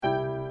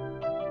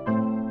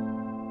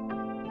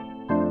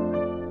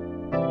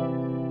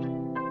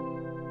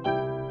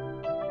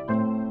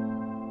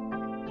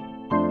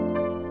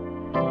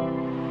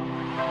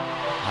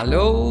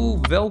Hallo,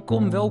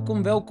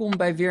 welkom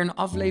bij weer een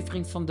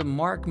aflevering van de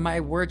Mark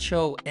My Word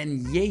Show.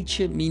 En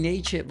jeetje,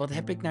 mineetje, wat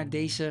heb ik naar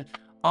deze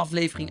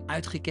aflevering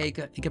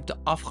uitgekeken. Ik heb de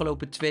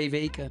afgelopen 2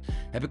 weken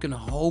een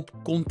hoop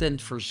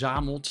content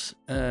verzameld.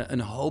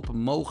 Een hoop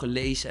mogen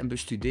lezen en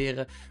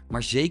bestuderen.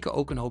 Maar zeker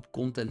ook een hoop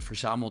content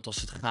verzameld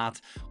als het gaat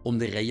om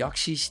de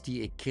reacties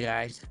die ik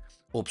krijg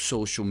op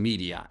social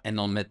media. En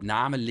dan met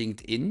name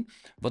LinkedIn.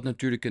 Wat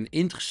natuurlijk een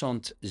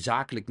interessant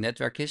zakelijk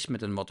netwerk is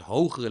met een wat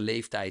hogere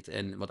leeftijd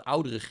en wat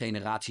oudere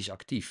generaties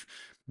actief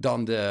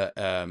dan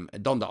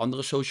de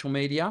andere social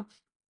media.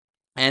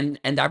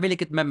 En daar wil ik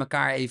het met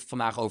elkaar even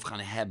vandaag over gaan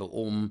hebben.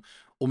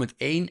 Om het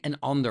een en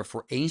ander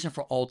voor eens en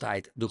voor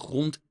altijd de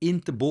grond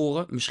in te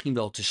boren. Misschien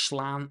wel te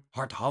slaan,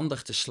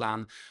 hardhandig te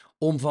slaan.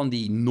 Om van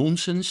die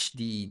nonsens,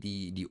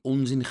 die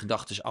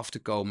onzingedachten af te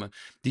komen.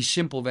 Die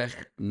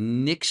simpelweg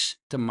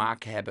niks te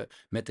maken hebben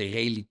met de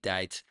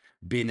realiteit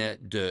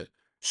binnen de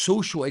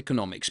social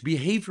economics,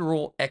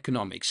 behavioral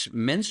economics.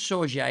 Mensen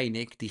zoals jij en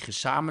ik die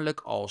gezamenlijk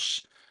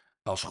als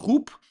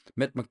groep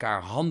met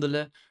elkaar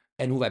handelen.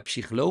 En hoe wij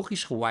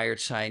psychologisch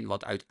gewired zijn,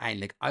 wat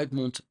uiteindelijk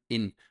uitmondt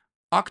in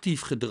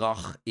actief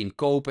gedrag, in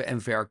kopen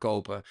en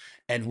verkopen.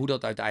 En hoe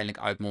dat uiteindelijk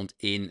uitmondt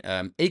in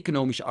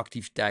economische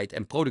activiteit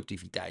en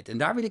productiviteit. En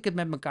daar wil ik het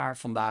met elkaar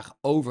vandaag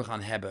over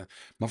gaan hebben.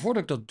 Maar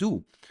voordat ik dat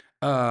doe,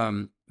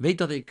 weet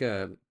dat ik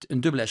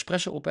een dubbele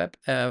espresso op heb.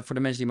 Voor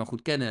de mensen die me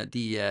goed kennen,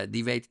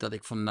 die weten dat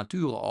ik van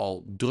nature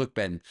al druk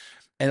ben.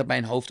 En dat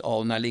mijn hoofd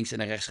al naar links en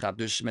naar rechts gaat.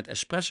 Dus met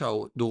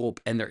espresso erop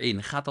en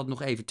erin gaat dat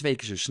nog even 2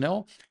 keer zo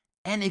snel.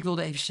 En ik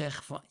wilde even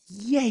zeggen van,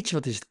 jeetje,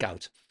 wat is het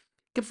koud.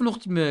 Ik heb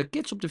vanochtend mijn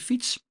kids op de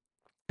fiets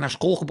naar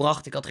school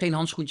gebracht. Ik had geen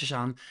handschoentjes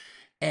aan.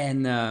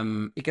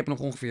 En ik heb nog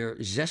ongeveer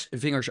 6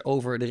 vingers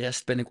over. De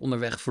rest ben ik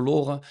onderweg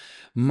verloren.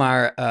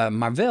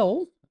 Maar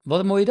wel, wat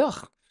een mooie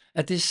dag.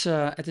 Het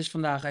is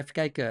vandaag, even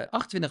kijken,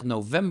 28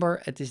 november.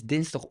 Het is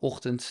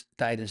dinsdagochtend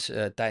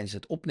tijdens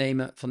het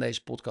opnemen van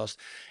deze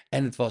podcast.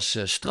 En het was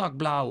strak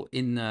blauw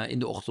in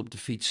de ochtend op de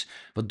fiets.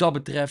 Wat dat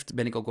betreft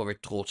ben ik ook wel weer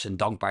trots en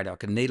dankbaar dat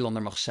ik een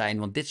Nederlander mag zijn.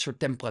 Want dit soort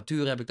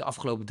temperaturen heb ik de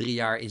afgelopen 3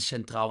 jaar in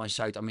Centraal- en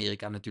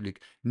Zuid-Amerika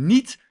natuurlijk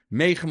niet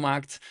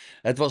meegemaakt.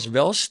 Het was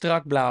wel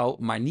strak blauw,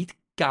 maar niet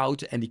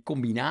koud. En die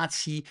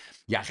combinatie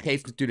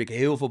geeft natuurlijk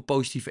heel veel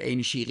positieve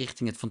energie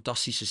richting het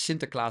fantastische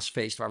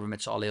Sinterklaasfeest, waar we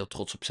met z'n allen heel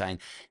trots op zijn.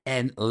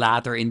 En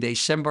later in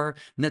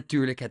december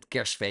natuurlijk het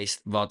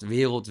kerstfeest, wat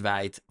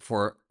wereldwijd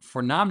voor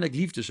voornamelijk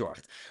liefde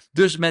zorgt.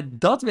 Dus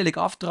met dat wil ik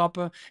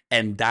aftrappen.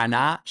 En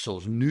daarna,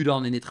 zoals nu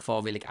dan in dit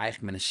geval, wil ik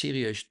eigenlijk met een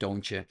serieus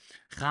toontje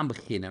gaan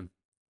beginnen.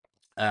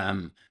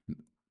 Ehm,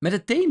 met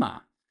het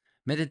thema.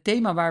 Met het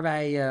thema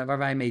waar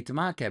wij mee te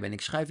maken hebben. En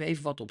ik schrijf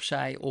even wat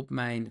opzij op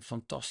mijn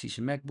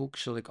fantastische MacBook,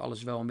 zodat ik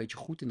alles wel een beetje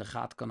goed in de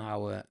gaten kan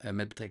houden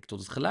met betrekking tot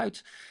het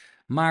geluid.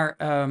 Maar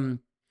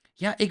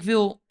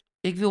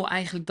ik wil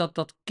eigenlijk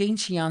dat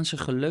Keynesiaanse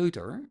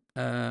geleuter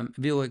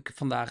wil ik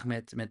vandaag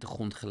met de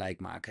grond gelijk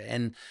maken.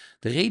 En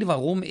de reden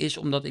waarom is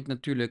omdat ik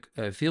natuurlijk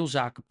veel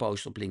zaken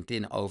post op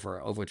LinkedIn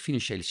over het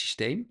financiële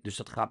systeem. Dus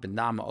dat gaat met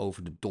name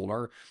over de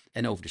dollar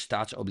en over de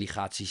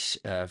staatsobligaties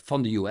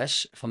van de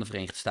US, van de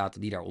Verenigde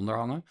Staten, die daaronder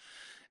hangen.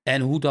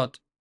 En hoe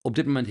dat op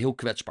dit moment heel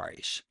kwetsbaar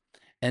is.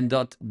 En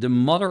dat de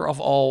mother of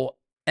all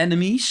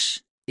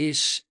enemies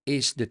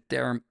is de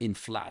term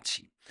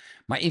inflatie.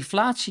 Maar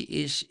inflatie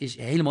is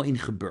helemaal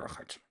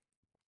ingeburgerd.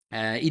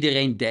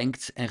 Iedereen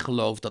denkt en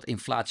gelooft dat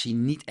inflatie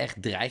niet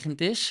echt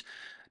dreigend is.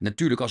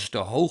 Natuurlijk, als het te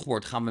hoog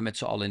wordt, gaan we met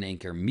z'n allen in één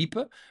keer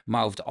miepen.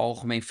 Maar over het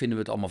algemeen vinden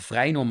we het allemaal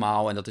vrij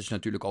normaal. En dat is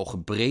natuurlijk al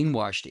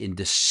gebrainwashed in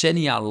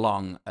decennia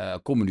lang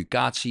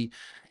communicatie.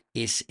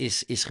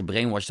 Is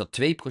gebrainwashed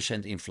dat 2%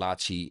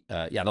 inflatie,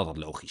 dat dat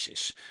logisch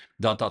is.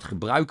 Dat dat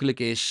gebruikelijk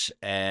is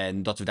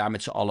en dat we daar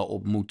met z'n allen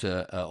op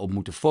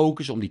moeten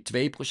focussen om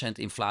die 2%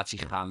 inflatie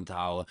gaande te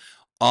houden.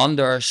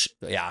 Anders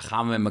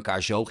gaan we met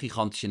elkaar zo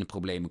gigantisch in de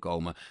problemen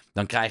komen.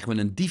 Dan krijgen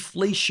we een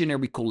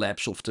deflationary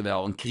collapse,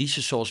 oftewel een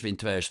crisis zoals we in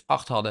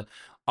 2008 hadden.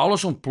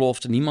 Alles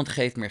ontploft, niemand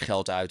geeft meer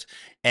geld uit.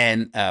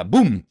 En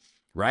boom,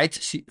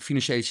 right?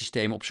 Financiële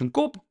systeem op zijn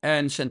kop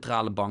en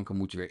centrale banken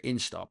moeten weer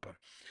instappen.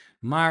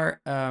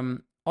 Maar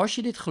als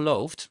je dit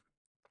gelooft,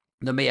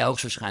 dan ben je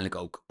hoogstwaarschijnlijk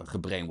ook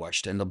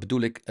gebrainwashed. En dat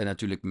bedoel ik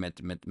natuurlijk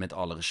met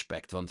alle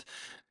respect. Want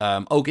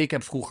ook ik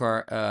heb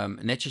vroeger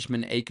netjes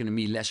mijn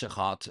economielessen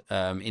gehad.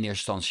 In eerste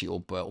instantie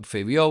op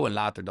VWO en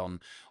later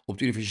dan op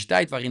de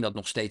universiteit, waarin dat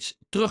nog steeds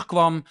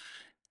terugkwam.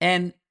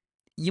 En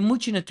je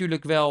moet je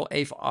natuurlijk wel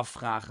even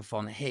afvragen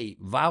van, hey,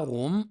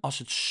 waarom, als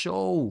het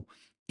zo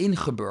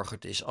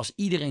ingeburgerd is, als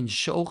iedereen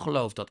zo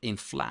gelooft dat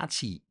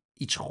inflatie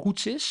iets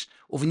goeds is,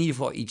 of in ieder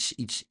geval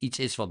iets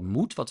is wat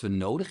moet, wat we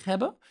nodig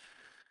hebben,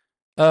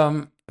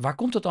 waar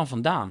komt dat dan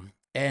vandaan?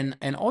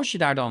 En als je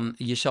daar dan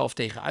jezelf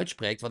tegen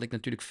uitspreekt, wat ik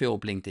natuurlijk veel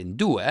op LinkedIn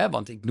doe, hè,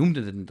 want ik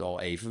noemde het al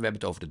even, we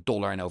hebben het over de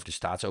dollar en over de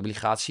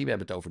staatsobligatie, we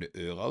hebben het over de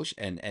euro's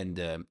en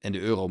de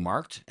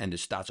euromarkt en de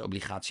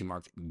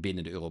staatsobligatiemarkt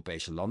binnen de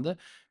Europese landen,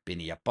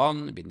 binnen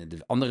Japan, binnen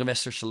de andere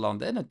westerse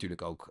landen en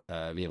natuurlijk ook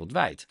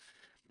wereldwijd.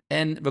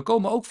 En we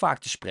komen ook vaak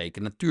te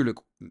spreken, natuurlijk,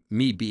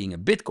 me being a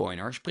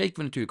bitcoiner, spreken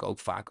we natuurlijk ook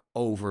vaak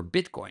over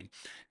bitcoin.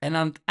 En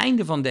aan het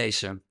einde van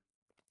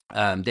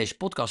deze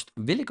podcast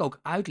wil ik ook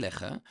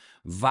uitleggen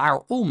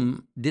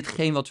waarom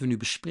ditgene wat we nu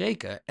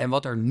bespreken en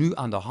wat er nu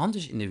aan de hand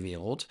is in de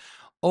wereld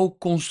ook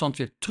constant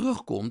weer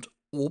terugkomt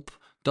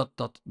op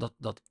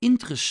dat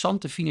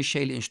interessante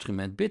financiële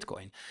instrument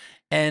Bitcoin.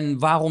 En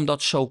waarom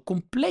dat zo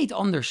compleet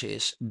anders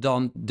is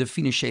dan de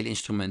financiële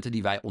instrumenten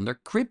die wij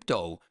onder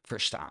crypto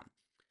verstaan.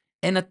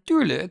 En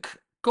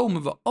natuurlijk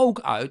komen we ook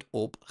uit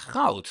op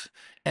goud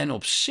en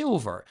op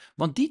zilver.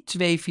 Want die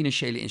twee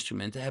financiële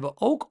instrumenten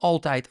hebben ook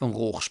altijd een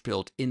rol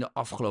gespeeld in de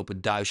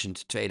afgelopen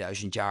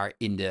 2000 jaar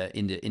in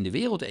de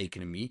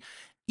wereldeconomie.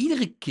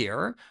 Iedere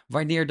keer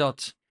wanneer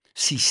dat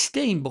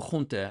systeem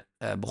begon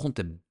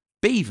te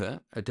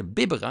beven, te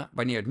bibberen,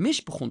 wanneer het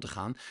mis begon te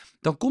gaan,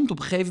 dan komt op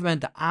een gegeven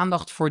moment de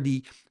aandacht voor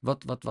die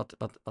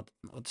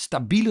wat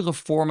stabielere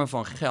vormen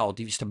van geld.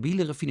 Die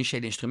stabielere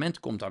financiële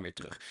instrumenten komt dan weer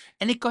terug.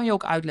 En ik kan je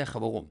ook uitleggen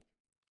waarom.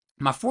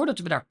 Maar voordat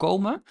we daar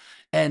komen,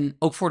 en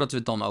ook voordat we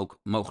het dan ook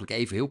mogelijk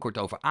even heel kort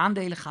over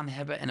aandelen gaan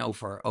hebben en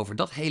over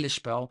dat hele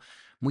spel,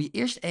 moet je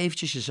eerst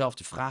eventjes jezelf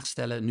de vraag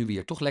stellen, nu we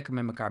hier toch lekker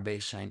met elkaar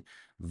bezig zijn,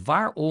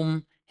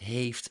 waarom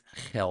heeft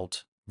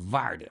geld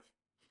waarde?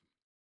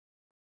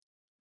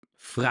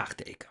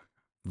 Vraagteken.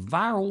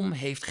 Waarom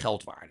heeft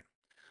geld waarde?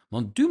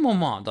 Want du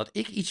moment dat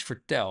ik iets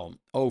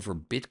vertel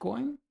over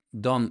Bitcoin,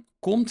 dan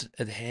komt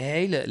het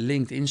hele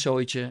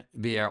LinkedIn-zooitje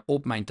weer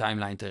op mijn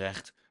timeline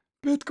terecht.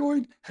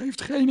 Bitcoin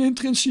heeft geen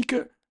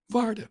intrinsieke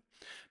waarde.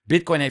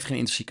 Bitcoin heeft geen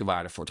intrinsieke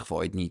waarde, voor het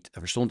geval je het niet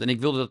verstond. En ik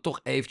wilde dat toch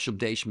eventjes op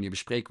deze manier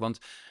bespreken, want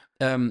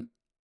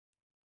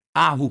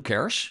A, who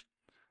cares?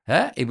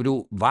 Hè? Ik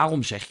bedoel,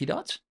 waarom zeg je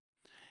dat?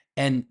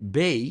 En B,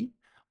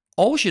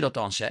 als je dat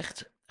dan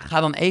zegt, ga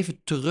dan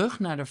even terug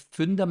naar de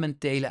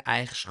fundamentele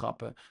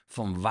eigenschappen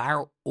van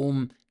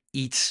waarom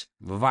iets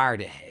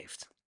waarde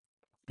heeft.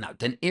 Nou,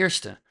 ten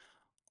eerste,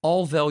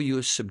 all value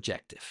is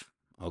subjective.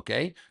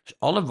 Oké? Dus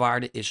alle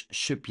waarde is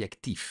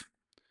subjectief.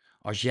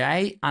 Als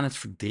jij aan het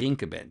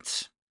verdrinken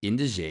bent in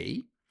de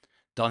zee,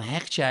 dan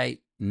hecht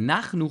jij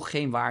nagenoeg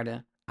geen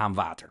waarde aan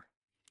water.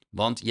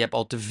 Want je hebt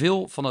al te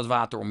veel van het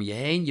water om je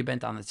heen, je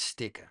bent aan het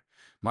stikken.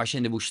 Maar als je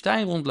in de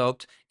woestijn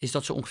rondloopt, is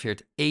dat zo ongeveer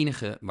het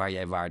enige waar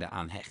jij waarde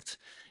aan hecht.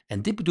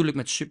 En dit bedoel ik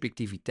met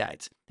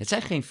subjectiviteit. Het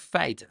zijn geen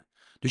feiten.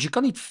 Dus je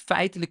kan niet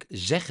feitelijk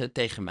zeggen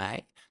tegen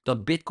mij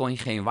dat Bitcoin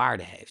geen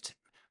waarde heeft.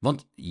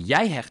 Want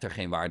jij hecht er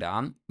geen waarde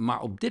aan,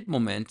 maar op dit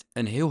moment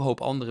een heel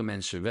hoop andere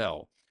mensen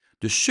wel.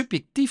 Dus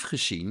subjectief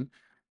gezien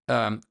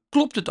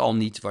klopt het al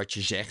niet wat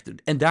je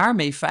zegt en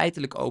daarmee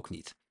feitelijk ook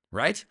niet.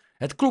 Right?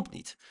 Het klopt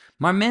niet.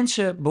 Maar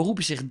mensen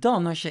beroepen zich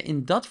dan, als je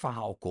in dat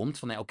verhaal komt,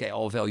 van oké,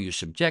 all value is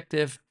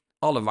subjective,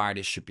 alle waarde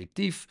is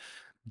subjectief.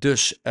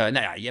 Dus nou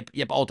ja, je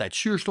hebt altijd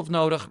zuurstof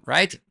nodig,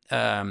 right?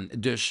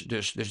 Dus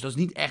dat is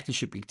niet echt een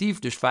subjectief.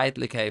 Dus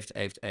feitelijk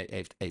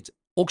heeft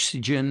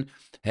oxygen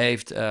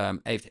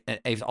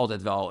heeft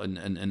altijd wel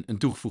een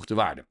toegevoegde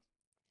waarde.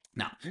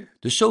 Nou,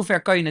 dus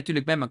zover kan je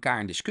natuurlijk met elkaar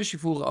een discussie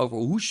voeren over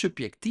hoe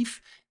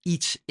subjectief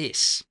iets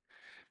is.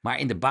 Maar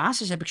in de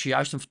basis heb ik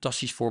zojuist een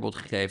fantastisch voorbeeld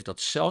gegeven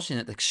dat zelfs in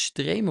het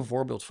extreme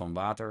voorbeeld van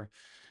water,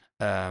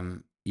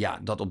 ja,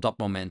 dat op dat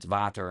moment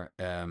water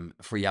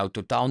voor jou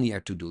totaal niet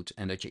ertoe doet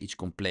en dat je iets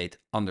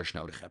compleet anders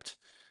nodig hebt.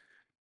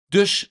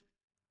 Dus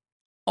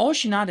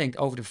als je nadenkt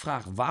over de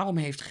vraag waarom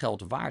heeft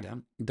geld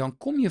waarde, dan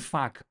kom je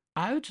vaak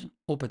uit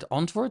op het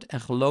antwoord.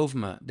 En geloof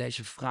me,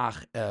 deze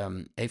vraag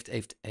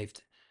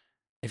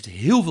heeft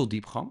heel veel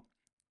diepgang.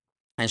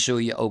 En zul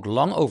je ook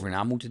lang over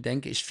na moeten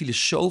denken, is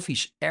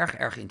filosofisch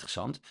erg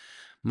interessant.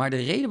 Maar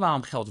de reden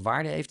waarom geld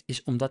waarde heeft,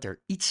 is omdat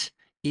er iets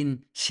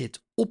in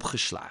zit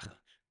opgeslagen.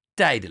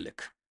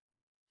 Tijdelijk.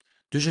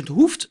 Dus het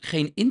hoeft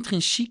geen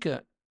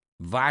intrinsieke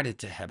waarde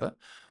te hebben.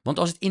 Want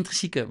als het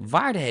intrinsieke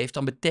waarde heeft,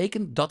 dan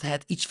betekent dat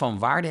het iets van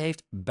waarde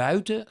heeft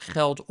buiten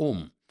geld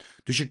om.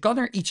 Dus je kan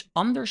er iets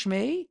anders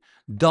mee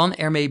dan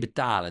ermee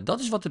betalen. Dat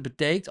is wat het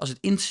betekent als het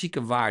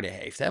intrinsieke waarde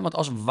heeft. Hè? Want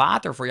als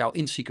water voor jou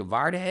intrinsieke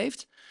waarde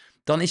heeft,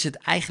 dan is het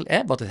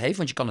eigenlijk wat het heeft,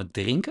 want je kan het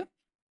drinken.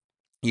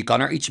 Je kan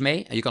er iets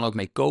mee en je kan ook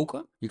mee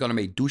koken. Je kan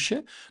ermee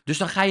douchen. Dus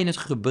dan ga je het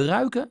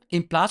gebruiken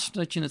in plaats van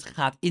dat je het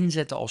gaat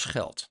inzetten als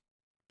geld.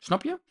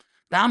 Snap je?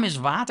 Daarom is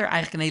water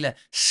eigenlijk een hele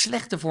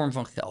slechte vorm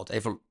van geld.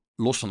 Even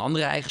los van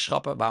andere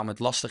eigenschappen, waarom het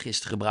lastig is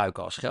te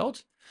gebruiken als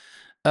geld.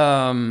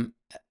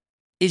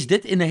 Is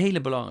dit een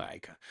hele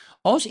belangrijke.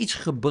 Als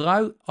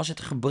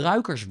het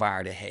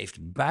gebruikerswaarde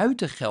heeft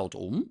buiten geld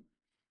om,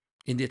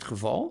 in dit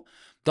geval,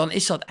 dan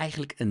is dat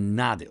eigenlijk een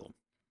nadeel.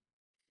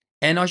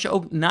 En als je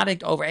ook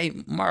nadenkt over,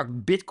 hey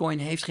Mark, Bitcoin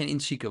heeft geen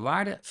intrinsieke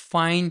waarde,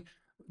 fine,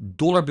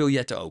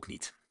 dollarbiljetten ook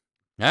niet.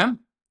 Hè? Ik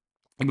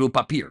bedoel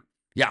papier.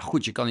 Ja,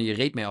 goed, je kan er je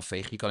reet mee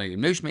afvegen, je kan er je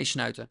neus mee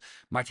snuiten,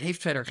 maar het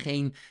heeft verder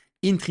geen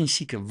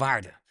intrinsieke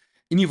waarde.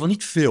 In ieder geval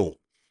niet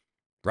veel.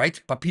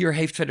 Right? Papier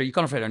heeft verder, je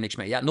kan er verder niks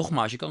mee. Ja,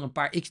 nogmaals, je kan er een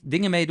paar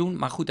dingen mee doen.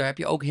 Maar goed, daar heb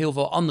je ook heel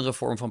veel andere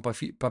vormen van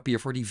papier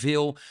voor die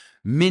veel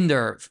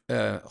minder,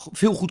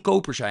 veel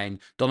goedkoper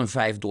zijn dan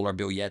een $5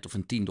 biljet of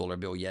een $10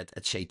 biljet,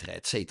 et cetera,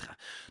 et cetera.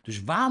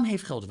 Dus waarom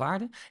heeft geld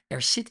waarde?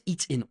 Er zit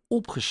iets in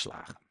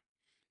opgeslagen.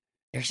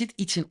 Er zit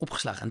iets in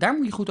opgeslagen. En daar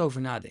moet je goed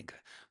over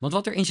nadenken. Want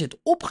wat erin zit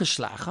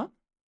opgeslagen,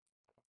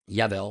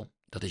 jawel,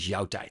 dat is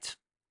jouw tijd.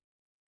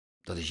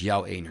 Dat is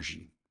jouw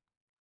energie.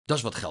 Dat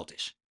is wat geld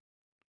is.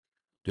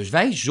 Dus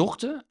wij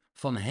zochten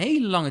van een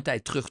hele lange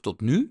tijd terug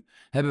tot nu,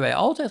 hebben wij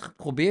altijd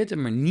geprobeerd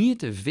een manier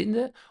te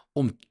vinden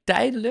om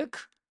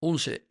tijdelijk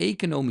onze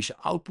economische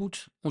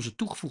output, onze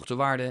toegevoegde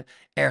waarde,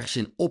 ergens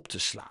in op te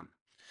slaan.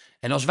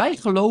 En als wij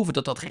geloven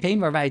dat datgene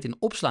waar wij het in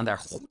opslaan daar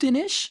goed in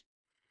is,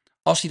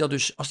 als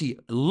die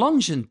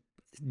lang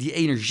die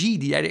energie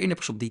die jij erin hebt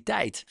gestopt, die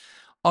tijd,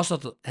 als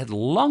dat het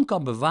lang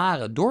kan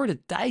bewaren door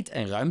de tijd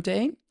en ruimte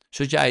heen,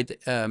 zodat jij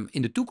het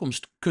in de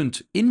toekomst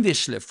kunt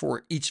inwisselen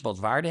voor iets wat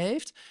waarde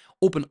heeft,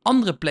 op een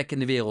andere plek in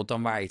de wereld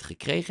dan waar je het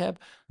gekregen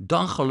hebt,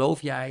 dan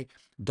geloof jij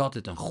dat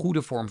het een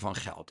goede vorm van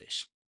geld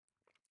is.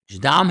 Dus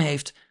daarom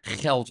heeft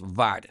geld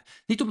waarde.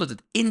 Niet omdat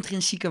het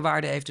intrinsieke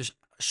waarde heeft, dus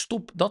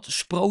stop dat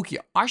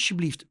sprookje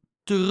alsjeblieft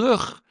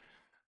terug,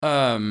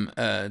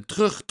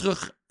 terug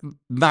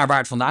naar waar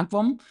het vandaan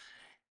kwam.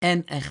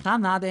 En ga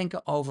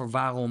nadenken over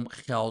waarom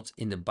geld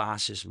in de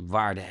basis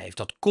waarde heeft.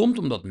 Dat komt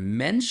omdat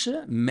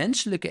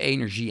menselijke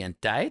energie en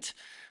tijd,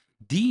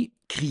 die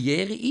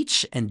creëren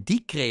iets en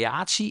die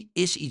creatie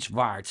is iets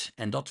waard.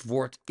 En dat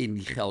wordt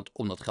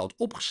om dat geld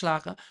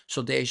opgeslagen,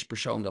 zodat deze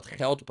persoon dat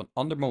geld op een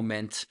ander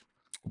moment,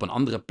 op een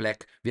andere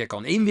plek, weer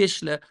kan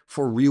inwisselen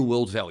voor real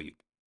world value.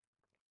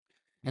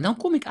 En dan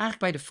kom ik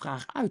eigenlijk bij de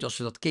vraag uit, als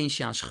we dat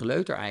Keynesiaans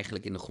geleuter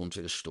eigenlijk in de grond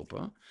willen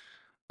stoppen.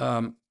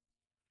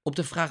 Op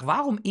de vraag,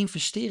 waarom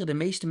investeren de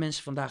meeste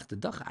mensen vandaag de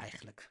dag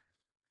eigenlijk?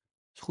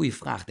 Dat is een goede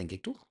vraag, denk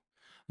ik, toch?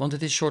 Want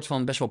het is een soort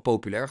van best wel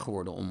populair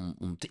geworden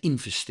om te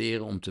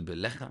investeren, om te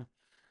beleggen.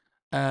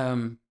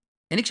 En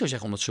ik zou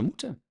zeggen omdat ze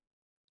moeten.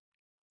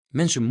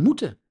 Mensen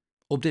moeten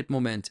op dit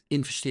moment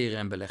investeren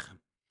en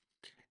beleggen.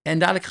 En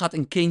dadelijk gaat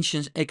een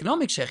Keynesian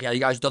Economics zeggen, ja,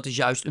 juist, dat is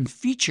juist een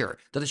feature.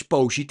 Dat is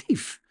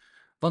positief.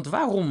 Want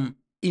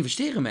waarom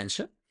investeren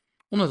mensen?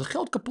 Omdat het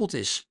geld kapot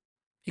is.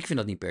 Ik vind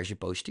dat niet per se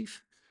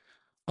positief.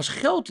 Als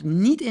geld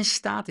niet in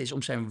staat is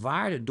om zijn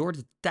waarde door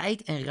de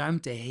tijd en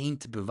ruimte heen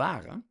te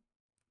bewaren,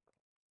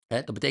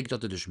 dat betekent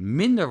dat het dus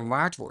minder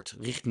waard wordt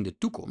richting de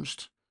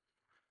toekomst,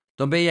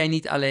 dan ben jij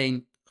niet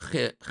alleen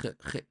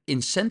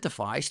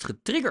geïncentivized,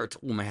 getriggerd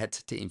om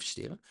het te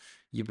investeren.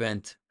 Je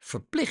bent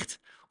verplicht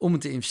om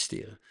het te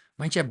investeren,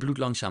 want jij bloedt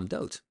langzaam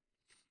dood.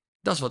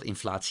 Dat is wat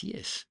inflatie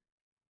is.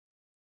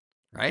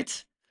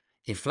 Right?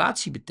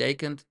 Inflatie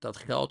betekent dat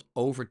geld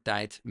over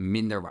tijd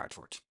minder waard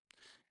wordt.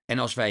 En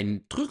als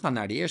wij teruggaan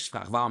naar de eerste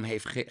vraag, waarom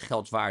heeft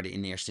geld waarde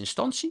in eerste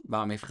instantie?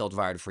 Waarom heeft geld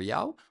waarde voor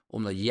jou?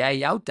 Omdat jij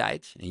jouw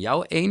tijd en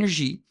jouw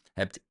energie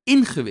hebt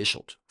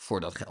ingewisseld voor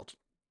dat geld.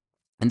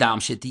 En daarom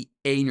zit die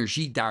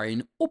energie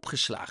daarin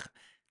opgeslagen.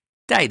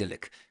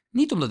 Tijdelijk.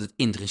 Niet omdat het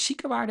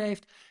intrinsieke waarde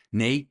heeft,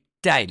 nee,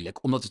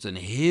 tijdelijk. Omdat het een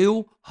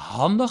heel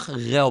handig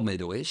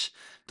ruilmiddel is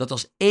dat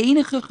als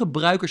enige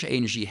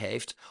gebruikersenergie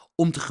heeft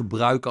om te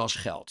gebruiken als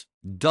geld.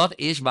 Dat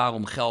is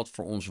waarom geld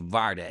voor ons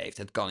waarde heeft.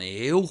 Het kan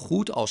heel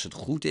goed, als het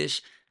goed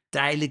is,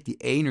 tijdelijk die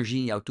energie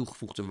en jouw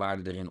toegevoegde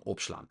waarde erin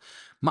opslaan.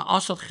 Maar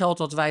als dat geld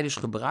wat wij dus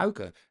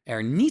gebruiken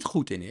er niet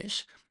goed in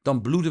is,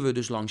 dan bloeden we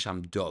dus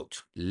langzaam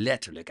dood.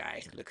 Letterlijk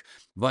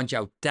eigenlijk. Want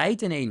jouw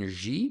tijd en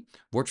energie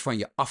wordt van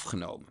je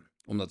afgenomen.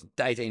 Omdat de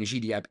tijd en energie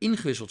die jij hebt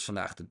ingewisseld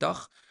vandaag de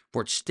dag,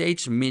 wordt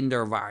steeds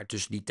minder waard.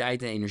 Dus die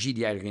tijd en energie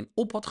die jij erin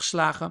op had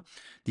geslagen,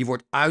 die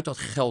wordt uit dat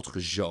geld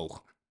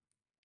gezogen.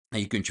 En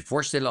je kunt je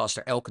voorstellen als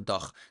er elke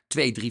dag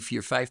 2, 3,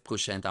 4, 5%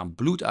 aan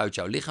bloed uit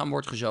jouw lichaam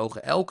wordt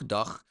gezogen, elke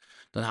dag,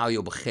 dan hou je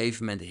op een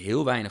gegeven moment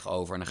heel weinig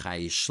over en dan ga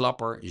je je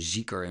slapper,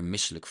 zieker en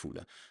misselijk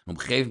voelen. En op een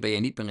gegeven moment ben je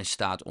niet meer in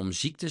staat om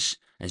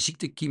ziektes en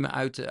ziektekiemen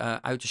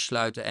uit te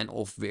sluiten en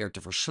of weer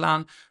te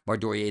verslaan,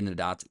 waardoor je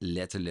inderdaad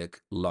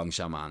letterlijk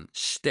langzaamaan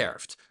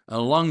sterft. Een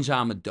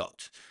langzame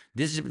dood.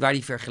 Dit is waar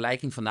die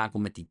vergelijking vandaan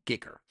komt met die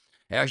kikker.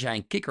 Als jij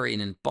een kikker in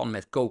een pan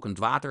met kokend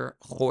water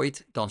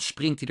gooit, dan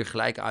springt hij er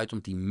gelijk uit,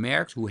 omdat hij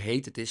merkt hoe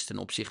heet het is ten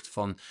opzichte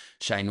van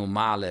zijn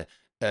normale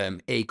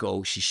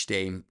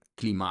ecosysteem,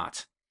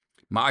 klimaat.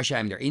 Maar als jij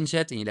hem erin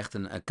zet en je legt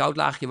een koud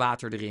laagje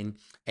water erin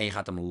en je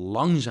gaat hem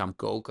langzaam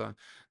koken,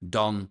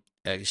 dan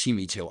zien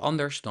we iets heel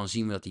anders. Dan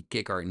zien we dat die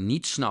kikker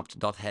niet snapt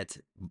dat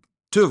het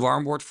te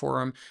warm wordt voor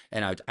hem.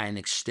 En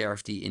uiteindelijk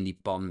sterft hij in die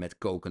pan met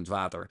kokend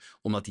water.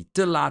 Omdat hij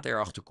te laat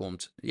erachter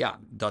komt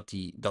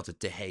dat het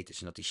te heet is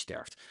en dat hij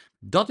sterft.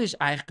 Dat is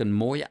eigenlijk een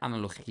mooie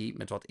analogie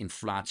met wat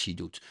inflatie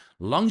doet.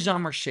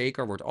 Langzaam maar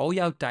zeker wordt al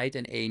jouw tijd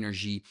en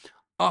energie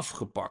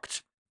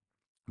afgepakt.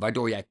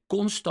 Waardoor jij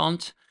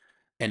constant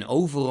en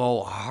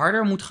overal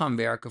harder moet gaan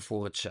werken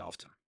voor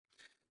hetzelfde.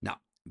 Nou,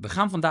 we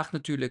gaan vandaag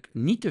natuurlijk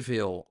niet te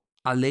veel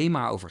alleen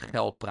maar over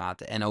geld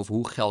praten en over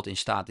hoe geld in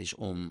staat is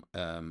om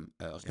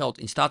geld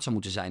in staat zou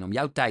moeten zijn om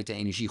jouw tijd en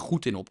energie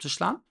goed in op te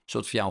slaan,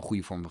 zodat het voor jou een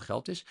goede vorm van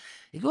geld is.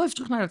 Ik wil even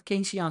terug naar het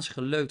Keynesiaanse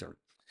geleuter.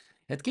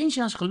 Het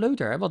Keynesiaanse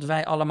geleuter, hè, wat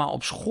wij allemaal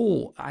op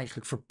school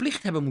eigenlijk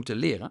verplicht hebben moeten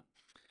leren.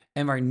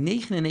 En waar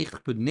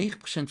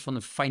 99,9% van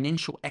de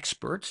financial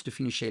experts, de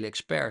financiële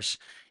experts,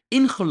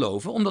 in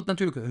geloven. Omdat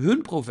natuurlijk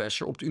hun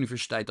professor op de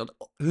universiteit dat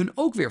hun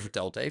ook weer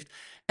verteld heeft.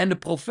 En de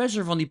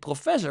professor van die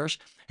professors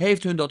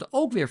heeft hun dat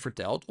ook weer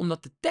verteld.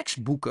 Omdat de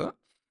tekstboeken,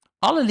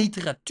 alle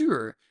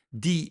literatuur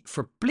die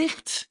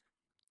verplicht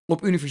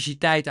op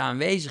universiteiten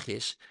aanwezig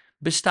is,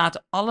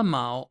 bestaat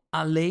allemaal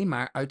alleen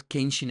maar uit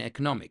Keynesian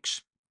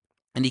Economics.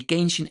 En die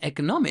Keynesian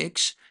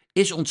Economics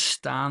is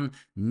ontstaan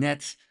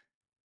net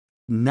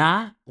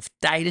na of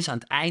tijdens aan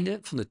het einde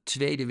van de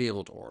Tweede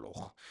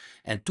Wereldoorlog.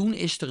 En toen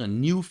is er een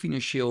nieuw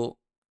financieel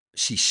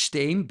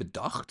systeem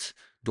bedacht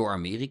door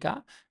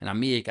Amerika. En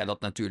Amerika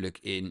dat natuurlijk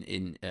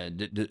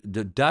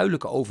de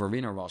duidelijke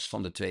overwinnaar was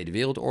van de Tweede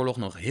Wereldoorlog.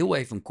 Nog heel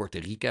even een korte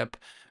recap.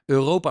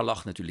 Europa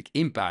lag natuurlijk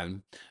in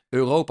puin.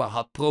 Europa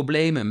had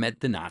problemen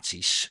met de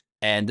nazi's.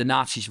 En de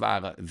nazi's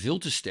waren veel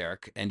te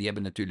sterk. En die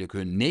hebben natuurlijk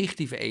hun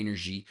negatieve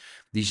energie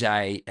die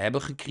zij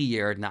hebben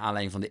gecreëerd naar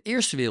aanleiding van de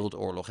Eerste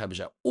Wereldoorlog, hebben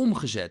zij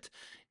omgezet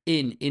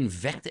in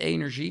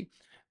vechtenergie.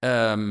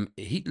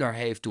 Hitler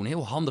heeft toen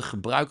heel handig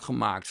gebruik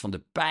gemaakt van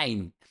de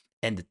pijn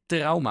en de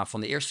trauma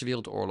van de Eerste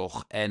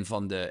Wereldoorlog en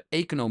van de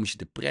economische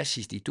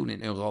depressies die toen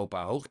in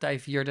Europa hoogtij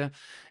vierden.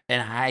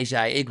 En hij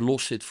zei, ik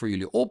los dit voor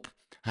jullie op.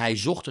 Hij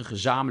zocht een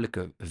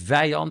gezamenlijke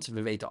vijand.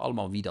 We weten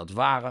allemaal wie dat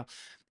waren.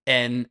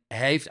 En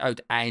heeft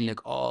uiteindelijk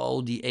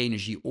al die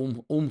energie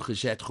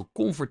omgezet,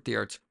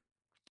 geconverteerd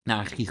naar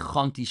een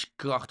gigantisch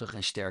krachtig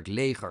en sterk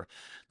leger.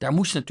 Daar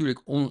moest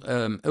natuurlijk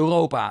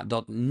Europa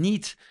dat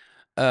niet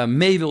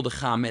mee wilde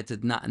gaan met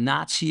het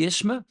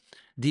nazisme.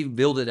 Die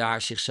wilde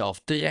daar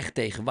zichzelf terecht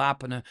tegen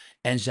wapenen.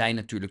 En zijn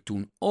natuurlijk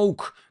toen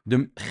ook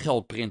de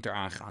geldprinter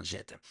aan gaan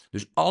zetten.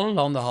 Dus alle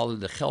landen hadden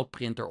de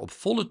geldprinter op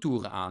volle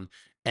toeren aan.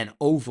 En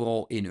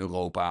overal in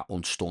Europa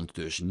ontstond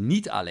dus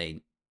niet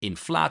alleen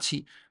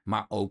inflatie,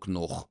 maar ook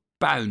nog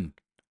puin,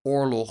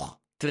 oorlog,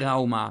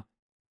 trauma.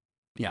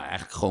 Ja,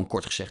 eigenlijk gewoon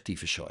kort gezegd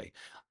tyfuszooi.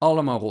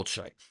 Allemaal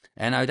rotzooi.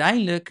 En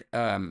uiteindelijk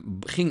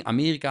ging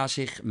Amerika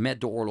zich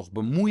met de oorlog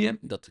bemoeien.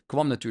 Dat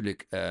kwam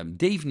natuurlijk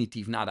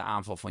definitief na de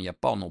aanval van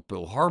Japan op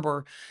Pearl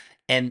Harbor.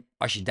 En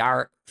als je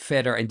daar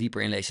verder en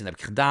dieper in leest, en dat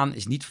heb ik gedaan,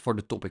 is niet voor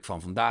de topic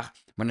van vandaag.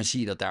 Maar dan zie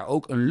je dat daar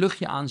ook een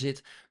luchtje aan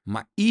zit.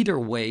 Maar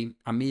either way,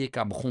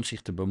 Amerika begon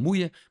zich te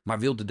bemoeien, maar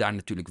wilde daar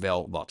natuurlijk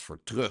wel wat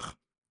voor terug.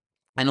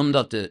 En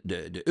omdat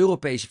de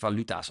Europese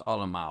valuta's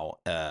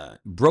allemaal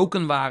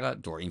broken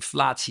waren door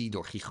inflatie,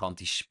 door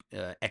gigantisch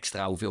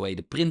extra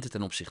hoeveelheden printen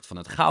ten opzichte van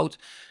het goud,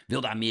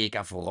 wilde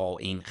Amerika vooral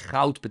in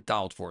goud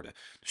betaald worden.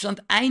 Dus aan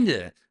het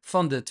einde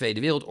van de Tweede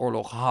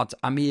Wereldoorlog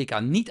had Amerika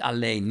niet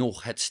alleen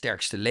nog het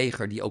sterkste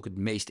leger, die ook het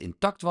meest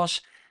intact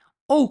was,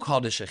 ook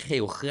hadden ze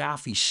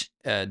geografisch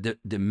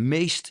de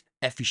meest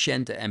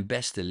efficiënte en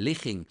beste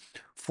ligging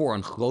voor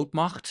een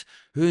grootmacht.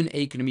 Hun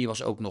economie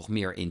was ook nog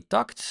meer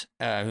intact.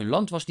 Hun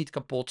land was niet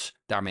kapot,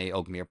 daarmee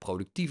ook meer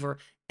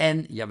productiever.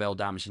 En, jawel,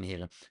 dames en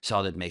heren, ze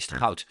hadden het meeste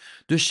goud.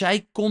 Dus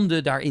zij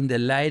konden daarin de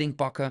leiding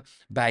pakken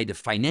bij de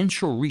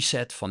financial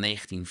reset van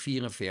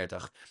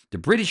 1944. De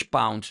British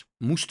pound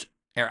moest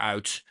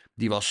eruit.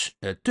 Die was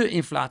te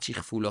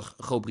inflatiegevoelig.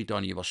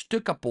 Groot-Brittannië was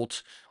te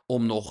kapot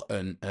om nog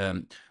een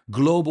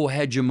global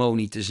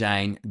hegemony te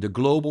zijn, de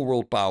global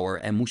world power,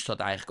 en moest dat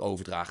eigenlijk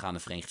overdragen aan de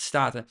Verenigde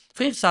Staten. De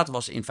Verenigde Staten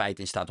was in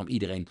feite in staat om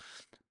iedereen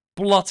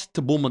plat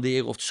te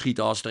bombarderen of te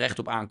schieten als het er echt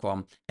op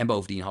aankwam. En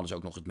bovendien hadden ze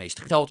ook nog het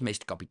meeste geld, het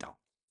meeste kapitaal.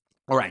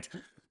 Alright.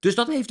 Dus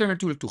dat heeft er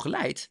natuurlijk toe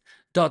geleid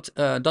dat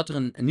er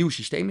een nieuw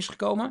systeem is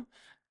gekomen.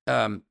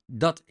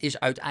 Dat is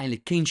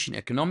uiteindelijk Keynesian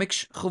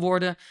Economics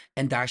geworden.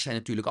 En daar zijn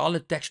natuurlijk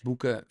alle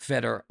tekstboeken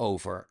verder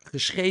over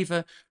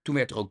geschreven. Toen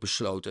werd er ook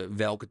besloten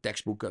welke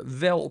tekstboeken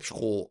wel op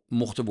school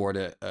mochten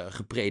worden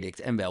gepredikt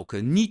en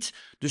welke niet.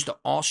 Dus de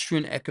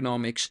Austrian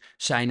Economics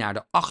zijn naar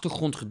de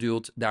achtergrond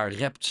geduwd. Daar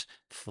rept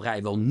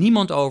vrijwel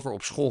niemand over.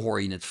 Op school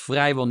hoor je het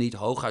vrijwel niet.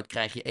 Hooguit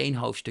krijg je 1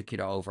 hoofdstukje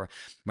daarover.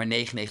 Maar 99,9%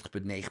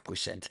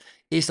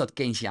 is dat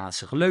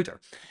Keynesiaanse geleuter.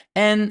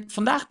 En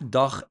vandaag de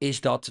dag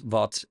is dat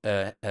wat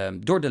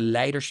door de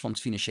leiders van het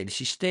financiële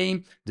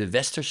systeem, de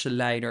westerse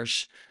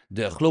leiders,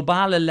 de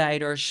globale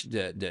leiders,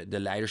 de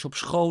leiders op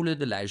scholen,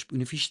 de leiders op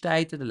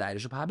universiteiten, de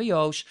leiders op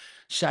hbo's,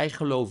 zij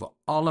geloven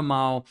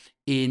allemaal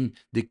in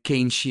de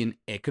Keynesian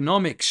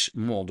Economics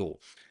model.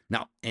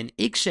 Nou, en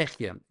ik zeg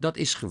je, dat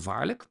is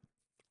gevaarlijk.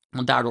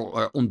 Want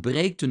daardoor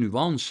ontbreekt de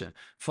nuance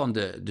van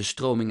de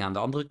stroming aan de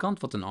andere kant,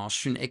 wat een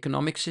Austrian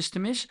Economic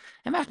System is.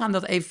 En wij gaan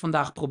dat even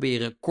vandaag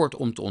proberen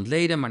kortom te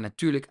ontleden. Maar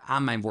natuurlijk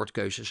aan mijn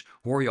woordkeuzes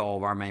hoor je al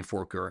waar mijn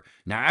voorkeur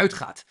naar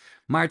uitgaat.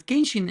 Maar het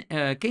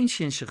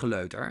Keynesianse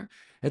geleuter,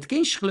 het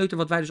Keynesianse geleuter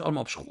wat wij dus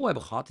allemaal op school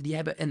hebben gehad, die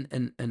hebben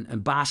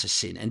een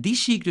basiszin. En die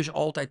zie ik dus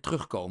altijd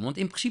terugkomen. Want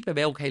in principe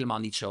hebben wij ook helemaal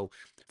niet zo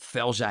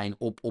fel zijn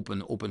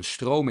op een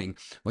stroming.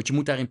 Want je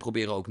moet daarin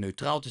proberen ook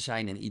neutraal te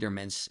zijn. En ieder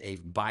mens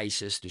heeft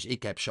biases, dus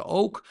ik heb ze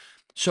ook.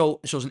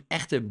 Zoals een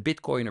echte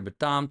bitcoiner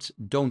betaamt,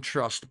 don't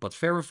trust but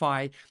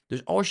verify.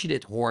 Dus als je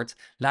dit hoort,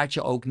 laat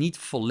je ook niet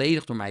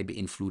volledig door mij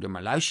beïnvloeden,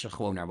 maar luister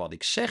gewoon naar wat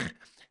ik zeg.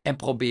 En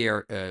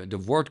probeer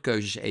de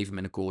woordkeuzes even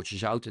met een korreltje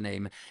zout te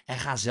nemen. En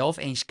ga zelf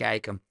eens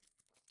kijken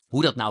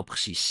hoe dat nou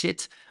precies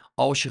zit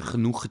als je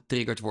genoeg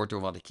getriggerd wordt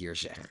door wat ik hier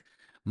zeg.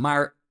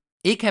 Maar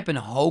ik heb een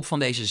hoop van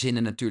deze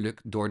zinnen natuurlijk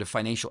door de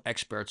financial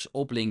experts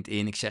op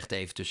LinkedIn. Ik zeg het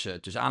even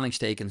tussen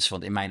aanhalingstekens,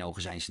 want in mijn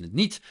ogen zijn ze het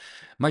niet.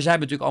 Maar zij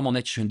hebben natuurlijk allemaal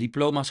netjes hun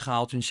diploma's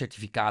gehaald, hun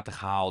certificaten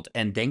gehaald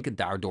en denken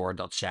daardoor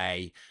dat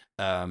zij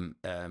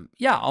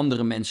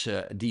andere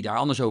mensen die daar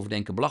anders over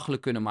denken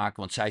belachelijk kunnen maken,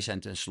 want zij zijn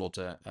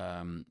tenslotte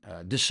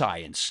de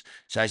science.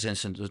 Zij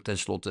zijn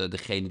tenslotte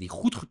degene die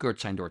goedgekeurd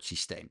zijn door het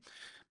systeem.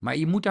 Maar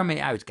je moet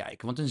daarmee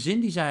uitkijken. Want een zin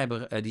die zij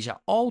hebben, die zij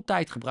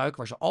altijd gebruiken,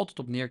 waar ze altijd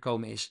op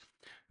neerkomen, is: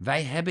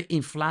 wij hebben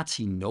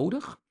inflatie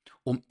nodig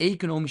om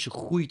economische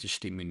groei te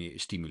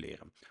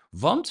stimuleren.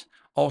 Want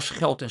als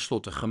geld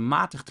tenslotte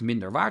gematigd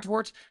minder waard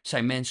wordt,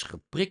 zijn mensen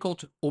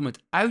geprikkeld om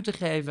het uit te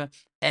geven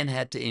en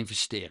het te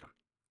investeren.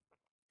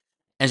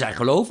 En zij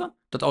geloven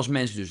dat als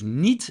mensen dus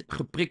niet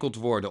geprikkeld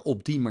worden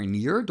op die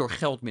manier, door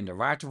geld minder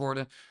waard te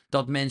worden,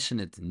 dat mensen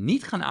het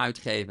niet gaan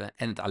uitgeven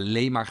en het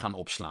alleen maar gaan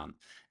opslaan.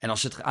 En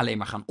als ze het alleen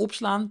maar gaan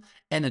opslaan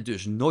en het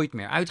dus nooit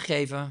meer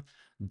uitgeven,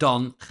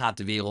 dan gaat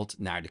de wereld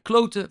naar de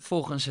kloten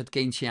volgens het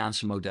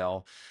Keynesiaanse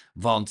model.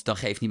 Want dan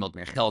geeft niemand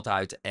meer geld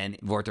uit en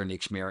wordt er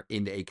niks meer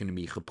in de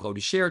economie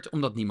geproduceerd,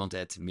 omdat niemand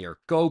het meer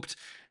koopt.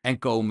 En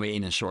komen we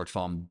in een soort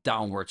van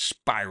downward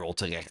spiral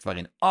terecht,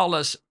 waarin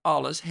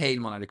alles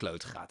helemaal naar de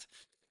kloten gaat.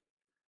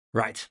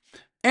 Right.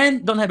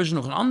 En dan hebben ze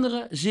nog een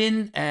andere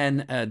zin.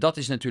 En dat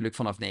is natuurlijk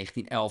vanaf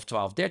 1911,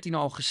 12, 13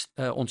 al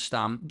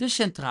ontstaan. De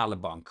centrale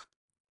bank.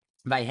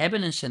 Wij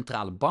hebben een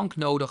centrale bank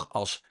nodig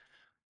als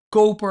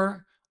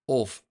koper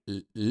of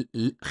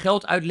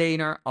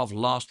gelduitlener of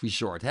last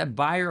resort. Hè?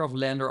 Buyer of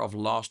lender of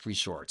last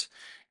resort.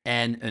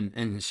 En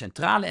een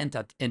centrale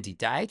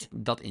entiteit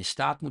dat in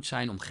staat moet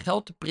zijn om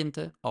geld te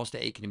printen als de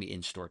economie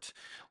instort.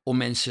 Om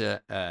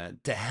mensen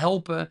te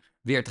helpen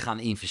weer te gaan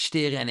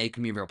investeren en de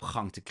economie weer op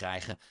gang te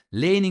krijgen.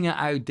 Leningen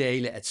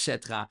uitdelen,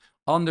 etc.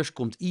 Anders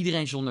komt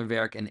iedereen zonder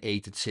werk en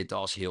eten te zitten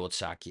als heel het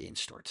zaakje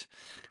instort.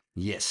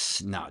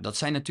 Yes, nou dat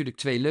zijn natuurlijk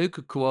twee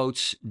leuke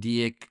quotes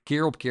die ik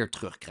keer op keer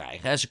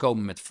terugkrijg. Hè. Ze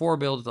komen met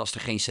voorbeelden dat als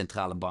er geen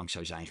centrale bank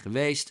zou zijn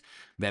geweest.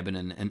 We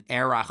hebben een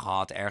era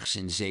gehad ergens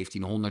in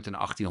 1700 en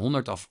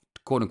 1800 of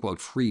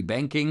quote-unquote free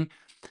banking.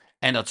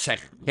 En dat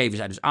geven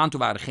zij dus aan, toen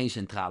waren er geen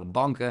centrale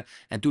banken.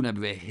 En toen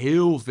hebben we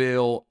heel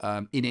veel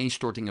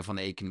ineenstortingen van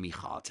de economie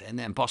gehad.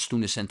 En pas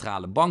toen de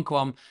centrale bank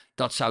kwam,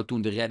 dat zou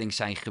toen de redding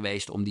zijn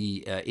geweest om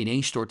die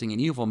ineenstorting in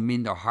ieder geval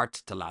minder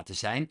hard te laten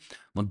zijn.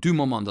 Want du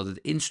moment dat het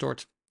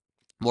instort,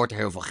 wordt er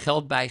heel veel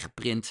geld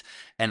bijgeprint.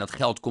 En dat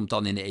geld komt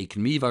dan in de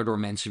economie, waardoor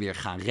mensen weer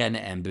gaan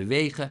rennen en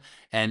bewegen.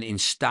 En in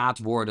staat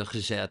worden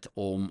gezet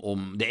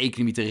om de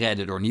economie te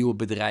redden door nieuwe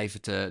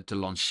bedrijven te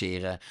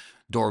lanceren.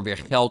 Door weer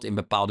geld in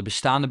bepaalde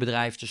bestaande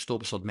bedrijven te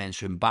stoppen, zodat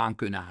mensen hun baan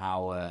kunnen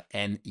houden.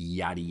 En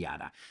yada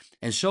yada.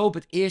 En zo op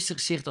het eerste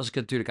gezicht, als ik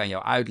het natuurlijk aan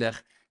jou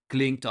uitleg,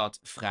 klinkt dat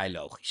vrij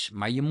logisch.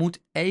 Maar je moet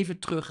even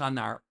teruggaan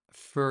naar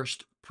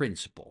first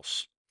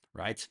principles.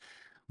 Right?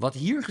 Wat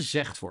hier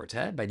gezegd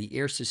wordt bij die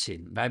eerste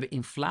zin. Wij hebben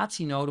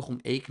inflatie nodig om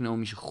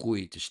economische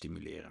groei te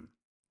stimuleren.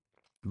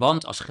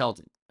 Want als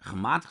geld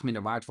gematigd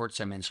minder waard wordt,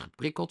 zijn mensen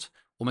geprikkeld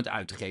om het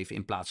uit te geven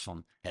in plaats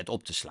van het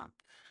op te slaan.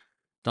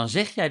 Dan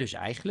zeg jij dus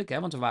eigenlijk,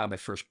 want we waren bij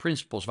first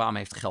principles, waarom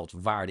heeft geld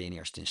waarde in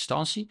eerste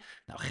instantie?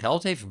 Nou,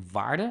 geld heeft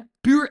waarde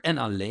puur en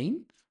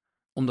alleen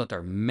omdat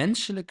er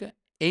menselijke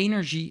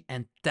energie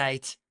en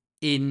tijd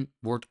in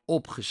wordt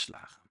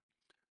opgeslagen.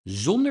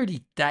 Zonder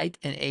die tijd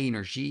en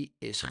energie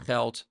is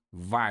geld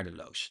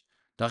waardeloos.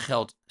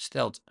 Dan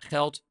stelt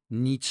geld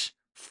niets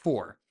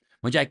voor.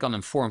 Want jij kan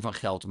een vorm van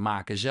geld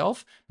maken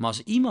zelf, maar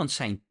als iemand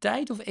zijn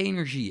tijd of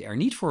energie er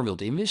niet voor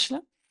wilt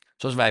inwisselen,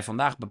 zoals wij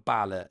vandaag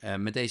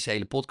bepalen met deze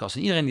hele podcast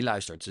en iedereen die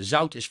luistert,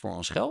 zout is voor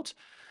ons geld,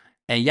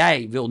 en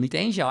jij wil niet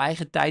eens jouw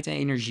eigen tijd en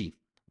energie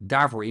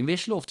daarvoor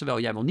inwisselen, oftewel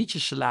jij wil niet je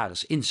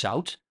salaris in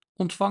zout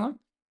ontvangen,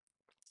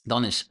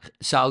 dan is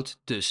zout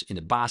dus in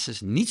de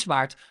basis niets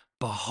waard,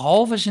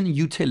 behalve zijn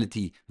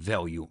utility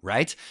value,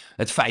 right?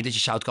 Het feit dat je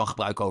zout kan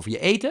gebruiken over je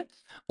eten,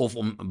 of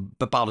om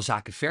bepaalde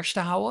zaken vers te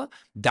houden,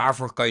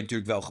 daarvoor kan je het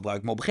natuurlijk wel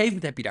gebruiken, maar op een gegeven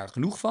moment heb je daar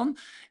genoeg van,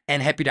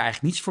 en heb je daar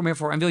eigenlijk niets voor meer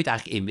voor, en wil je het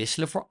eigenlijk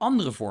inwisselen voor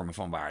andere vormen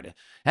van waarde.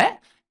 Hè?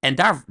 En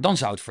dan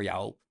zou het voor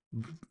jou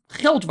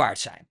geld waard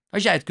zijn.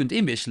 Als jij het kunt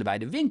inwisselen bij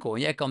de winkel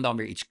en jij kan dan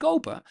weer iets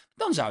kopen,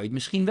 dan zou je het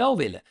misschien wel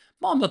willen.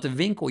 Maar omdat de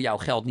winkel jouw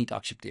geld niet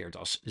accepteert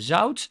als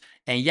zout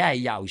en jij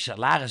jouw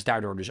salaris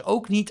daardoor dus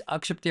ook niet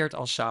accepteert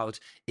als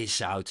zout, is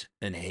zout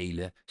een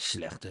hele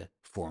slechte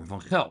vorm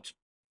van geld.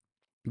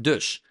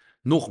 Dus,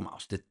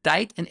 nogmaals, de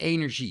tijd en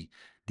energie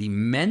die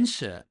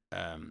mensen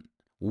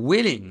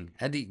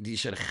die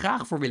ze er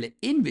graag voor willen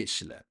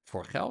inwisselen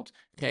voor geld,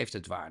 geeft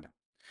het waarde.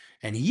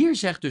 En hier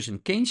zegt dus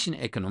een Keynesian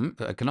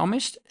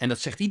Economist, en dat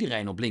zegt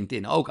iedereen op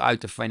LinkedIn, ook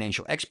uit de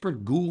financial expert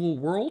Google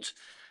World.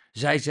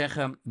 Zij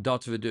zeggen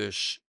dat we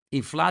dus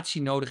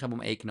inflatie nodig hebben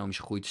om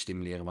economische groei te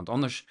stimuleren. Want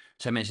anders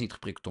zijn mensen niet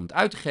geprikkeld om het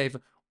uit te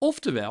geven.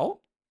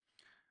 Oftewel,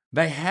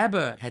 wij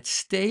hebben het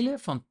stelen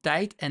van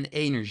tijd en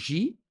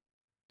energie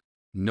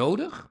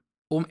nodig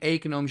om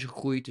economische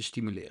groei te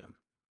stimuleren.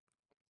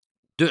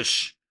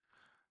 Dus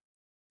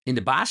in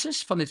de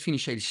basis van dit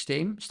financiële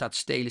systeem staat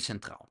stelen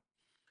centraal.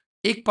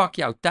 Ik pak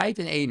jouw tijd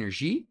en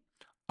energie,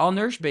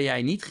 anders ben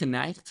jij niet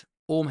geneigd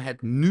om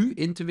het nu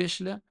in te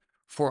wisselen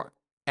voor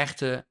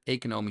echte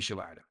economische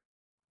waarde.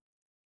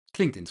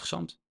 Klinkt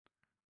interessant.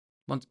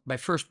 Want bij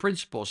First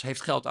Principles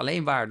heeft geld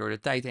alleen waarde door de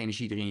tijd en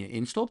energie erin je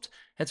instopt.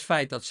 Het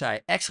feit dat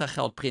zij extra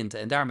geld printen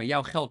en daarmee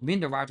jouw geld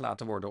minder waard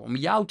laten worden om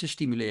jou te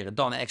stimuleren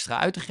dan extra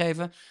uit te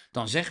geven,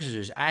 dan zeggen ze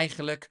dus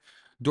eigenlijk,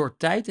 door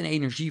tijd en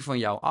energie van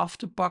jou af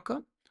te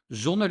pakken,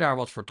 zonder daar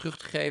wat voor terug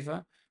te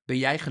geven, ben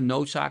jij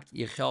genoodzaakt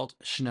je geld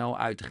snel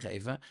uit te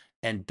geven.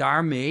 En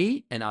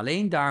daarmee, en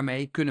alleen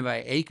daarmee, kunnen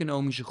wij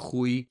economische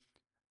groei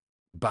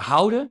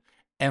behouden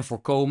en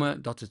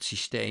voorkomen dat het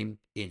systeem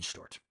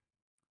instort.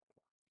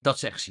 Dat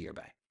zeggen ze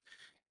hierbij.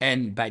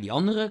 En bij die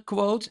andere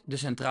quote, de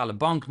centrale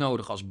bank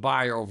nodig als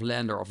buyer of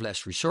lender of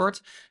last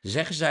resort,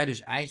 zeggen zij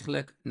dus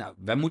eigenlijk, nou,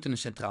 wij moeten een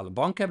centrale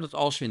bank hebben dat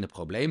als we in de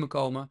problemen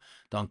komen,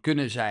 dan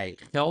kunnen zij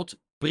geld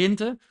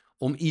printen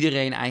om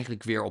iedereen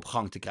eigenlijk weer op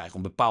gang te krijgen,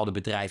 om bepaalde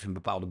bedrijven en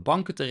bepaalde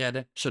banken te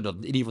redden, zodat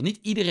in ieder geval niet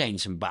iedereen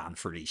zijn baan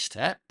verliest.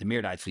 Hè? De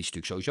meerderheid verliest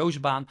natuurlijk sowieso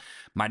zijn baan,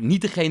 maar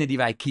niet degene die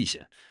wij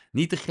kiezen.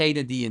 Niet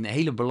degene die een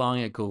hele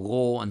belangrijke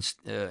rol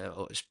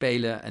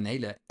spelen, een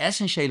hele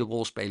essentiële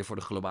rol spelen voor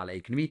de globale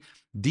economie.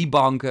 Die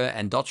banken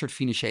en dat soort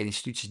financiële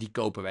instituties, die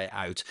kopen wij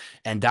uit.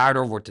 En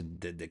daardoor wordt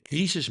de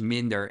crisis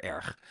minder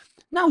erg.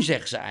 Nou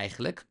zeggen ze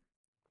eigenlijk,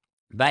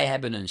 wij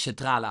hebben een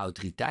centrale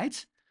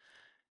autoriteit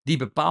die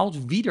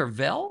bepaalt wie er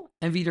wel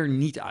en wie er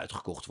niet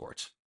uitgekocht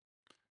wordt.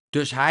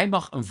 Dus hij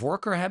mag een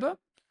voorkeur hebben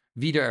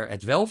wie er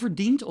het wel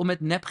verdient om met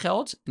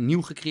nepgeld,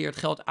 nieuw gecreëerd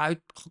geld,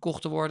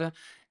 uitgekocht te worden.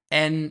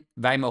 En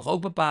wij mogen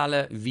ook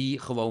bepalen wie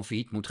gewoon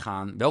failliet moet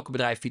gaan, welke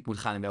bedrijven failliet moet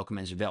gaan en welke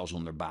mensen wel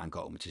zonder baan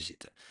komen te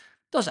zitten.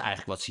 Dat is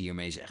eigenlijk wat ze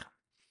hiermee zeggen.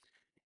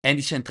 En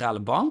die centrale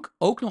bank,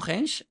 ook nog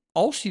eens,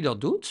 als die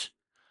dat doet,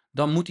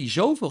 dan moet hij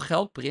zoveel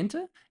geld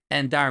printen.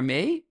 En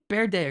daarmee,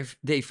 per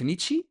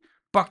definitie,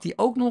 pakt hij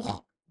ook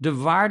nog de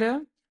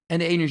waarde en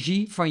de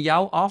energie van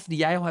jou af, die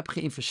jij al hebt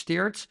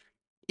geïnvesteerd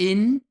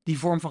in die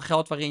vorm van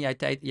geld waarin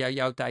jij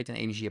jouw tijd en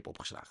energie hebt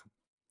opgeslagen.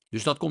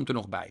 Dus dat komt er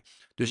nog bij.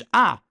 Dus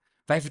A,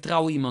 wij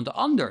vertrouwen iemand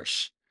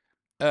anders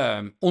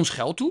ons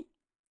geld toe.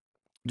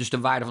 Dus de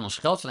waarde van ons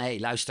geld. Van hé,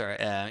 luister,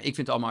 ik vind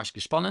het allemaal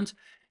hartstikke spannend.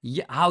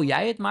 Hou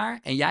jij het maar.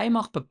 En jij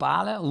mag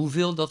bepalen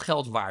hoeveel dat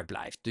geld waard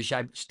blijft. Dus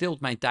jij steelt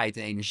mijn tijd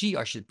en energie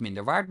als je het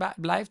minder waard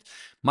blijft.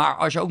 Maar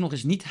als je ook nog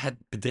eens niet het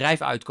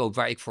bedrijf uitkoopt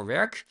waar ik voor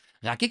werk,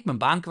 raak ik mijn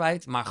baan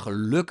kwijt. Maar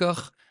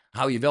gelukkig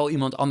hou je wel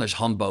iemand anders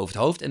hand boven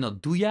het hoofd. En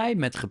dat doe jij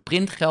met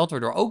geprint geld,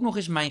 waardoor ook nog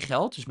eens mijn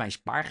geld, dus mijn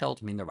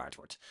spaargeld, minder waard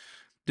wordt.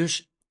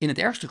 Dus in het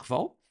ergste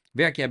geval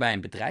werk jij bij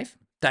een bedrijf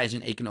tijdens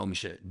een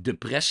economische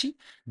depressie,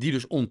 die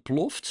dus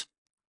ontploft.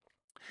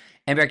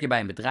 En werk je bij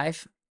een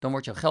bedrijf, dan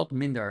wordt jouw geld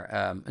minder.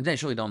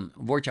 Dan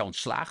word je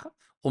ontslagen.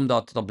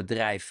 Omdat dat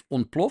bedrijf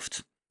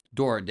ontploft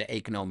door de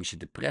economische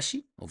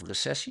depressie of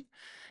recessie.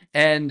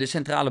 En de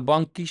centrale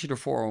bank kiest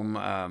ervoor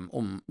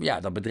om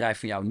dat bedrijf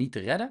van jou niet te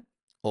redden.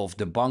 Of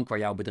de bank waar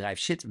jouw bedrijf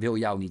zit wil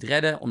jou niet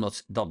redden,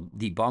 omdat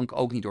die bank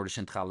ook niet door de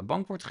centrale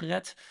bank wordt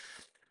gered.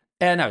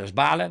 En nou, dat is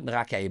balen. Dan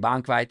raak jij je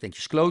baan kwijt, denk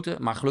je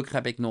skloten. Maar gelukkig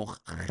heb ik nog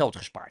geld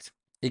gespaard.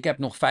 Ik heb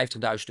nog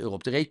 €50.000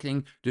 op de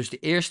rekening. Dus de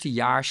eerste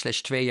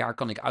jaar/2 jaar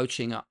kan ik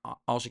uitzingen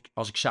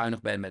als ik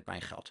zuinig ben met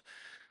mijn geld.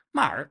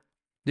 Maar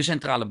de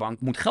centrale bank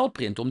moet geld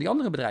printen om die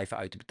andere bedrijven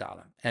uit te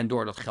betalen. En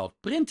door dat geld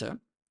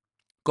printen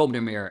komen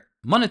er meer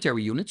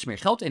monetary units, meer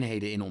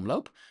geldeenheden in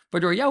omloop.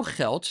 Waardoor jouw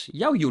geld,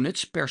 jouw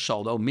units per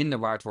saldo minder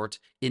waard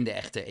wordt in de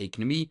echte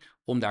economie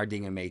om daar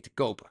dingen mee te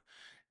kopen.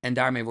 En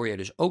daarmee word je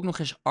dus ook nog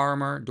eens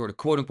armer door de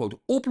quote-unquote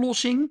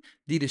oplossing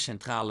die de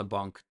centrale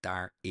bank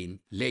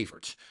daarin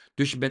levert.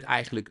 Dus je bent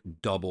eigenlijk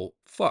double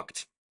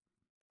fucked.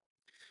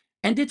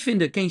 En dit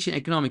vinden Keynesian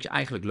Economics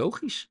eigenlijk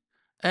logisch.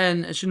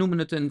 En ze noemen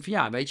het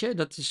weet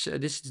je, this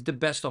is the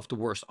best of the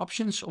worst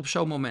options op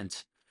zo'n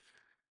moment.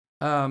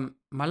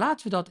 Maar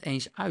laten we dat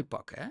eens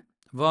uitpakken. Hè?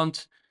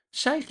 Want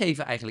zij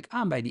geven eigenlijk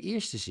aan bij die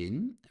eerste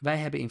zin, wij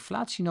hebben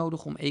inflatie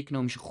nodig om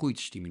economische groei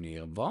te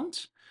stimuleren.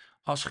 Want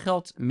als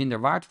geld minder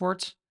waard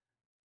wordt,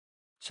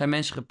 zijn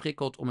mensen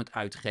geprikkeld om het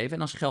uit te geven.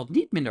 En als geld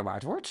niet minder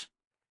waard wordt,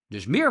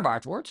 dus meer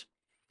waard wordt,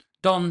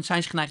 dan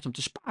zijn ze geneigd om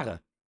te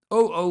sparen.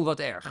 Oh, wat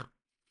erg.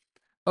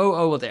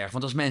 Oh, wat erg.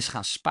 Want als mensen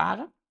gaan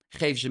sparen,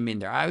 geven ze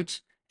minder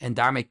uit. En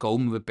daarmee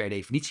komen we per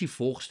definitie,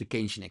 volgens de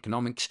Keynesian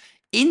Economics,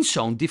 in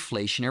zo'n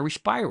deflationary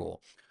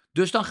spiral.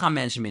 Dus dan gaan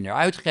mensen minder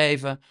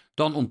uitgeven,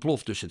 dan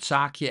ontploft dus het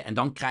zaakje en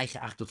dan krijg je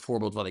eigenlijk dat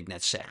voorbeeld wat ik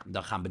net zeg.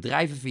 Dan gaan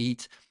bedrijven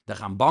failliet, dan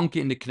gaan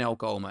banken in de knel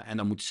komen en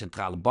dan moet de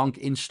centrale bank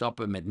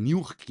instappen met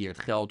nieuw gecreëerd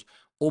geld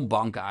om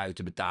banken uit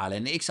te betalen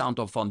en een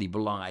x-aantal van die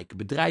belangrijke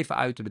bedrijven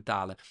uit te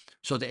betalen,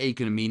 zodat de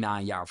economie na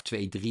een jaar of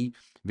 2, 3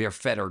 weer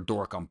verder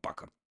door kan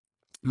pakken.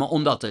 Maar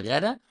om dat te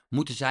redden,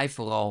 moeten zij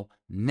vooral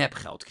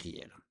nepgeld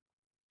creëren.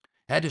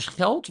 Dus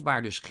geld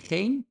waar dus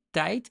geen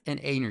tijd en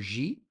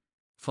energie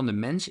van de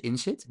mens in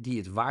zit die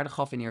het waarde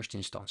gaf in eerste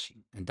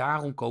instantie. En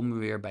daarom komen we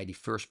weer bij die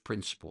first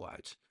principle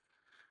uit.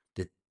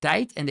 De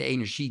tijd en de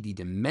energie die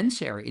de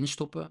mensen erin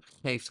stoppen,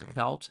 geeft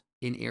geld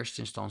in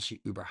eerste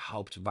instantie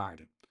überhaupt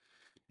waarde.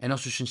 En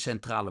als dus een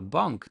centrale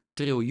bank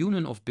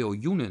triljoenen of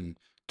biljoenen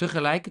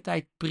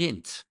tegelijkertijd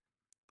print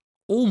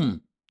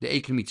om de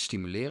economie te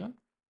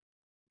stimuleren,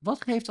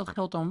 wat geeft dat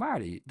geld dan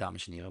waarde,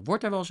 dames en heren?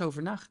 Wordt daar wel eens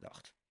over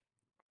nagedacht?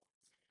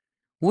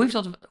 Hoe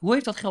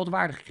heeft dat geld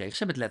waarde gekregen?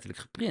 Ze hebben het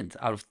letterlijk geprint,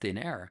 out of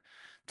thin air.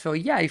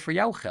 Terwijl jij, voor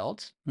jouw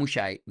geld, moest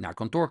jij naar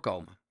kantoor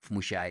komen. Of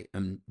moest jij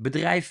een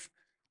bedrijf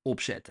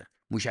opzetten.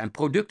 Moest jij een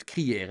product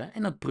creëren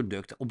en dat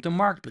product op de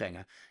markt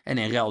brengen. En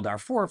in ruil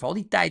daarvoor, voor al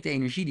die tijd en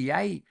energie die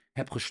jij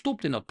hebt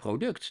gestopt in dat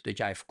product, dat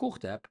jij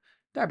verkocht hebt,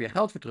 daar heb je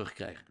geld voor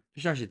teruggekregen.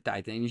 Dus daar zit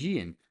tijd en energie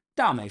in.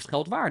 Daarom heeft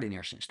geld waarde in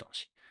eerste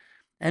instantie.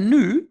 En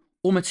nu,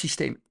 om het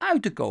systeem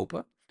uit te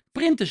kopen,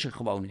 printen ze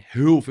gewoon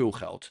heel veel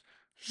geld,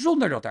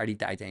 zonder dat daar die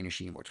tijd en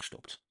energie in wordt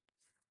gestopt.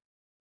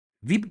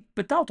 Wie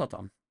betaalt dat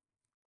dan?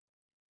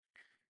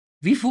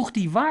 Wie voegt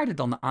die waarde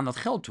dan aan dat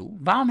geld toe?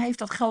 Waarom heeft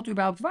dat geld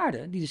überhaupt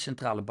waarde die de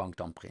centrale bank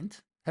dan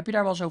print? Heb je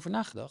daar wel eens over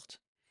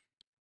nagedacht?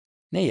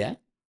 Nee, hè? Nou,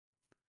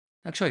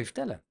 ik zal je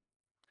vertellen.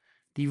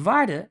 Die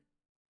waarde,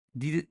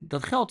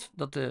 dat geld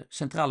dat de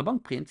centrale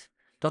bank print,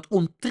 dat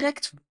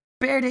onttrekt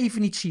per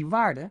definitie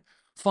waarde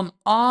van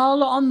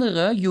alle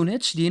andere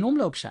units die in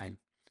omloop zijn.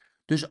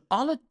 Dus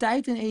alle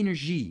tijd en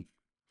energie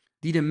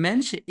die de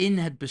mensen in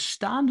het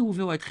bestaande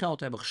hoeveelheid geld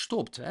hebben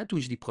gestopt.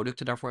 Toen ze die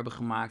producten daarvoor hebben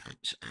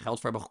gemaakt, geld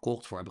voor hebben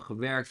gekocht, voor hebben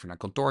gewerkt, voor naar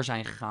kantoor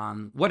zijn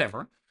gegaan,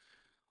 whatever.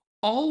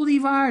 Al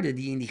die waarde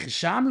die in die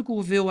gezamenlijke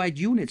hoeveelheid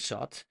units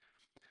zat,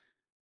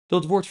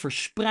 dat wordt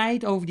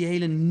verspreid over die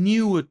hele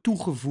nieuwe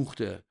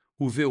toegevoegde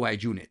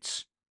hoeveelheid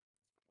units.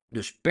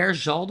 Dus per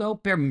saldo,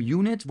 per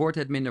unit wordt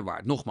het minder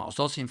waard. Nogmaals,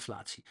 dat is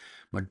inflatie.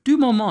 Maar du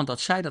moment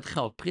dat zij dat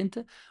geld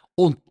printen,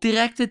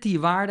 onttrekt het die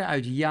waarde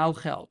uit jouw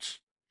geld.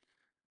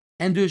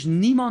 En dus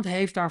niemand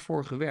heeft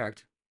daarvoor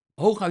gewerkt.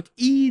 Hooguit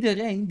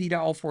iedereen die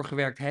daar al voor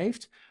gewerkt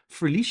heeft,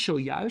 verliest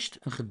zojuist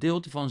een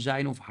gedeelte van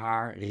zijn of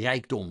haar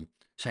rijkdom.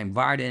 Zijn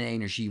waarde en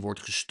energie wordt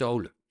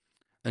gestolen.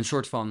 Een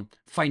soort van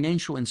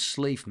financial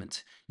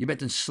enslavement. Je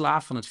bent een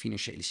slaaf van het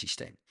financiële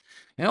systeem.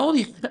 En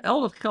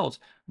al dat geld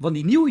van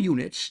die nieuwe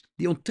units,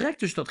 die onttrekt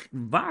dus dat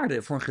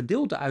waarde voor een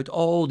gedeelte uit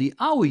al die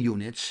oude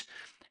units.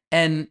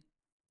 En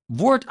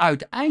wordt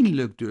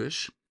uiteindelijk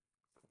dus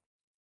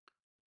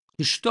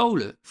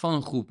gestolen van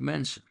een groep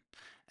mensen.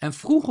 En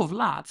vroeg of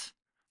laat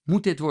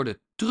moet dit worden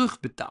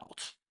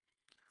terugbetaald.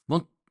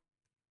 Want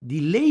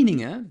die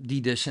leningen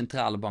die de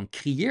centrale bank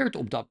creëert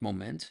op dat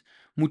moment,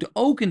 moeten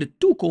ook in de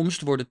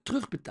toekomst worden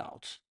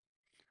terugbetaald.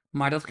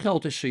 Maar dat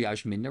geld is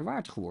zojuist minder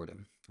waard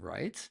geworden,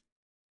 right?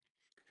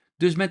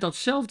 Dus met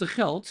datzelfde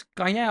geld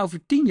kan jij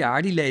over 10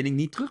 jaar die lening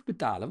niet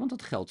terugbetalen, want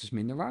dat geld is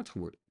minder waard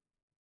geworden.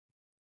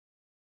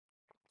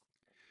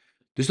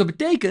 Dus dat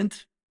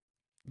betekent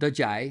dat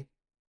jij,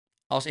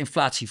 als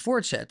inflatie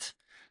voortzet,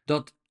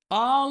 dat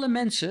alle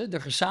mensen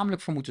er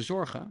gezamenlijk voor moeten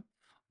zorgen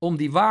om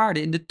die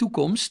waarde in de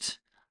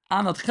toekomst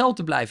aan dat geld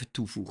te blijven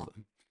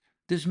toevoegen.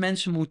 Dus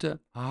mensen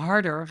moeten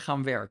harder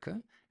gaan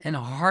werken en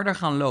harder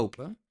gaan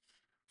lopen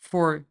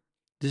voor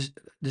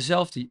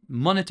dezelfde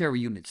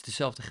monetary units,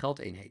 dezelfde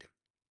geldeenheden.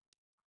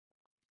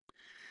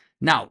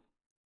 Nou,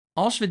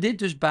 als we dit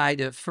dus bij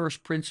de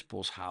first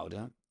principles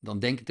houden, dan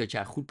denk ik dat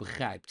jij goed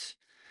begrijpt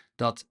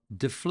dat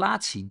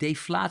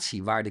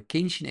deflatie, waar de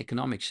Keynesian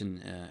Economics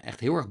echt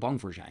heel erg bang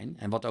voor zijn,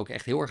 en wat ook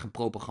echt heel erg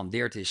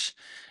gepropagandeerd is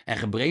en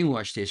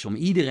gebrainwashed is om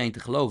iedereen te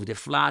geloven,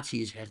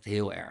 deflatie is echt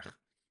heel erg.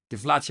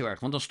 Deflatie heel erg,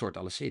 want dan stort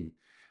alles in.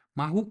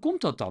 Maar hoe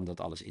komt dat dan dat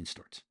alles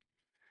instort?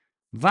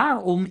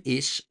 Waarom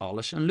is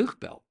alles een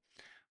luchtbel?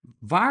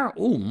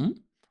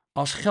 Waarom,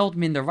 als geld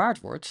minder waard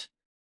wordt,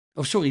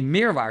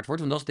 meer waard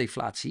wordt, want dat is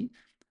deflatie.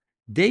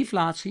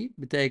 Deflatie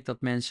betekent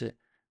dat mensen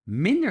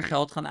minder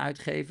geld gaan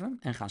uitgeven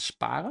en gaan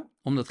sparen,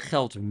 omdat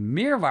geld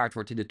meer waard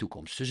wordt in de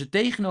toekomst. Dus het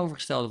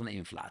tegenovergestelde van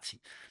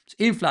inflatie. Dus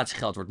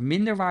inflatiegeld wordt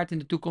minder waard in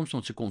de toekomst,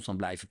 omdat ze constant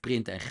blijven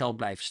printen en geld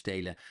blijven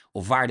stelen,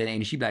 of waarde en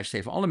energie blijven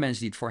stelen van alle mensen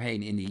die het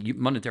voorheen in die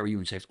monetary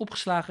units heeft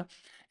opgeslagen.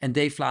 En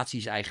deflatie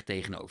is eigen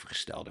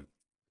tegenovergestelde.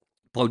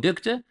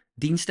 Producten,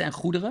 diensten en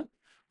goederen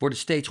worden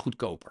steeds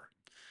goedkoper.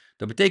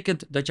 Dat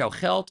betekent dat jouw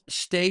geld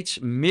steeds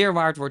meer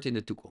waard wordt in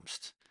de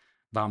toekomst.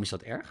 Waarom is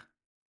dat erg?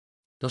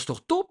 Dat is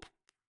toch top?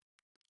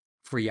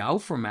 Voor jou,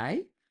 voor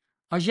mij.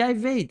 Als jij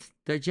weet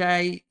dat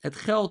jij het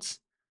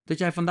geld dat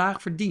jij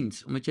vandaag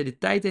verdient, omdat jij de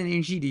tijd en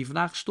energie die je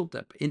vandaag gestopt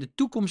hebt, in de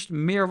toekomst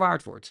meer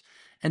waard wordt.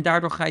 En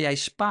daardoor ga jij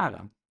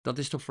sparen. Dat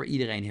is toch voor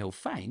iedereen heel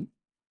fijn,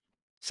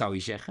 zou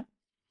je zeggen?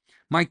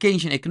 Maar in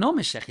Keynesian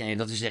Economics zeg je,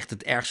 dat is echt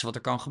het ergste wat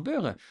er kan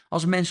gebeuren.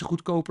 Als mensen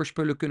goedkoper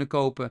spullen kunnen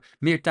kopen,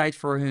 meer tijd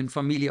voor hun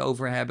familie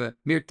over hebben,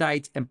 meer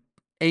tijd en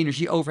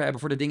energie over hebben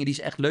voor de dingen die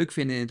ze echt leuk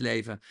vinden in het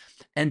leven.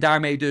 En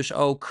daarmee dus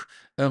ook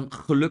een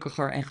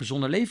gelukkiger en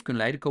gezonder leven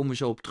kunnen leiden, komen we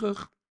zo op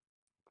terug.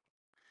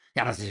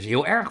 Ja, dat is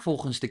heel erg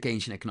volgens de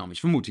Keynesian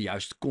Economics. We moeten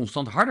juist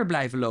constant harder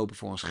blijven lopen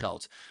voor ons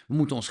geld. We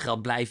moeten ons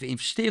geld blijven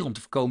investeren om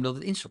te voorkomen dat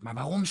het instort. Maar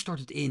waarom stort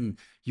het in,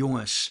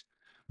 jongens?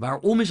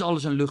 Waarom is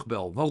alles een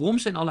luchtbel? Waarom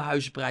zijn alle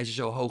huizenprijzen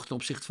zo hoog ten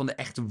opzichte van de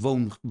echte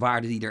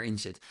woonwaarde die erin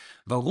zit?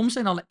 Waarom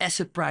zijn alle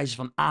assetprijzen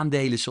van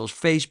aandelen zoals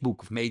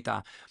Facebook of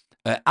Meta,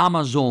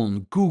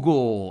 Amazon,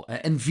 Google,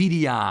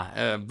 Nvidia,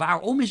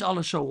 waarom is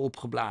alles zo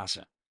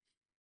opgeblazen?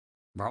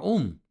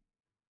 Waarom?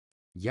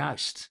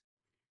 Juist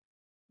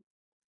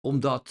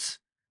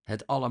omdat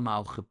het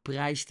allemaal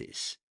geprijsd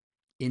is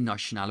in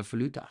nationale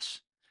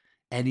valuta's.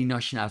 En die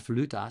nationale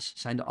valuta's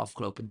zijn de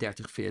afgelopen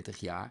 30, 40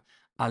 jaar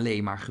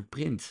alleen maar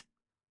geprint.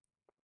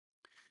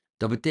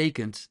 Dat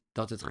betekent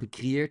dat het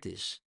gecreëerd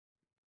is,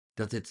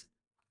 dat het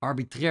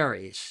arbitrair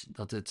is,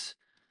 dat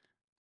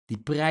die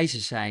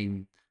prijzen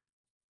zijn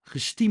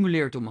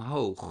gestimuleerd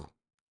omhoog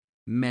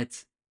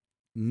met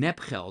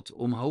nepgeld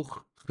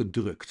omhoog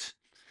gedrukt.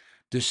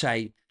 Dus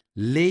zij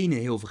lenen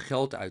heel veel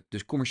geld uit.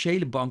 Dus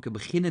commerciële banken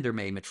beginnen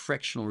ermee met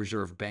fractional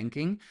reserve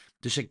banking.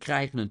 Dus ze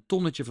krijgen een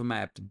tonnetje van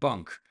mij op de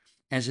bank.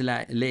 En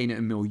ze lenen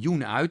 1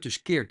 miljoen uit,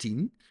 dus keer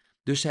 10.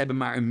 Dus ze hebben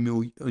maar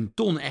een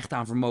ton echt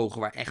aan vermogen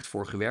waar echt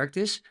voor gewerkt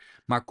is.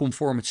 Maar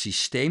conform het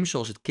systeem,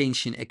 zoals het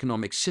Keynesian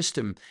Economics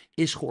System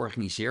is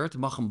georganiseerd,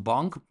 mag een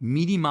bank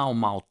minimaal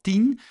maal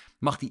 10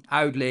 mag die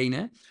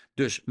uitlenen.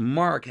 Dus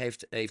Mark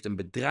heeft een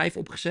bedrijf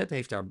opgezet,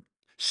 heeft daar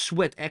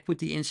sweat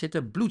equity in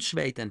zitten, bloed,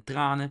 zweet en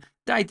tranen,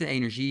 tijd en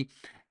energie.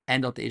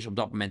 En dat is op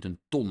dat moment een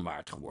ton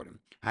waard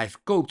geworden. Hij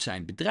verkoopt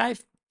zijn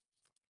bedrijf,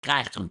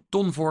 krijgt er een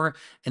ton voor.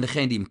 En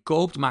degene die hem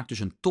koopt, maakt dus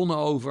een ton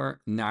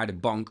over naar de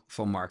bank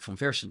van Mark van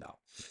Versendaal.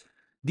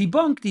 Die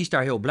bank die is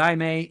daar heel blij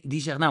mee.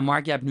 Die zegt, nou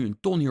Mark, jij hebt nu een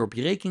ton hier op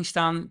je rekening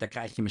staan. Daar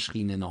krijg je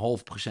misschien een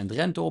 0,5%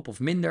 rente op of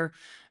minder.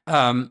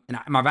 Nou,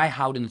 maar wij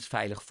houden het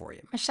veilig voor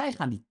je. Maar zij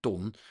gaan die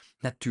ton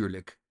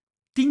natuurlijk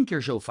 10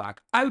 keer zo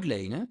vaak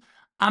uitlenen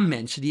aan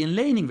mensen die een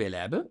lening willen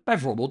hebben.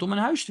 Bijvoorbeeld om een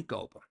huis te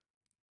kopen.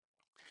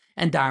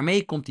 En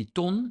daarmee komt die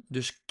ton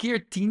dus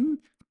keer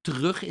 10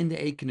 terug in de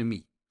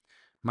economie.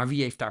 Maar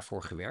wie heeft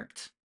daarvoor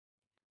gewerkt?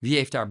 Wie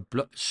heeft daar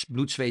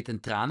bloed, zweet en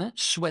tranen,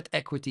 sweat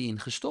equity in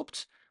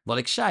gestopt? Wat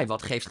ik zei,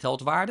 wat geeft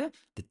geld waarde?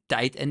 De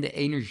tijd en de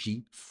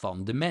energie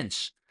van de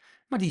mens.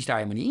 Maar die is daar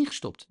helemaal niet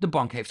ingestopt. De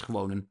bank heeft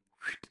gewoon een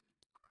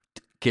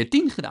keer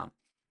 10 gedaan.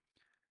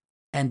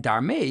 En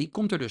daarmee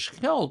komt er dus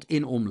geld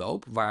in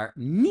omloop waar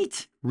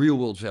niet real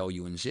world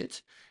value in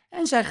zit.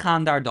 En zij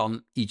gaan daar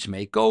dan iets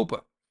mee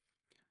kopen.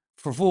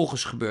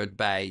 Vervolgens gebeurt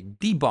bij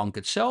die bank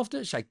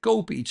hetzelfde. Zij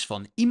kopen iets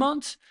van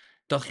iemand.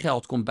 Dat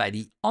geld komt bij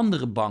die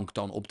andere bank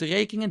dan op de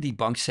rekening. En die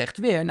bank zegt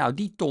weer, nou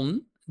die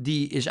ton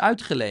die is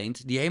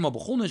uitgeleend, die helemaal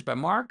begonnen is bij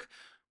Mark,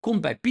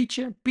 komt bij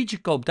Pietje.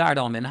 Pietje koopt daar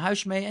dan een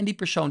huis mee. En die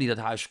persoon die dat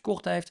huis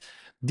verkocht heeft,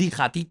 die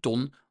gaat die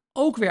ton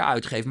ook weer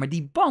uitgeven. Maar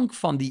die bank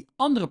van die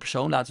andere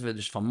persoon, laten we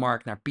dus van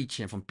Mark naar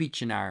Pietje en van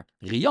Pietje naar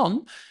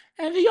Rian.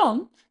 En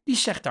Rian, die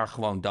zegt daar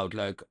gewoon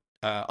doodleuk,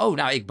 oh,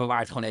 nou, ik bewaar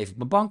het gewoon even op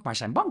mijn bank, maar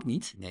zijn bank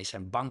niet. Nee,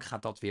 zijn bank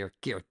gaat dat weer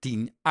keer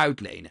 10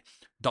 uitlenen.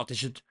 Dat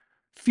is het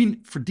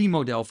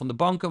verdienmodel van de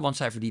banken, want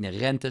zij verdienen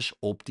rentes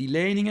op die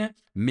leningen.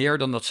 Meer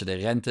dan dat ze de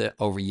rente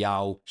over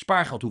jouw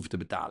spaargeld hoeven te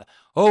betalen.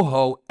 Ho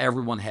ho,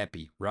 everyone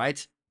happy,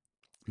 right?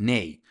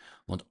 Nee,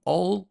 want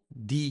al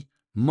die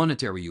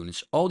monetary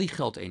units, al die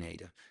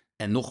geldeenheden.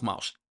 En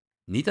nogmaals,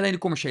 niet alleen de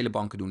commerciële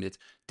banken doen dit.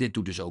 Dit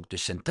doet dus ook de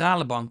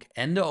centrale bank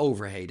en de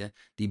overheden.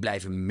 Die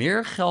blijven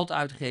meer geld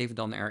uitgeven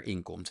dan er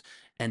inkomt.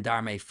 En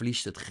daarmee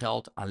verliest het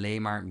geld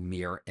alleen maar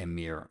meer en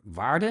meer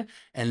waarde.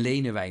 En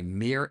lenen wij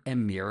meer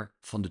en meer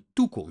van de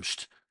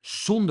toekomst.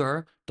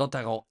 Zonder dat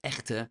daar al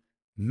echte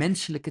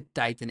menselijke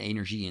tijd en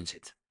energie in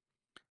zit.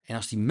 En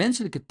als die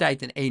menselijke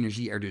tijd en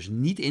energie er dus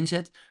niet in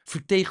zit,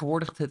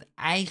 vertegenwoordigt het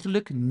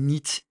eigenlijk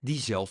niet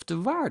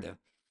diezelfde waarde.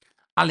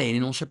 Alleen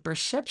in onze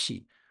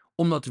perceptie.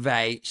 Omdat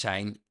wij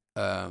zijn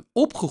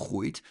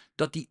opgegroeid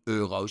dat die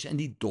euro's en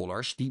die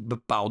dollars die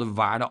bepaalde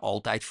waarden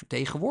altijd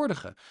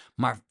vertegenwoordigen.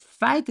 Maar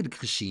feitelijk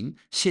gezien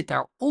zit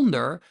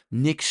daaronder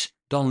niks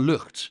dan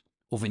lucht.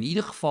 Of in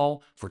ieder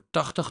geval voor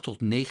 80 tot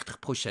 90%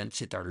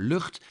 zit daar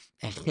lucht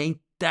en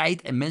geen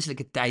tijd en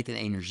menselijke tijd en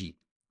energie.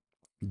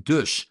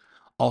 Dus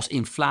als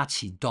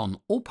inflatie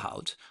dan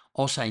ophoudt,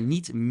 als zij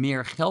niet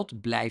meer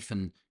geld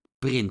blijven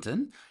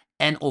printen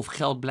en of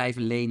geld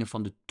blijven lenen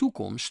van de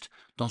toekomst,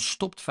 dan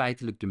stopt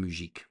feitelijk de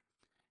muziek.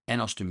 En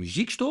als de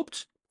muziek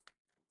stopt,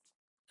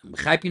 dan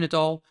begrijp je het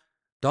al,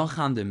 dan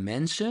gaan de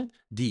mensen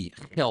die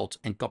geld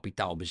en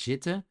kapitaal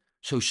bezitten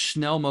zo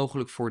snel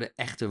mogelijk voor de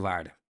echte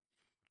waarde.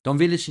 Dan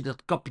willen ze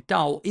dat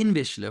kapitaal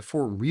inwisselen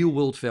voor real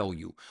world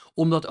value.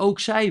 Omdat ook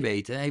zij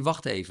weten, hé,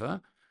 wacht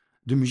even,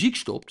 de muziek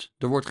stopt,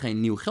 er wordt geen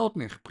nieuw geld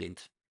meer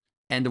geprint.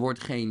 En er wordt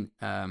geen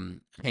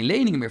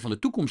leningen meer van de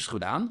toekomst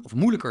gedaan, of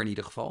moeilijker in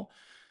ieder geval.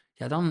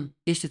 Ja, dan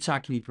is dit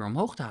zaakje niet meer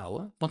omhoog te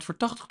houden. Want voor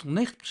 80 tot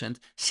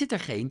 90% zit er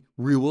geen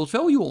real world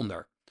value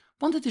onder.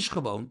 Want het is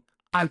gewoon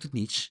uit het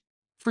niets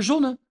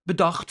verzonnen,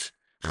 bedacht,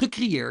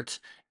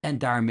 gecreëerd. En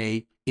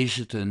daarmee is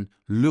het een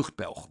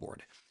luchtbel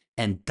geworden.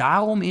 En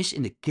daarom is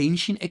in de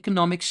Keynesian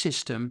Economic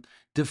System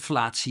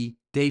deflatie,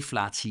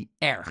 deflatie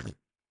erg.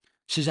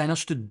 Ze zijn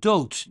als de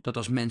dood dat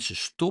als mensen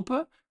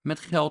stoppen met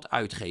geld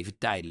uitgeven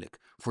tijdelijk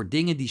voor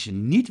dingen die ze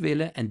niet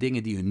willen en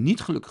dingen die hun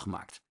niet gelukkig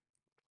maakt.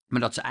 Maar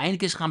dat ze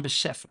eindelijk eens gaan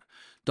beseffen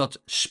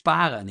dat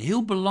sparen een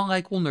heel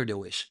belangrijk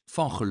onderdeel is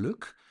van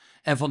geluk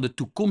en van de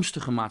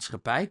toekomstige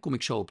maatschappij, kom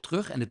ik zo op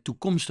terug, en de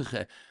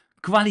toekomstige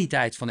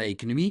kwaliteit van de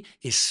economie,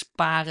 is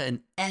sparen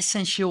een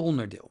essentieel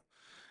onderdeel.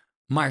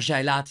 Maar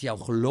zij laten jou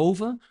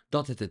geloven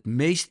dat het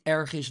meest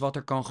erg is wat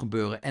er kan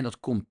gebeuren. En dat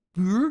komt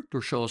puur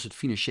door zoals het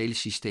financiële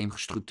systeem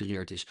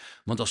gestructureerd is.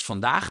 Want als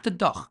vandaag de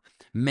dag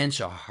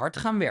mensen hard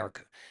gaan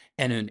werken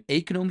en hun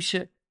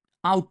economische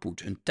output,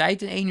 hun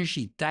tijd en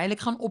energie tijdelijk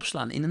gaan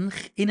opslaan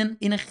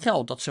in een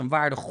geld dat zijn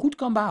waarde goed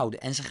kan behouden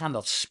en ze gaan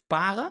dat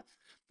sparen.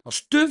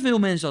 Als te veel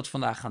mensen dat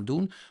vandaag gaan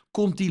doen,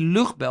 komt die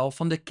luchtbel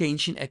van de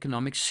Keynesian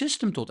Economics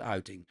System tot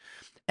uiting.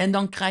 En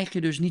dan krijg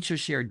je dus niet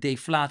zozeer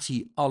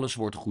deflatie, alles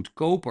wordt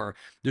goedkoper.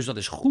 Dus dat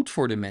is goed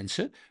voor de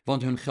mensen,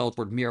 want hun geld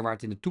wordt meer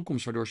waard in de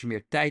toekomst, waardoor ze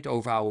meer tijd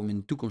overhouden om in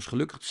de toekomst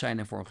gelukkig te zijn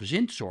en voor een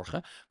gezin te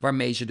zorgen.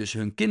 Waarmee ze dus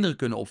hun kinderen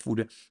kunnen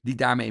opvoeden, die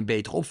daarmee een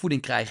betere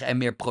opvoeding krijgen en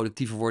meer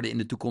productiever worden in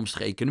de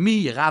toekomstige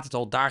economie. Je raadt het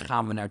al, daar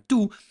gaan we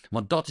naartoe,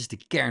 want dat is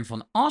de kern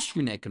van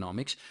Austrian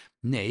Economics.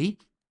 Nee,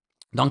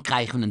 dan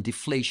krijgen we een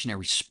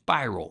deflationary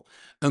spiral,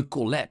 een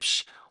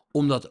collapse.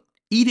 Omdat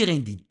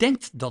iedereen die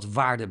denkt dat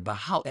waarde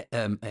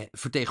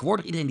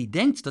vertegenwoordigt, iedereen die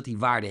denkt dat hij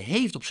waarde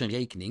heeft op zijn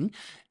rekening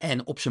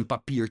en op zijn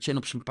papiertje en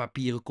op zijn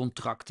papieren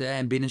contracten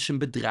en binnen zijn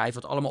bedrijf,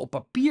 wat allemaal op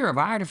papier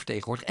waarde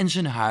vertegenwoordigt, en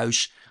zijn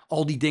huis,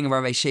 al die dingen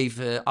waar wij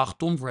 7, 8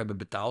 ton voor hebben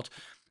betaald.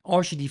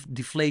 Als je die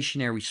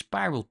deflationary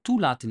spiral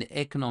toelaat in de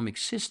economic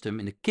system,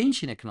 in de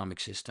Keynesian Economic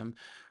System,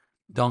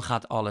 dan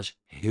gaat alles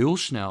heel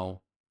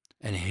snel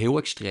en heel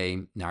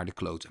extreem naar de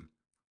kloten.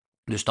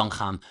 Dus dan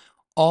gaan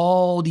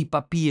al die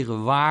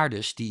papieren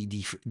waardes,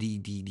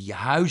 die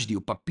huizen die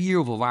op papier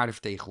heel veel waarde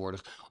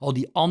vertegenwoordigen, al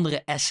die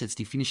andere assets,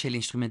 die financiële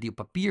instrumenten die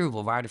op papier heel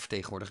veel waarde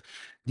vertegenwoordigen,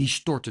 die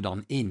storten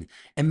dan in.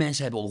 En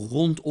mensen hebben al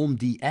rondom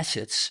die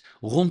assets,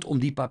 rondom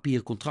die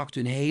papieren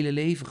contracten hun hele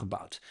leven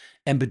gebouwd.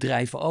 En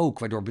bedrijven ook,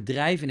 waardoor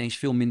bedrijven ineens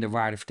veel minder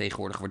waarde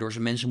vertegenwoordigen, waardoor ze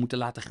mensen moeten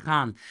laten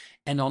gaan.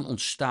 En dan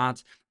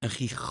ontstaat een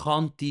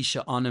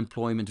gigantische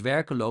unemployment,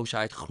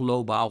 werkeloosheid,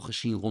 globaal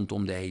gezien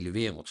rondom de hele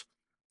wereld.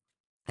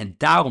 En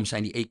daarom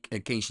zijn die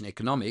Keynesian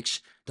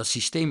Economics, dat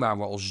systeem waar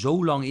we al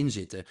zo lang in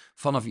zitten,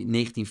 vanaf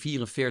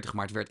 1944,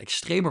 maar het werd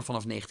extremer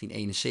vanaf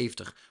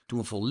 1971, toen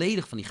we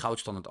volledig van die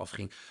goudstandaard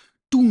afgingen.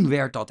 Toen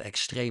werd dat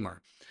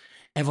extremer.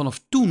 En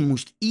vanaf toen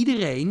moest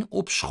iedereen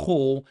op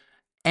school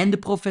en de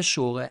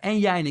professoren en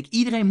jij en ik,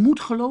 iedereen moet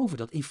geloven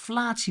dat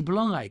inflatie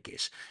belangrijk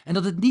is. En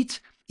dat het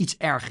niet iets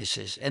ergs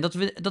is. En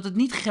dat het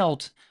niet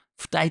geld,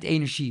 tijd,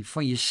 energie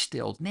van je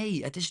steelt.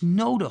 Nee, het is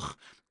nodig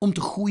om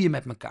te groeien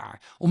met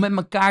elkaar. Om met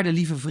elkaar de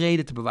lieve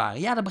vrede te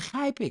bewaren. Ja, dat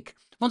begrijp ik.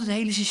 Want het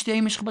hele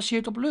systeem is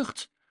gebaseerd op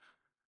lucht.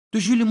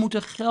 Dus jullie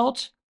moeten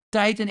geld,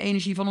 tijd en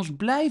energie van ons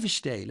blijven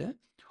stelen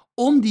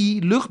om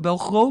die luchtbel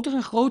groter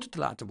en groter te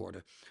laten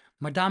worden.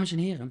 Maar dames en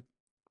heren,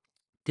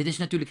 dit is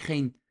natuurlijk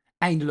geen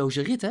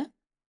eindeloze rit, hè?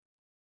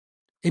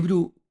 Ik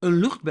bedoel, een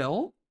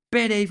luchtbel,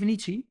 per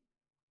definitie,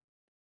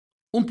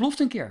 ontploft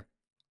een keer.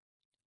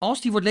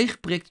 Als die wordt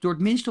leeggeprikt door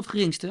het minste of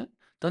geringste,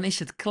 dan is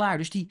het klaar.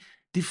 Dus die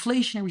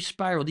deflationary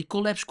spiral, die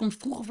collapse, komt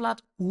vroeg of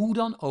laat hoe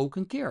dan ook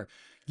een keer.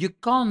 Je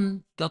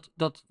kan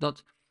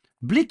dat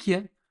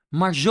blikje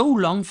maar zo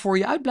lang voor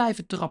je uit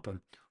blijven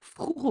trappen.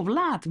 Vroeg of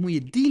laat moet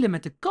je dealen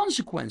met de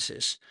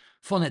consequences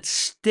van het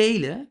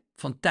stelen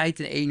van tijd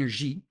en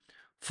energie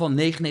van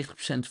 99%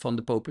 van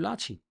de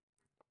populatie.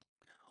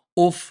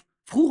 Of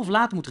vroeg of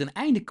laat moet er een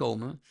einde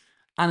komen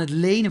aan het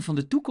lenen van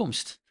de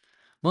toekomst.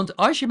 Want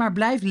als je maar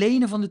blijft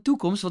lenen van de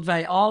toekomst, wat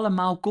wij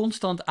allemaal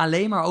constant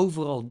alleen maar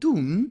overal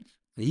doen.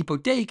 De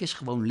hypotheek is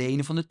gewoon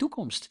lenen van de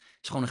toekomst. Het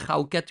is gewoon een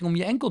gouden ketting om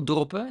je enkel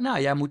droppen.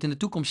 Nou, jij moet in de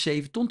toekomst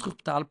 7 ton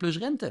terugbetalen plus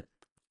rente.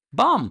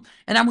 Bam!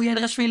 En daar moet jij de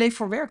rest van je leven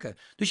voor werken.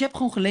 Dus je hebt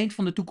gewoon geleend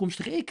van de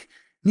toekomstige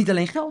ik. Niet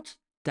alleen geld,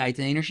 tijd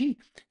en energie.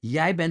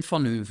 Jij bent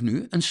van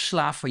nu een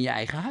slaaf van je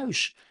eigen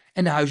huis.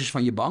 En de huis is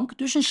van je bank,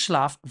 dus een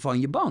slaaf van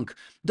je bank.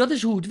 Dat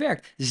is hoe het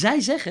werkt.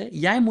 Zij zeggen,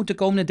 jij moet de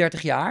komende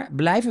 30 jaar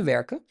blijven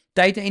werken,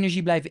 tijd en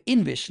energie blijven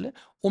inwisselen,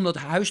 om dat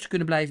huis te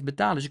kunnen blijven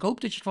betalen. Dus ik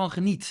hoop dat je ervan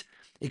geniet.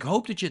 Ik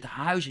hoop dat je het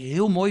huis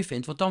heel mooi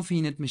vindt, want dan vind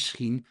je het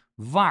misschien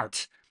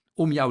waard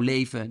om jouw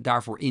leven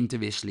daarvoor in te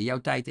wisselen,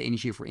 jouw tijd en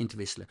energie ervoor in te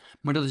wisselen.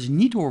 Maar dat is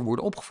niet hoe we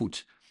worden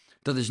opgevoed.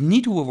 Dat is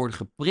niet hoe we worden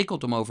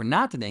geprikkeld om over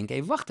na te denken.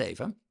 Even, wacht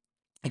even.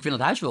 Ik vind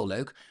dat huis wel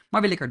leuk,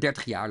 maar wil ik er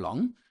 30 jaar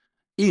lang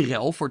in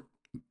ruil voor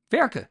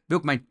werken? Wil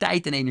ik mijn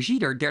tijd en energie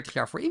er 30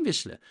 jaar voor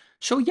inwisselen?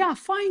 Zo ja,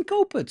 fijn,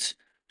 koop het.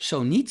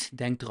 Zo niet,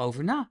 denk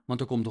erover na, want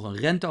er komt nog een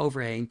rente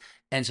overheen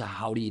en ze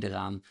houden je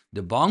eraan.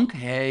 De bank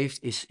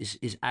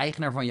is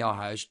eigenaar van jouw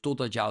huis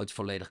totdat jou het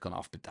volledig kan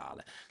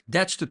afbetalen.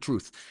 That's the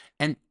truth.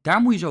 En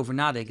daar moet je eens over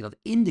nadenken dat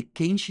in de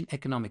Keynesian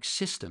Economic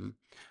System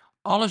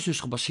alles dus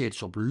gebaseerd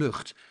is op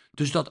lucht.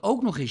 Dus dat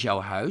ook nog eens jouw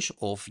huis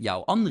of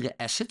jouw andere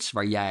assets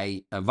waar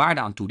jij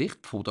waarde aan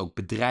toedicht, bijvoorbeeld ook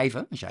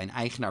bedrijven, als jij een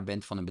eigenaar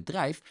bent van een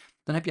bedrijf,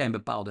 dan heb jij een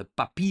bepaalde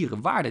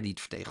papieren waarde die het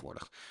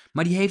vertegenwoordigt.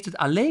 Maar die heeft het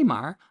alleen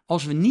maar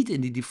als we niet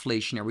in die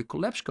deflationary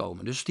collapse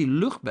komen. Dus die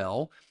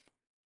luchtbel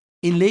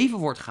in leven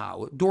wordt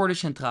gehouden door de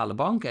centrale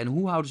banken. En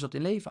hoe houden ze dat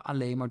in leven?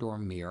 Alleen maar door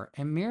meer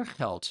en meer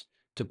geld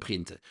te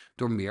printen.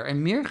 Door meer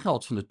en meer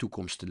geld van de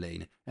toekomst te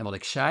lenen. En wat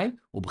ik zei,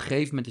 op een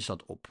gegeven moment is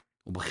dat op.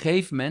 Op een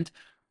gegeven moment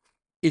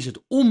is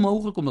het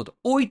onmogelijk om dat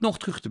ooit nog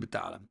terug te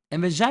betalen.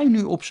 En we zijn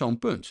nu op zo'n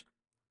punt.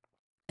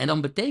 En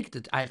dan betekent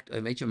het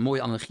eigenlijk, weet je, een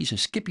mooie analogie is een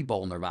skippiebal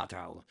onder water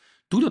houden.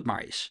 Doe dat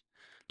maar eens.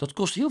 Dat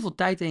kost heel veel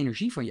tijd en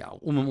energie van jou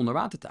om hem onder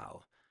water te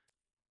houden.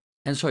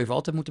 En dat zou je voor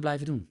altijd moeten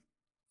blijven doen.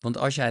 Want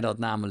als jij dat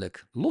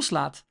namelijk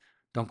loslaat,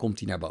 dan komt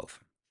hij naar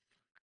boven.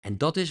 En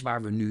dat is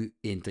waar we nu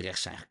in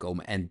terecht zijn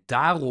gekomen. En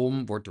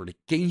daarom wordt door de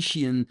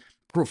Keynesian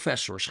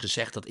professors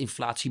gezegd dat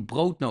inflatie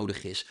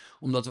broodnodig is.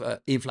 Omdat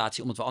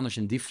we anders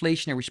een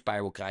deflationary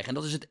spiral krijgen. En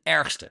dat is het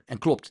ergste. En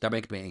klopt, daar ben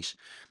ik het mee eens.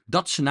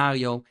 Dat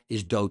scenario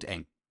is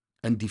doodeng.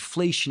 Een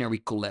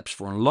deflationary collapse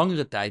voor een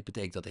langere tijd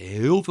betekent dat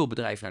heel veel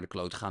bedrijven naar de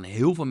kloot gaan.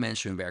 Heel veel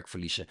mensen hun werk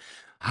verliezen.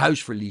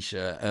 Huis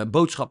verliezen,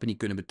 boodschappen niet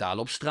kunnen betalen,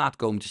 op straat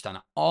komen te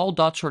staan. Al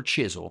dat soort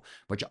shizzle,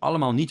 wat je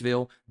allemaal niet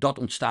wil, dat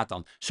ontstaat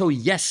dan.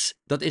 Yes,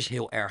 dat is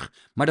heel erg.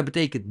 Maar dat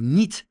betekent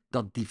niet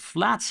dat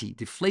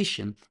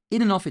deflation,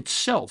 in and of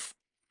itself,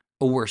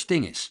 a worst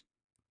thing is.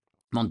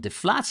 Want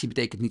deflatie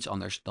betekent niets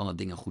anders dan dat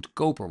dingen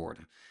goedkoper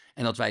worden.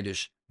 En dat wij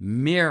dus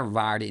meer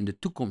waarde in de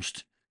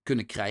toekomst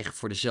kunnen krijgen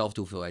voor dezelfde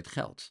hoeveelheid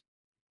geld.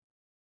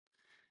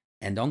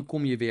 En dan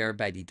kom je weer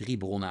bij die 3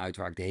 bronnen uit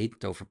waar ik de hele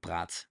tijd over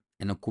praat.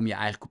 En dan kom je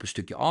eigenlijk op een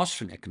stukje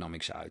Austrian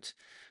Economics uit.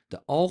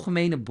 De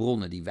algemene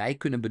bronnen die wij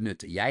kunnen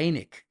benutten, jij en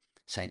ik,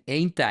 zijn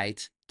 1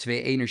 tijd,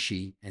 2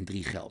 energie en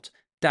 3 geld.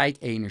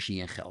 Tijd,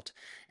 energie en geld.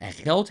 En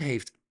geld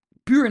heeft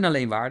puur en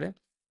alleen waarde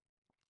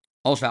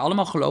als wij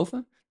allemaal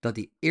geloven dat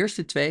die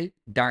eerste 2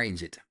 daarin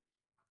zitten.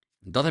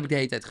 Dat heb ik de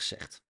hele tijd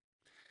gezegd.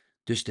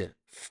 Dus de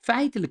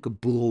feitelijke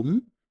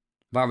bron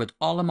waar we het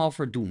allemaal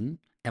voor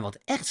doen en wat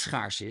echt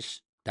schaars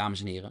is, dames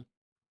en heren,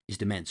 is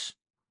de mens.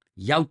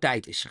 Jouw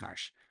tijd is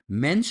schaars.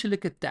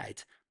 Menselijke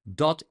tijd,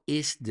 dat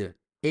is de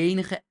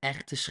enige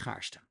echte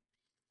schaarste.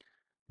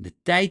 De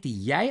tijd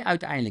die jij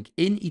uiteindelijk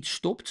in iets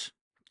stopt,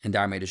 en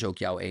daarmee dus ook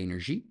jouw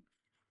energie,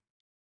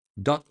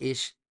 dat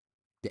is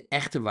de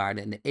echte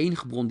waarde en de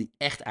enige bron die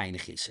echt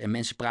eindig is. En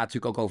mensen praten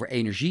natuurlijk ook over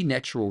energie,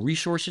 natural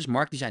resources.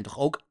 Mark, die zijn toch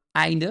ook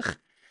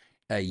eindig?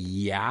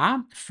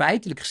 Ja,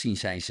 feitelijk gezien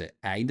zijn ze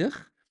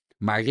eindig.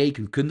 Maar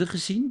rekenkundig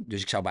gezien,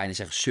 dus ik zou bijna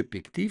zeggen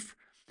subjectief,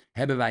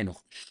 hebben wij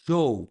nog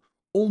zo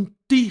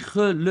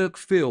ontiegelijk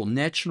veel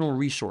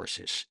natural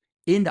resources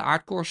in de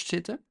aardkorst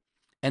zitten.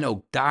 En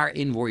ook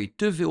daarin word je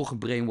te veel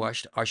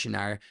gebrainwashed als je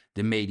naar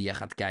de media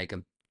gaat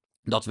kijken.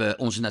 Dat we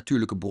onze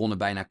natuurlijke bronnen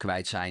bijna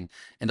kwijt zijn.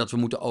 En dat we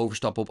moeten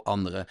overstappen op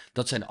andere.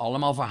 Dat zijn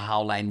allemaal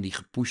verhaallijnen die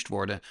gepusht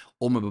worden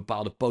om een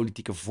bepaalde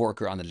politieke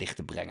voorkeur aan het licht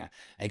te brengen.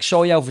 En ik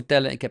zal jou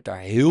vertellen, ik heb daar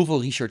heel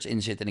veel research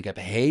in zitten. En ik heb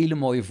hele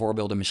mooie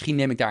voorbeelden. Misschien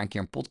neem ik daar een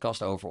keer een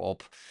podcast over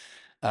op.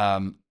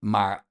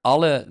 Maar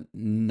alle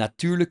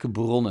natuurlijke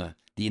bronnen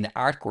die in de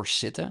aardkorst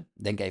zitten.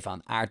 Denk even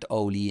aan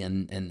aardolie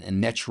en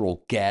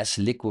natural gas,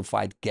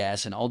 liquefied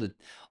gas en al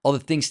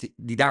de things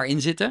die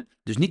daarin zitten.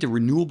 Dus niet de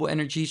renewable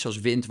energy zoals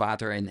wind,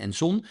 water en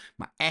zon.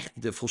 Maar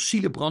echt de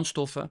fossiele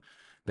brandstoffen.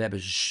 We hebben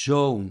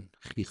zo'n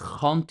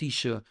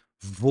gigantische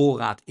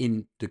voorraad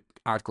in de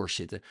aardkorst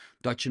zitten.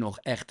 Dat je nog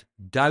echt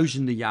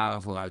duizenden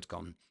jaren vooruit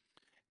kan.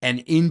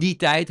 En in die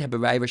tijd hebben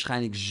wij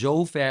waarschijnlijk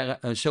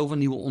zoveel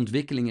nieuwe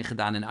ontwikkelingen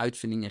gedaan en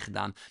uitvindingen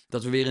gedaan,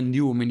 dat we weer een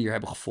nieuwe manier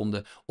hebben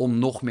gevonden om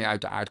nog meer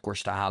uit de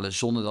aardkorst te halen,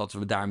 zonder dat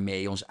we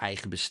daarmee ons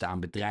eigen bestaan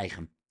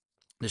bedreigen.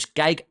 Dus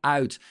kijk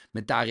uit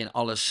met daarin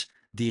alles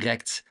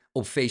direct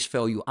op face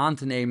value aan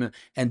te nemen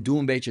en doe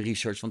een beetje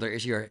research, want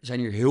zijn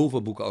hier heel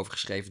veel boeken over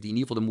geschreven die in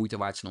ieder geval de moeite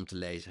waard zijn om te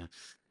lezen.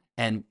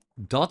 En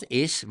dat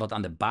is wat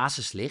aan de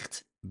basis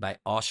ligt bij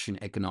Austrian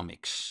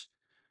Economics.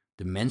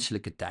 De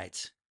menselijke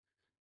tijd.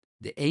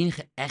 De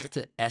enige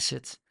echte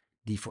asset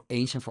die voor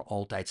eens en voor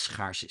altijd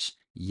schaars is.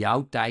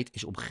 Jouw tijd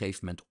is op een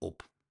gegeven moment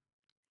op.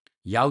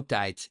 Jouw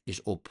tijd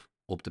is op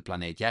de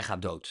planeet. Jij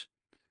gaat dood.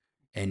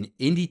 En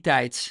in die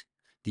tijd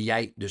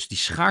die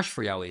schaars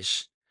voor jou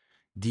is,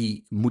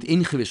 die moet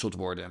ingewisseld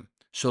worden,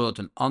 zodat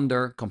een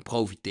ander kan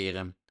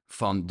profiteren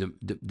van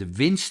de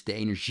winst, de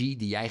energie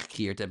die jij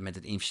gecreëerd hebt met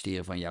het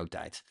investeren van jouw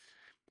tijd.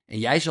 En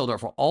jij zal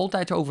daarvoor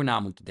altijd over na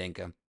moeten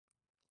denken.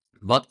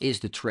 Wat is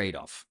de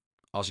trade-off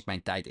als ik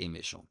mijn tijd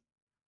inwissel?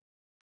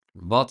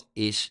 Wat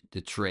is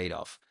de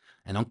trade-off?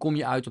 En dan kom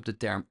je uit op de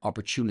term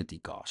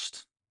opportunity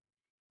cost.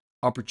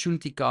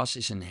 Opportunity cost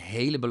is een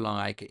hele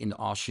belangrijke in de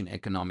Austrian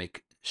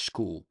Economic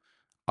School.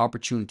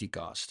 Opportunity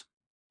cost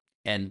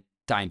en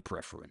time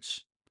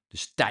preference.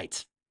 Dus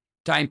tijd.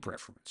 Time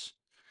preference.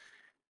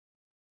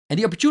 En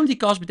die opportunity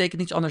cost betekent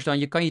niets anders dan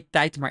je kan je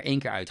tijd maar 1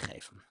 keer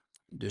uitgeven.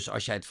 Dus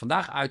als jij het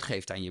vandaag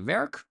uitgeeft aan je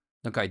werk,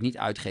 dan kan je het niet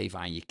uitgeven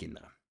aan je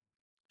kinderen.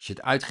 Als je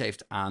het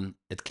uitgeeft aan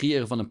het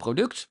creëren van een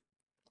product,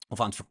 of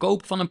aan het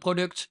verkopen van een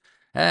product,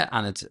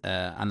 aan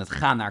het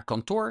gaan naar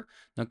kantoor,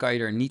 dan kan je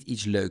er niet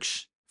iets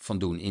leuks van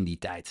doen in die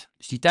tijd.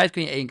 Dus die tijd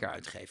kun je 1 keer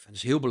uitgeven. Dat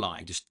is heel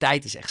belangrijk. Dus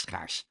tijd is echt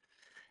schaars.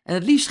 En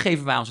het liefst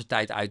geven wij onze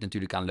tijd uit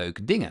natuurlijk aan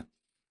leuke dingen.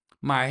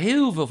 Maar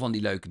heel veel van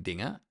die leuke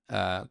dingen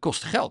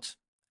kosten geld.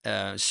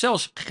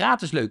 Zelfs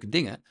gratis leuke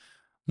dingen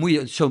moet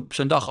je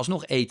zo'n dag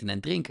alsnog eten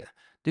en drinken.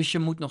 Dus je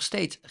moet nog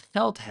steeds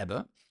geld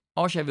hebben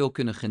als jij wil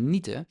kunnen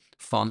genieten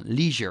van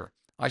leisure.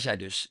 Als jij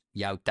dus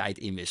jouw tijd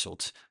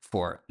inwisselt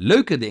voor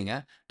leuke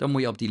dingen, dan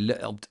moet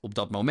je op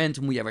dat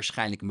moment moet je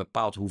waarschijnlijk een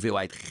bepaald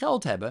hoeveelheid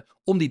geld hebben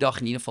om die dag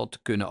in ieder geval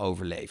te kunnen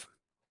overleven.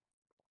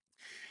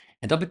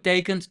 En dat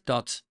betekent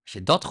dat, als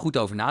je dat goed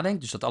over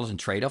nadenkt, dus dat alles een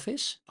trade-off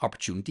is,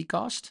 opportunity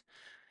cost,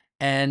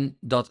 en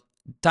dat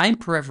time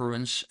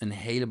preference een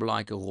hele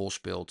belangrijke rol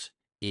speelt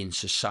in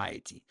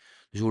society.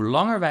 Dus hoe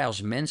langer wij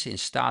als mensen in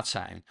staat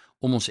zijn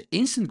om onze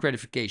instant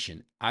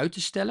gratification uit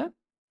te stellen,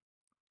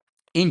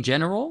 in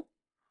general,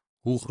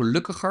 hoe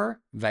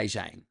gelukkiger wij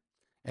zijn.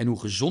 En hoe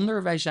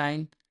gezonder wij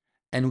zijn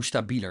en hoe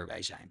stabieler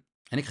wij zijn.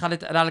 En ik ga dit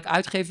dadelijk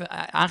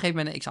aangeven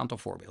met een x-aantal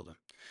voorbeelden.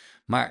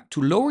 Maar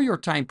to lower your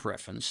time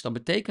preference, dat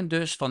betekent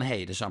dus van, hey,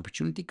 dat is een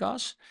opportunity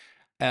cost.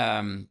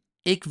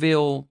 Ik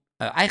wil,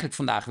 eigenlijk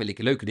vandaag wil ik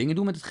leuke dingen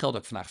doen met het geld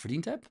dat ik vandaag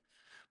verdiend heb.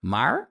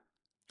 Maar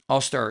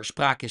als er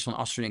sprake is van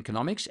Austrian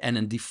Economics en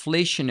een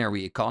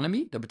deflationary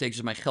economy, dat betekent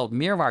dat mijn geld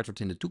meer waard wordt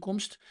in de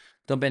toekomst,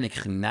 dan ben ik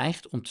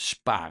geneigd om te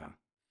sparen.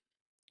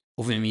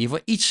 Of in ieder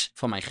geval iets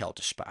van mijn geld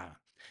te sparen.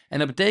 En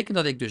dat betekent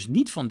dat ik dus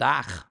niet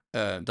vandaag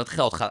dat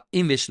geld ga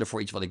inwisselen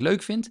voor iets wat ik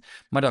leuk vind,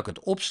 maar dat ik het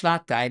opsla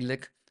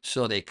tijdelijk,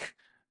 zodat ik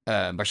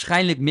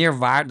waarschijnlijk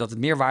dat het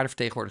meer waarde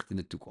vertegenwoordigt in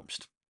de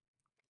toekomst.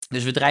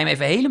 Dus we draaien hem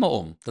even helemaal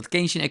om. Dat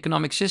Keynesian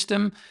Economic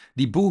System,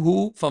 die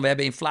boehoe van we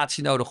hebben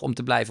inflatie nodig om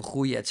te blijven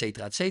groeien, et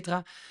cetera, et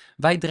cetera.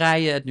 Wij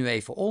draaien het nu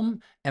even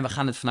om en we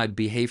gaan het vanuit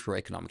behavioral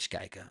economics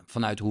kijken.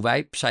 Vanuit hoe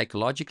wij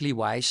psychologically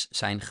wise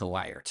zijn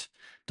gewired.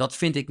 Dat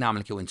vind ik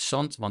namelijk heel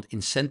interessant, want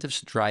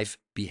incentives drive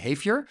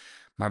behavior.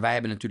 Maar wij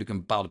hebben natuurlijk een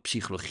bepaalde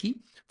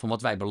psychologie van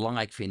wat wij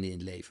belangrijk vinden in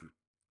het leven.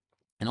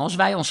 En als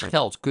wij ons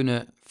geld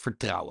kunnen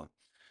vertrouwen,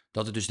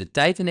 dat het dus de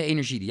tijd en de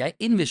energie die jij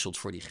inwisselt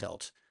voor die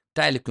geld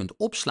tijdelijk kunt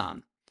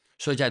opslaan,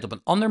 zodat jij het op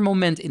een ander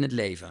moment in het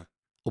leven,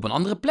 op een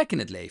andere plek in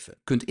het leven,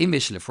 kunt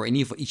inwisselen voor in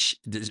ieder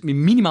geval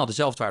minimaal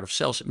dezelfde waarde of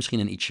zelfs misschien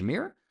een ietsje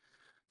meer,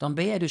 dan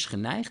ben jij dus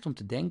geneigd om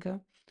te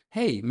denken,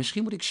 hey,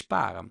 misschien moet ik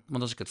sparen.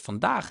 Want als ik het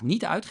vandaag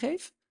niet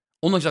uitgeef,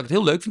 ondanks dat ik het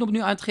heel leuk vind om het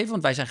nu uit te geven,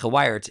 want wij zijn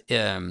gewired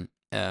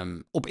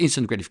op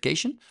instant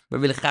gratification. We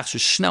willen graag zo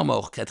snel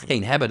mogelijk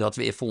hetgeen hebben dat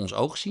we voor ons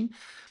ogen zien.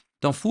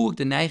 Dan voel ik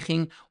de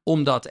neiging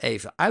om dat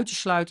even uit te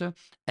sluiten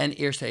en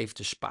eerst even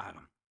te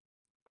sparen.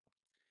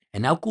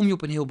 En nou kom je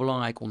op een heel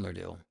belangrijk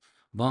onderdeel.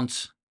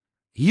 Want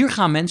hier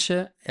gaan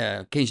mensen,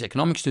 Keynesian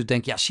Economics dus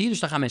denken, ja zie je, dus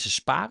dan gaan mensen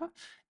sparen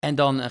en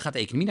dan gaat de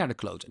economie naar de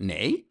kloot.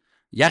 Nee,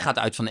 jij gaat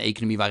uit van een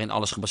economie waarin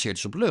alles gebaseerd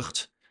is op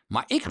lucht.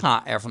 Maar ik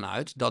ga ervan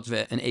uit dat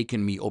we een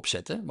economie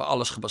opzetten waar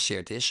alles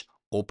gebaseerd is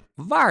op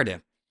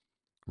waarde.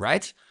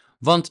 Right?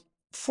 Want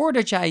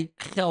voordat jij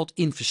geld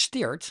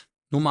investeert,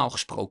 normaal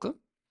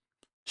gesproken,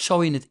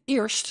 zou je het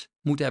eerst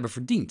moeten hebben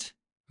verdiend.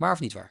 Waar of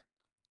niet waar?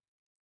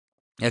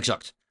 Ja,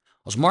 exact.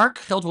 Als Mark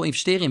geld wil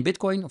investeren in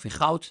bitcoin of in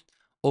goud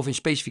of in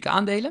specifieke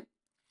aandelen,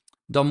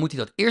 dan moet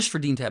hij dat eerst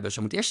verdiend hebben. Dus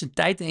hij moet eerst zijn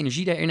tijd en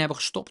energie daarin hebben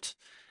gestopt.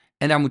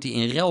 En daar moet hij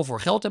in ruil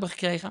voor geld hebben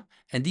gekregen.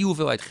 En die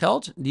hoeveelheid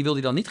geld, die wil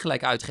hij dan niet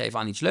gelijk uitgeven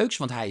aan iets leuks,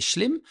 want hij is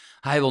slim.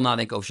 Hij wil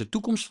nadenken over zijn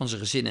toekomst van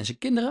zijn gezin en zijn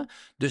kinderen.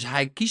 Dus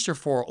hij kiest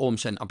ervoor om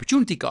zijn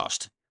opportunity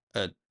cost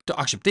te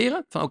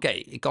accepteren. Van oké,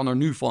 ik kan er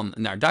nu van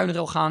naar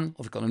Duinerel gaan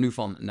of ik kan er nu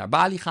van naar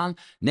Bali gaan.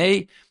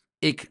 Nee,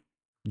 ik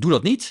doe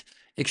dat niet.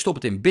 Ik stop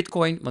het in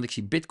bitcoin, want ik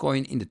zie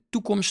bitcoin in de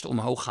toekomst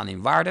omhoog gaan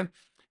in waarde.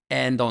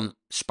 En dan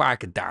spaar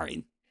ik het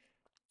daarin.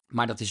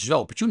 Maar dat is dus wel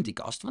opportunity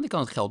cost, want ik kan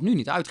het geld nu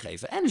niet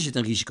uitgeven. En er zit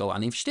een risico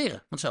aan investeren.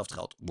 Want hetzelfde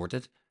geld wordt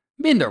het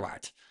minder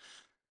waard.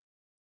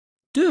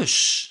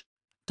 Dus,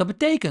 dat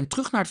betekent,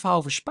 terug naar het verhaal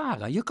over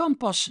sparen. Je kan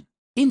pas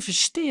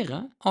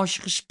investeren als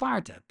je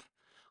gespaard hebt.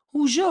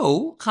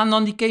 Hoezo gaan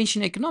dan die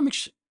Keynesian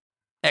Economics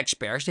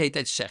experts de hele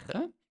tijd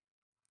zeggen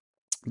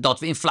dat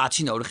we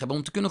inflatie nodig hebben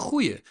om te kunnen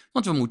groeien?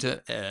 Want we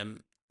moeten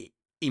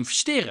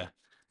investeren.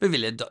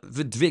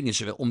 We dwingen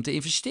ze om te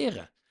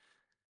investeren.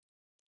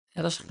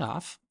 Ja, dat is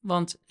gaaf,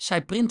 want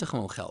zij printen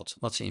gewoon geld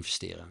wat ze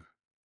investeren.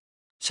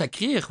 Zij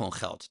creëren gewoon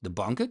geld. De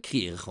banken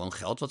creëren gewoon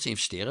geld wat ze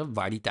investeren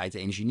waar die tijd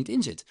en energie niet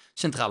in zit.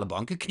 Centrale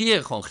banken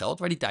creëren gewoon geld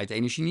waar die tijd en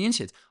energie niet in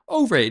zit.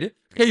 Overheden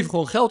geven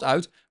gewoon geld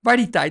uit waar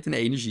die tijd en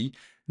energie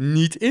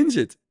niet in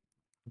zit.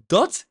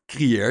 Dat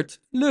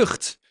creëert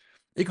lucht.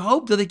 Ik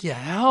hoop dat ik je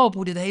help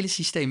hoe dit hele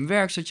systeem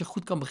werkt, zodat je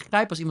goed kan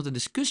begrijpen als iemand een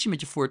discussie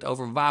met je voert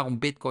over waarom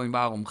bitcoin,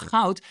 waarom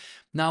goud.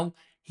 Nou,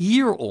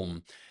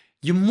 hierom.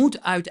 Je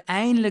moet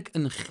uiteindelijk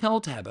een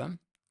geld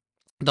hebben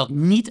dat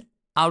niet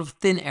out of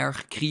thin air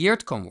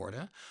gecreëerd kan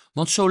worden.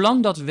 Want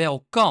zolang dat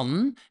wel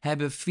kan,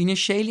 hebben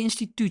financiële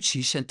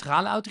instituties,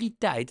 centrale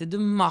autoriteiten de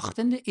macht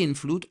en de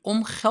invloed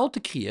om geld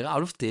te creëren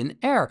out of thin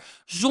air.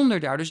 Zonder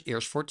daar dus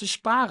eerst voor te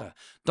sparen.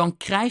 Dan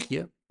krijg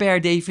je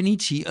per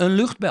definitie een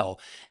luchtbel.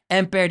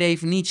 En per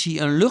definitie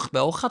een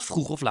luchtbel gaat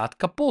vroeg of laat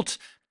kapot.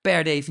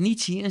 per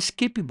definitie, een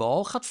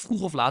skippiebal gaat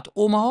vroeg of laat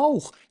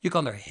omhoog. Je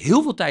kan er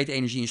heel veel tijd en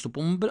energie in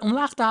stoppen om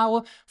omlaag te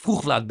houden. Vroeg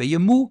of laat ben je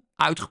moe,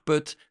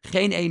 uitgeput,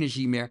 geen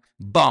energie meer.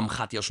 Bam,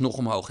 gaat hij alsnog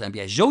omhoog. Dan heb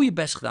jij zo je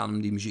best gedaan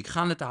om die muziek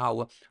gaande te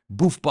houden.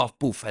 Boef, paf,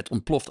 poef, het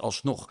ontploft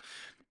alsnog.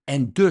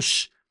 En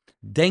dus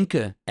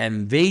denken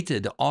en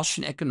weten de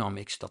Austrian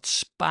Economics dat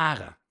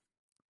sparen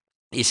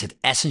is het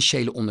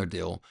essentiële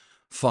onderdeel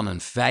van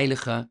een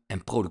veilige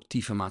en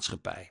productieve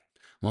maatschappij.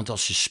 Want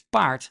als je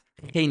spaart,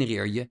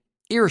 genereer je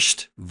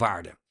eerst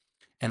waarde.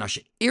 En als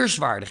je eerst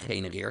waarde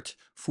genereert,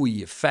 voel je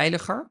je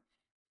veiliger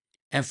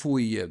en voel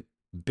je je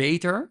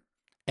beter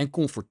en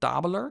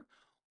comfortabeler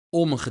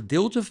om een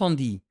gedeelte van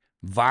die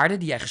waarde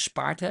die jij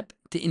gespaard hebt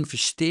te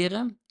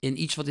investeren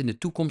in iets wat in de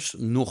toekomst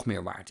nog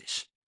meer waard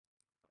is.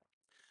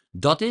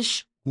 Dat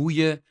is hoe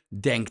je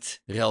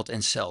denkt, ruilt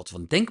en zelt.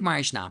 Want denk maar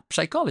eens na,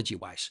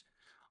 psychology-wise.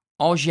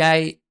 Als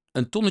jij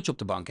een tonnetje op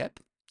de bank hebt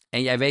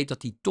en jij weet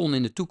dat die ton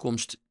in de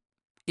toekomst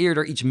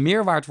eerder iets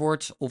meer waard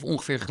wordt of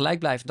ongeveer gelijk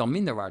blijft dan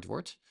minder waard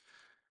wordt,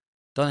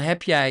 dan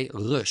heb jij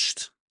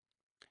rust.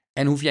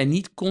 En hoef jij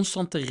niet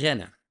constant te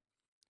rennen.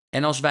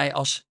 En als wij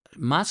als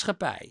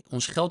maatschappij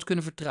ons geld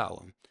kunnen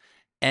vertrouwen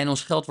en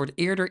ons geld wordt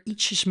eerder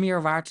ietsjes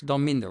meer waard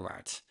dan minder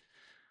waard,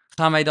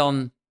 gaan wij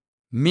dan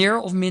meer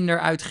of minder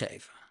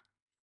uitgeven?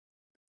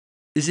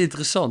 Is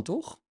interessant,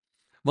 toch?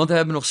 Want we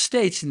hebben nog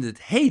steeds in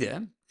het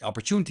heden,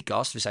 opportunity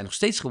cost, we zijn nog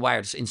steeds gewired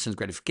als instant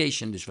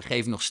gratification, dus we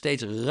geven nog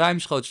steeds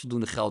ruimschoots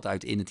voldoende geld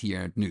uit in het hier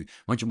en het nu.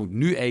 Want je moet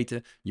nu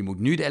eten, je moet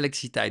nu de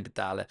elektriciteit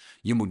betalen,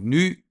 je moet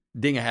nu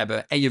dingen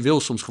hebben en je wil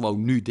soms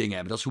gewoon nu dingen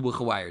hebben. Dat is hoe we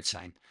gewired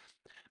zijn.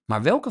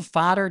 Maar welke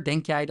vader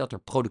denk jij dat er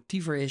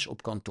productiever is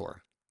op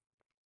kantoor?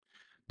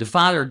 De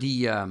vader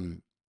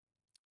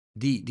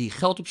die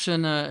geld op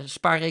zijn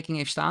spaarrekening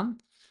heeft staan,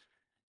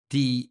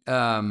 die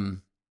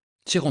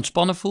zich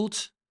ontspannen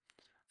voelt.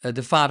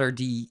 De vader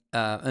die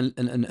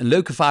een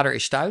leuke vader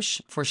is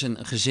thuis voor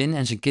zijn gezin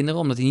en zijn kinderen,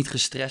 omdat hij niet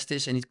gestrest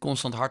is en niet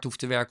constant hard hoeft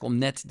te werken om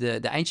net de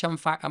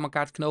eindjes aan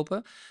elkaar te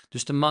knopen.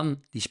 Dus de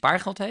man die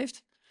spaargeld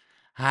heeft,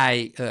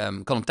 hij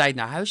kan op tijd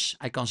naar huis,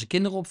 hij kan zijn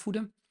kinderen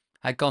opvoeden,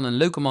 hij kan een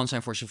leuke man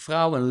zijn voor zijn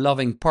vrouw, een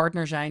loving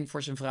partner zijn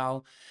voor zijn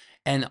vrouw.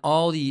 En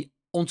al die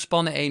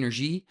ontspannen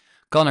energie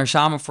kan er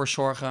samen voor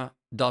zorgen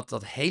dat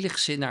dat hele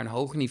gezin naar een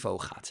hoger niveau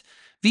gaat.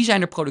 Wie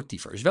zijn er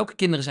productiever? Dus welke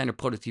kinderen zijn er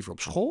productiever op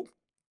school?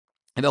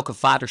 En welke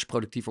vader is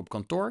productiever op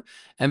kantoor?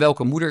 En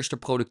welke moeder is er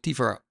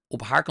productiever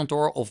op haar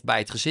kantoor of bij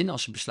het gezin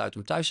als ze besluit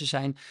om thuis te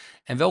zijn?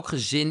 En welk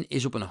gezin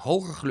is op een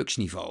hoger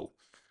geluksniveau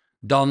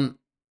dan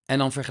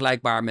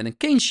vergelijkbaar met een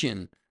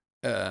Keynesian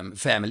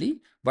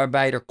family,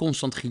 waarbij er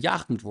constant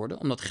gejaagd moet worden,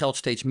 omdat geld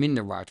steeds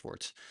minder waard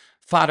wordt.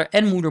 Vader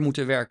en moeder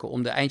moeten werken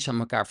om de eindjes aan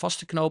elkaar vast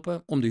te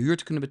knopen, om de huur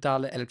te kunnen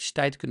betalen,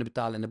 elektriciteit te kunnen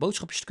betalen en de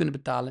boodschapjes te kunnen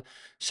betalen.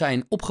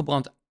 Zijn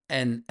opgebrand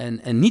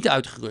en niet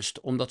uitgerust,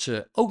 omdat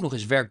ze ook nog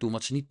eens werk doen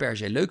wat ze niet per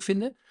se leuk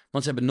vinden.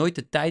 Want ze hebben nooit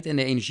de tijd en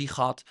de energie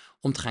gehad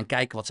om te gaan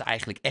kijken wat ze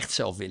eigenlijk echt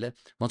zelf willen.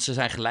 Want ze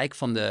zijn gelijk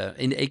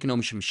in de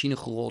economische machine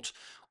gerold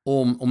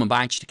om een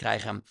baantje te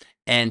krijgen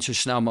en zo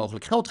snel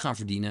mogelijk geld te gaan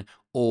verdienen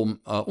om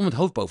het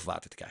hoofd boven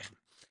water te krijgen.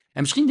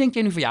 En misschien denk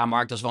je nu van ja,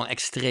 Mark, dat is wel een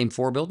extreem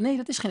voorbeeld. Nee,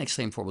 dat is geen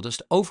extreem voorbeeld. Dat is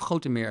de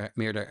overgrote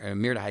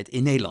meerderheid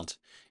in Nederland.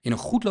 In een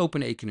goed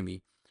lopende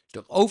economie.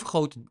 Dus het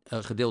overgrote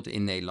gedeelte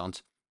in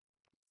Nederland.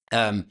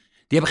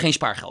 Die hebben geen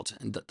spaargeld.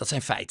 En dat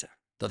zijn feiten.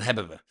 Dat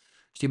hebben we.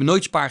 Dus die hebben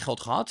nooit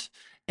spaargeld gehad.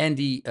 En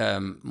die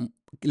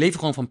leven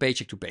gewoon van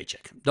paycheck to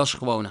paycheck. Dat is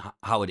gewoon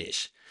how it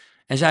is.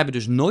 En zij hebben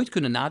dus nooit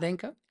kunnen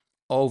nadenken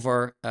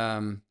over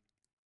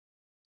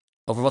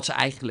wat ze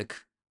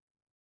eigenlijk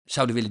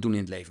zouden willen doen in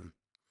het leven.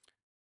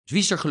 Dus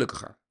wie is er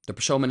gelukkiger? De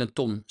persoon met een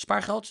ton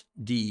spaargeld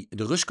die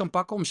de rust kan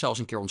pakken om zelfs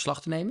een keer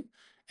ontslag te nemen.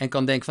 En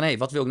kan denken van, hé,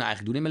 wat wil ik nou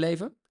eigenlijk doen in mijn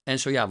leven? En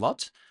zo ja,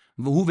 wat?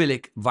 Hoe wil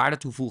ik waarde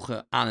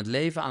toevoegen aan het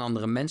leven, aan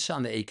andere mensen,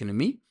 aan de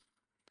economie?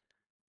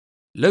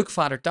 Leuke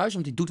vader thuis,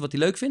 omdat hij doet wat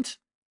hij leuk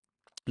vindt.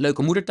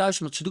 Leuke moeder thuis,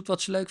 omdat ze doet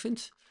wat ze leuk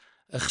vindt.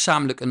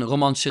 Gezamenlijk een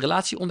romantische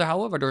relatie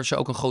onderhouden, waardoor ze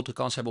ook een grotere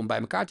kans hebben om bij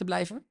elkaar te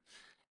blijven.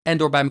 En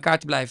door bij elkaar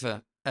te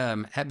blijven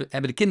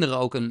hebben de kinderen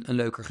ook een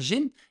leuker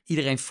gezin.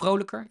 Iedereen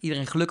vrolijker,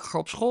 iedereen gelukkiger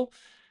op school.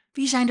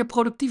 Wie zijn er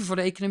productiever voor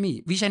de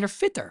economie? Wie zijn er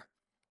fitter?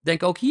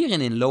 Denk ook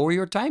hierin in lower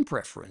your time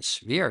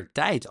preference. Weer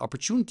tijd,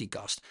 opportunity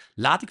cost.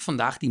 Laat ik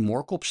vandaag die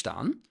mork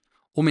opstaan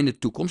om in de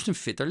toekomst een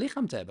fitter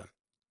lichaam te hebben.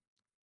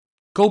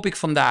 Koop ik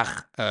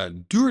vandaag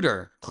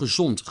duurder,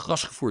 gezond,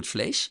 grasgevoerd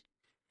vlees,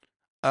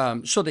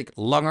 zodat ik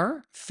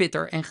langer,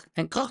 fitter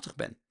en krachtig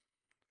ben.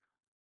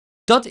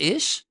 Dat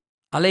is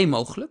alleen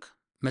mogelijk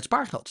met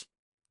spaargeld.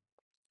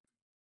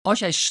 Als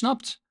jij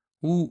snapt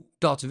hoe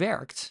dat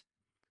werkt,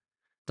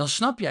 dan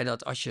snap jij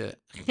dat als je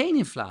geen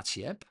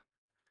inflatie hebt,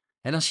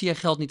 en dan zie je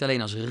geld niet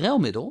alleen als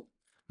ruilmiddel,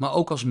 maar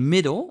ook als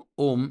middel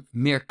om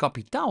meer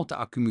kapitaal te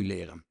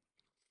accumuleren.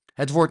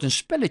 Het wordt een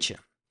spelletje.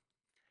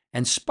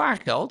 En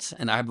spaargeld,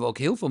 en daar hebben we ook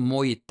heel veel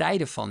mooie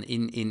tijden van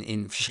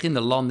in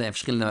verschillende landen en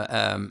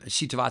verschillende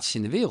situaties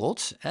in de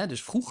wereld.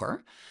 Dus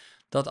vroeger,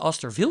 dat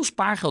als er veel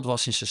spaargeld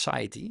was in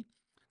society,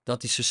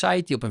 dat die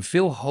society op een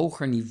veel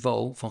hoger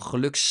niveau van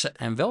geluk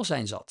en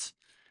welzijn zat.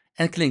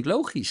 En het klinkt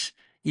logisch.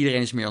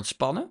 Iedereen is meer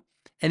ontspannen.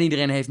 En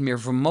iedereen heeft meer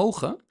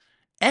vermogen,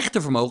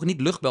 echte vermogen,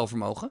 niet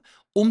luchtbelvermogen,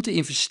 om te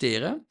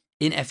investeren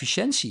in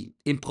efficiëntie,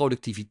 in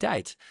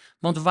productiviteit.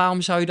 Want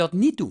waarom zou je dat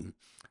niet doen?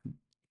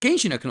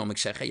 Keynesian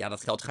Economics zeggen, ja,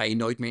 dat geld ga je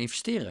nooit meer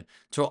investeren.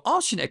 Terwijl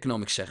Austrian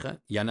Economics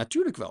zeggen, ja,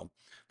 natuurlijk wel.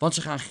 Want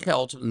ze gaan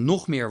geld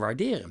nog meer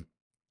waarderen.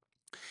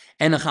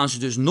 En dan gaan ze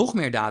dus nog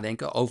meer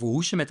nadenken over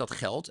hoe ze met dat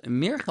geld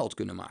meer geld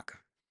kunnen maken.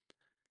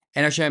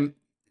 En als jij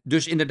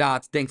dus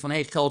inderdaad denkt van,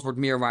 hé, geld wordt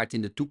meer waard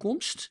in de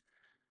toekomst.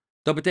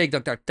 Dat betekent dat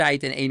ik daar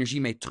tijd en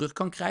energie mee terug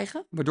kan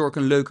krijgen, waardoor ik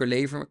een leuker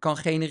leven kan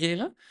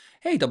genereren.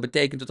 Dat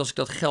betekent dat als ik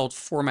dat geld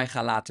voor mij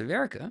ga laten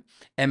werken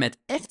en met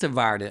echte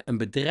waarde een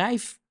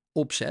bedrijf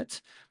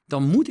opzet,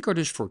 dan moet ik er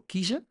dus voor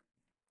kiezen.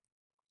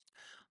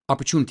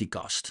 Opportunity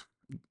cost.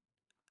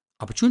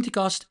 Opportunity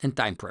cost en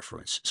time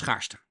preference.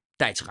 Schaarste.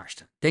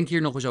 Tijdschaarste. Denk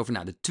hier nog eens over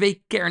na. De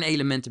 2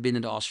 kernelementen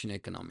binnen de Austrian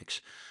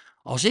Economics.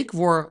 Als ik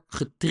word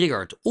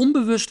getriggerd,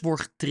 onbewust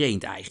word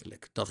getraind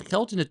eigenlijk, dat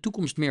geld in de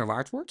toekomst meer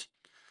waard wordt,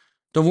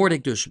 dan word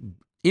ik dus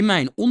in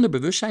mijn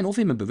onderbewustzijn of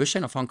in mijn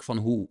bewustzijn, afhankelijk van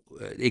hoe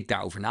ik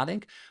daarover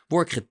nadenk,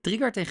 word ik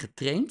getriggerd en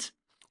getraind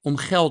om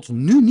geld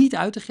nu niet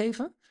uit te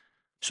geven,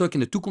 zodat ik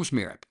in de toekomst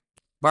meer heb.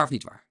 Waar of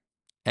niet waar?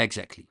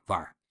 Exactly,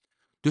 waar.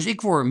 Dus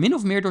ik word min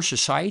of meer door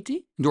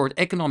society, door het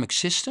economic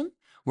system,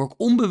 word ik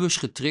onbewust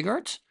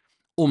getriggerd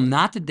om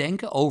na te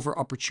denken over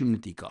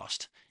opportunity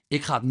cost.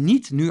 Ik ga het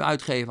niet nu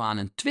uitgeven aan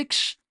een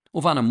Twix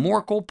of aan een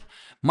moorkop,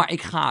 maar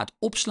ik ga het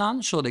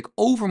opslaan zodat ik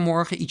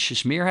overmorgen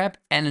ietsjes meer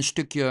heb en een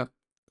stukje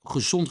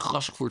gezond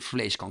grasgevoerd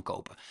vlees kan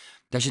kopen.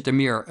 Daar zitten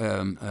meer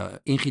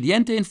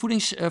ingrediënten in,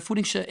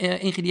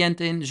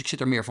 voedingsingrediënten in, dus ik zit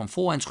er meer van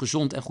vol en het is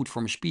gezond en goed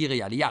voor mijn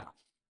spieren, ja.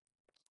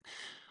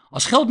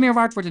 Als geld meer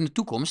waard wordt in de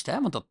toekomst,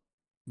 want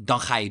dan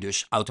ga je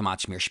dus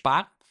automatisch meer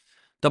sparen.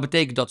 Dat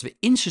betekent dat we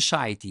in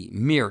society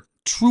meer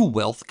true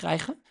wealth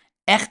krijgen,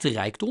 echte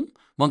rijkdom,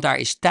 want daar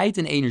is tijd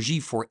en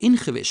energie voor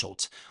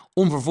ingewisseld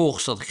om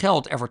vervolgens dat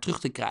geld ervoor terug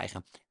te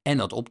krijgen en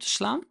dat op te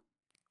slaan.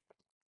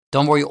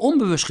 Dan word je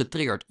onbewust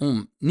getriggerd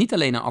om niet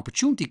alleen aan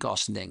opportunity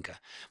cost te denken,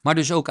 maar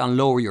dus ook aan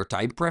lower your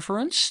time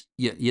preference,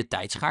 je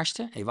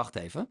tijdschaarste. Wacht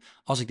even,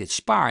 als ik dit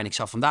spaar en ik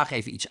zou vandaag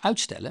even iets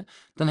uitstellen,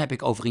 dan heb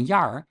ik over een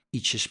jaar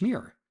ietsjes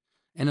meer.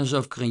 En als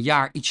ik er een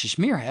jaar ietsjes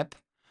meer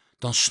heb,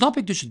 dan snap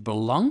ik dus het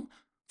belang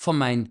van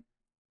mijn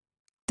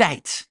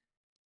tijd.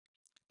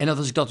 En dat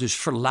als ik dat dus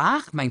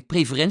verlaag, mijn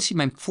preferentie,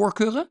 mijn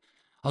voorkeuren,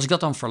 als ik dat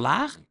dan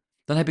verlaag,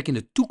 dan heb ik in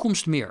de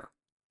toekomst meer.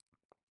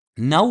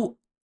 Nou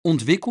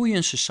ontwikkel je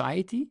een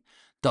society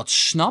dat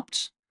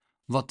snapt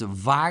wat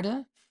de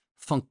waarde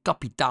van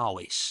kapitaal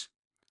is.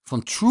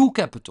 Van true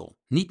capital.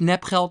 Niet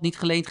nepgeld, niet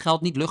geleend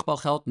geld, niet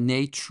luchtbalgeld.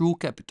 Nee, true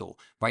capital.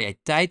 Waar jij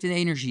tijd en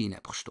energie in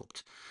hebt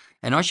gestopt.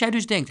 En als jij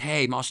dus denkt,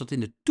 maar als dat in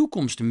de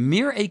toekomst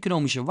meer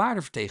economische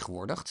waarde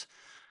vertegenwoordigt,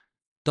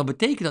 dat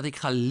betekent dat ik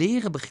ga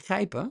leren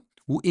begrijpen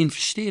hoe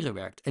investeren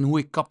werkt. En hoe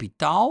ik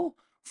kapitaal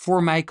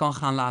voor mij kan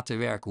gaan laten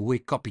werken. Hoe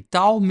ik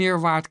kapitaal meer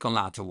waard kan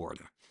laten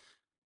worden.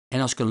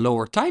 En als ik een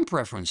lower time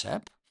preference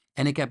heb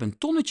en ik heb een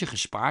tonnetje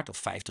gespaard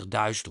of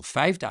 50.000 of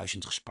 5.000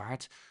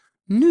 gespaard,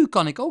 nu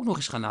kan ik ook nog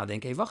eens gaan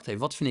nadenken, wacht even,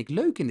 wat vind ik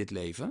leuk in dit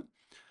leven?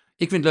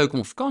 Ik vind het leuk om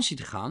op vakantie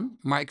te gaan,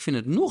 maar ik vind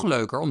het nog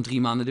leuker om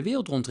 3 maanden de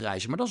wereld rond te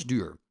reizen, maar dat is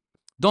duur.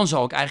 Dan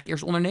zal ik eigenlijk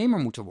eerst ondernemer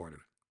moeten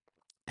worden.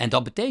 En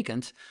dat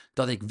betekent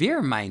dat ik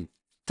weer mijn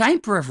time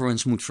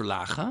preference moet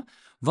verlagen,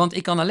 want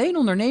ik kan alleen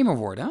ondernemer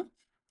worden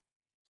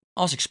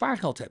als ik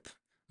spaargeld heb.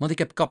 Want ik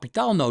heb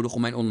kapitaal nodig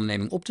om mijn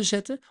onderneming op te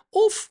zetten,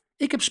 of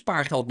ik heb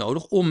spaargeld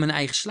nodig om mijn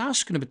eigen salaris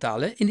te kunnen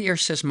betalen in de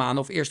eerste 6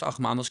 maanden of eerste 8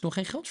 maanden als ik nog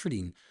geen geld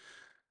verdien.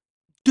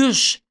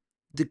 Dus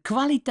de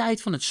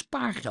kwaliteit van het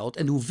spaargeld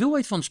en de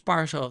hoeveelheid van het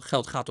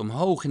spaargeld gaat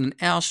omhoog in een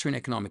Austrian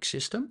Economic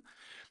System.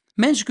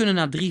 Mensen kunnen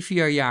na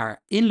 3-4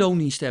 jaar in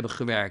loondienst hebben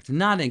gewerkt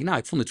nadenken,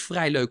 ik vond het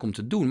vrij leuk om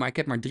te doen, maar ik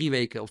heb maar 3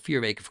 weken of 4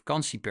 weken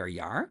vakantie per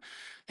jaar.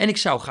 En ik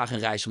zou graag een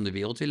reis om de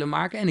wereld willen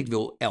maken en ik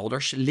wil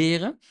elders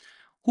leren.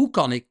 Hoe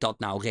kan ik dat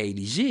nou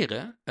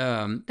realiseren?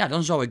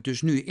 Dan zou ik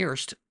dus nu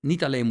eerst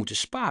niet alleen moeten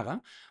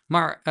sparen,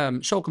 maar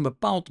zou ik een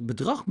bepaald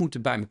bedrag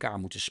bij elkaar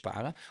moeten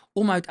sparen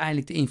om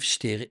uiteindelijk te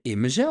investeren in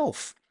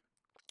mezelf.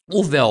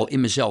 Ofwel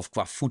in mezelf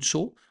qua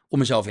voedsel, om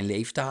mezelf in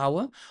leven te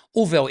houden,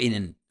 ofwel in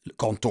een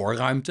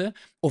kantoorruimte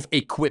of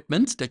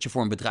equipment dat je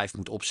voor een bedrijf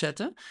moet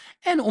opzetten.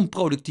 En om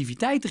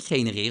productiviteit te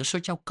genereren,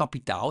 zodat jouw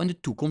kapitaal in de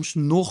toekomst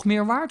nog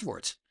meer waard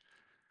wordt.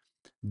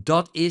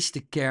 Dat is de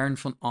kern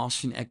van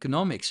Austrian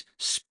Economics.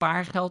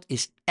 Spaargeld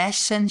is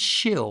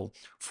essentieel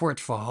voor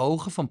het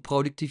verhogen van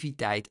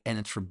productiviteit en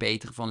het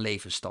verbeteren van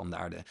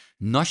levensstandaarden,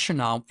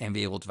 nationaal en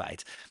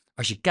wereldwijd.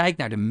 Als je kijkt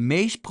naar de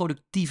meest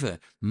productieve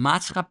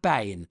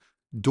maatschappijen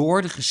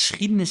door de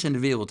geschiedenis en de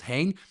wereld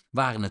heen,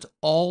 waren het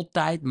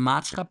altijd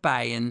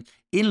maatschappijen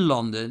in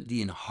landen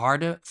die een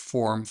harde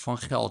vorm van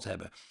geld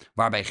hebben.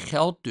 Waarbij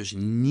geld dus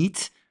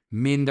niet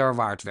minder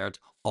waard werd,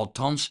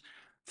 althans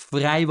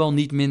vrijwel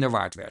niet minder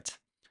waard werd.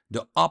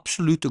 De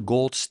absolute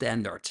gold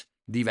standard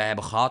die wij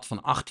hebben gehad van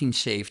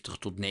 1870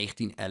 tot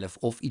 1911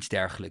 of iets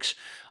dergelijks.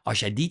 Als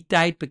jij die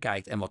tijd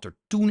bekijkt en wat er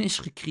toen is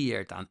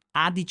gecreëerd aan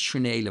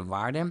additionele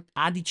waarde,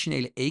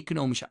 additionele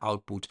economische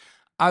output,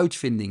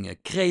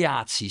 uitvindingen,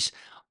 creaties.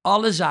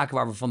 Alle zaken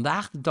waar we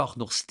vandaag de dag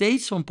nog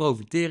steeds van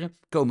profiteren,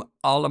 komen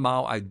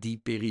allemaal uit die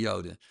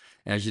periode.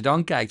 En als je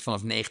dan kijkt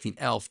vanaf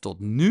 1911 tot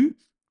nu,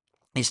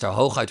 is er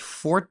hooguit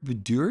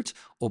voortbeduurd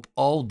op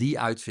al die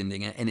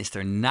uitvindingen en is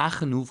er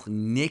nagenoeg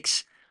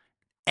niks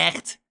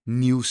echt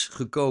nieuws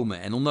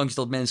gekomen. En ondanks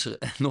dat mensen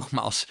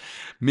nogmaals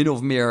min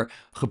of meer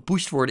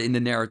gepusht worden in de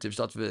narratives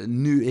dat we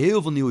nu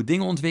heel veel nieuwe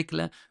dingen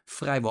ontwikkelen,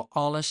 vrijwel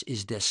alles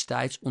is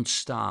destijds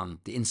ontstaan.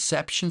 The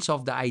inceptions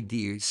of the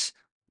ideas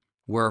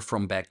were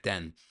from back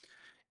then.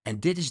 En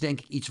dit is denk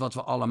ik iets wat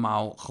we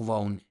allemaal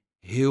gewoon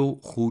heel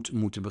goed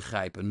moeten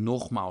begrijpen.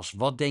 Nogmaals,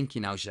 wat denk je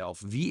nou zelf?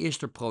 Wie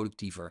is er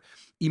productiever?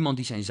 Iemand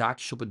die zijn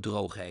zaakjes op het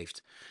droog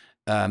heeft,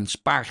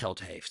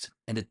 spaargeld heeft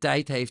en de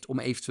tijd heeft om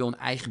eventueel een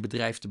eigen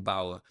bedrijf te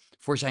bouwen,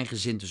 voor zijn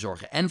gezin te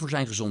zorgen en voor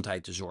zijn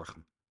gezondheid te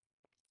zorgen.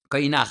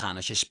 Kan je nagaan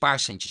als je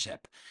spaarcentjes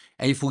hebt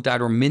en je voelt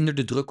daardoor minder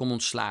de druk om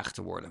ontslagen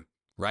te worden.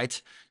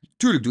 Right?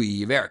 Tuurlijk doe je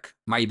je werk,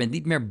 maar je bent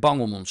niet meer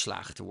bang om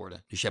ontslagen te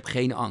worden. Dus je hebt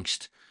geen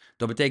angst.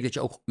 Dat betekent dat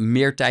je ook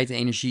meer tijd en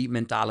energie,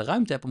 mentale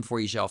ruimte hebt om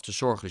voor jezelf te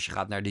zorgen. Dus je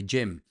gaat naar de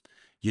gym.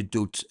 Je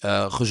doet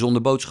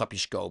gezonde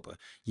boodschapjes kopen.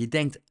 Je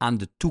denkt aan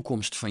de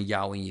toekomst van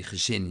jou en je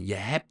gezin. Je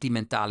hebt die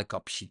mentale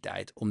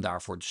capaciteit om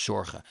daarvoor te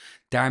zorgen.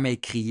 Daarmee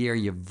creëer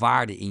je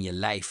waarde in je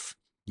lijf.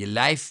 Je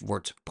lijf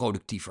wordt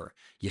productiever.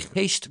 Je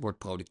geest wordt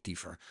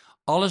productiever.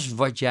 Alles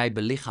wat jij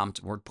belichaamt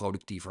wordt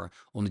productiever.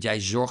 Omdat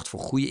jij zorgt voor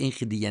goede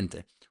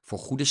ingrediënten. Voor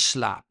goede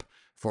slaap.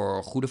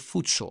 Voor goede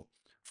voedsel.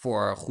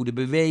 Voor goede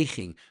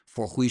beweging.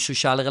 Voor goede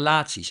sociale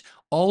relaties.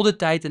 Al de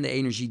tijd en de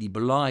energie die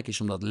belangrijk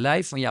is om dat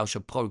lijf van jou zo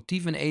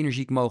productief en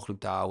energiek mogelijk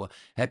te houden,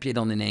 heb je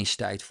dan ineens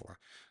tijd voor.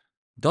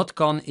 Dat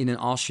kan in een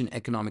Austrian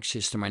Economic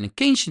System, maar in een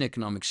Keynesian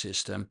Economic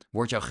System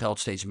wordt jouw geld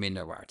steeds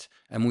minder waard.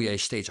 En moet je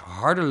steeds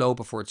harder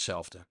lopen voor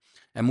hetzelfde.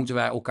 En moeten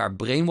wij elkaar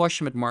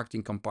brainwashen met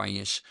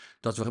marketingcampagnes,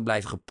 dat we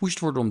blijven gepusht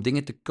worden om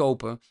dingen te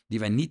kopen die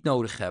wij niet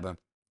nodig hebben,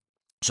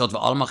 zodat we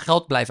allemaal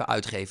geld blijven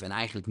uitgeven en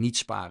eigenlijk niet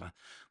sparen.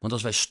 Want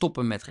als wij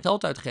stoppen met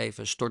geld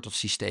uitgeven, stort dat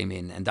systeem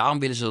in. En daarom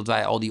willen ze dat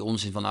wij al die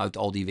onzin vanuit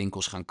al die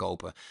winkels gaan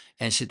kopen.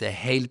 En zit de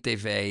hele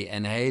tv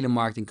en hele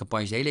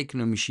marketingcampagnes, de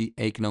hele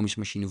economische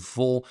machine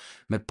vol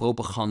met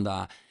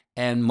propaganda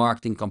en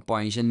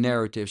marketingcampagnes en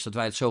narratives, dat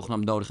wij het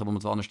zogenaamd nodig hebben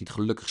omdat we anders niet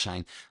gelukkig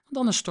zijn. Want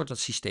anders stort dat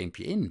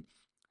systeempje in.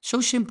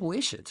 Zo simpel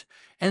is het.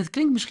 En het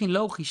klinkt misschien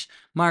logisch,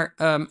 maar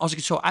als ik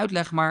het zo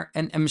uitleg,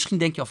 en misschien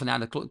denk je al van, nou,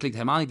 dat klinkt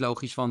helemaal niet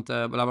logisch, want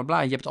bla bla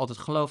bla, je hebt het altijd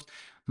geloofd.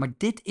 Maar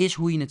dit is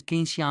hoe je het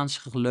Keynesiaanse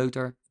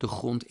geleuter de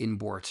grond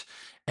inboort.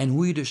 En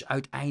hoe je dus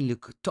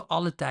uiteindelijk te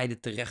alle tijden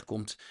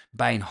terechtkomt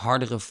bij een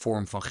hardere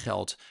vorm van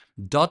geld.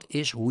 Dat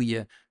is hoe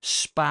je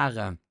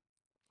sparen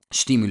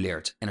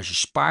stimuleert. En als je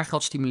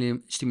spaargeld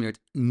stimuleert,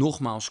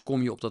 nogmaals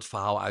kom je op dat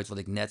verhaal uit wat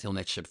ik net heel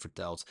netjes heb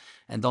verteld.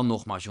 En dan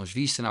nogmaals, jongens,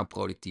 wie is er nou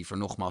productiever?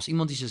 Nogmaals,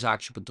 iemand die zijn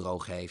zaakjes op het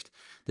droog heeft,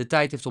 de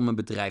tijd heeft om een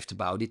bedrijf te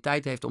bouwen, die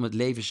tijd heeft om het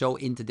leven zo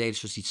in te delen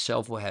zoals hij het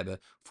zelf wil hebben,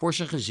 voor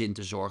zijn gezin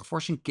te zorgen,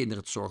 voor zijn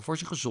kinderen te zorgen, voor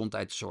zijn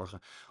gezondheid te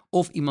zorgen.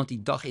 Of iemand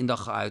die dag in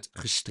dag uit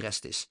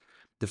gestrest is.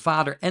 De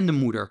vader en de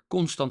moeder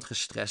constant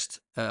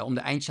gestrest om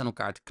de eindjes aan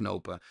elkaar te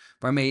knopen,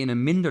 waarmee je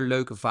een minder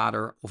leuke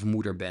vader of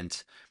moeder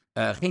bent.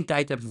 Geen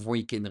tijd hebben voor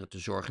je kinderen te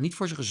zorgen, niet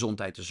voor zijn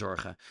gezondheid te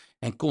zorgen.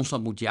 En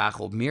constant moet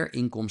jagen op meer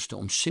inkomsten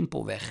om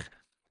simpelweg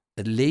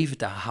het leven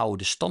te houden,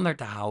 de standaard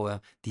te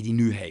houden die hij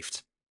nu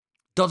heeft.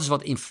 Dat is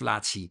wat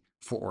inflatie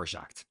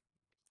veroorzaakt.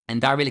 En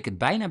daar wil ik het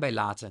bijna bij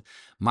laten.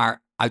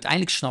 Maar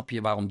uiteindelijk snap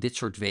je waarom dit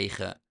soort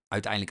wegen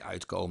uiteindelijk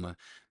uitkomen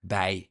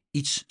bij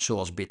iets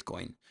zoals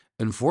Bitcoin.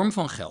 Een vorm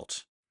van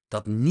geld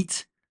dat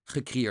niet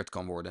gecreëerd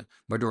kan worden,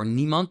 waardoor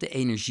niemand de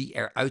energie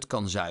eruit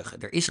kan zuigen.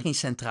 Er is geen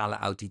centrale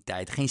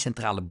autoriteit, geen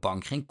centrale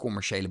bank, geen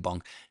commerciële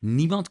bank.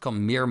 Niemand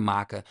kan meer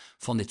maken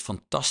van dit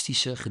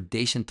fantastische,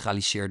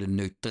 gedecentraliseerde,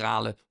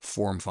 neutrale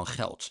vorm van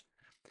geld.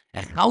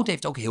 En goud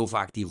heeft ook heel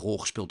vaak die rol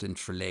gespeeld in het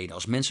verleden.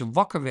 Als mensen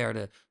wakker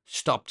werden,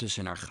 stapten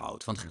ze naar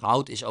goud. Want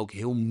goud is ook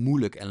heel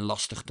moeilijk en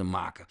lastig te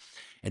maken.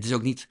 Het is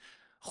ook niet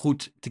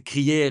goed te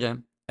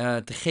creëren,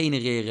 te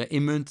genereren,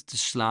 in munten te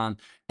slaan.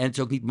 En het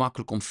is ook niet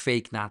makkelijk om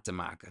fake na te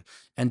maken.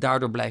 En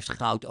daardoor blijft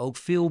goud ook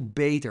veel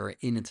beter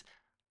in het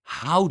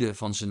houden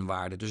van zijn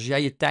waarde. Dus als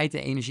jij je tijd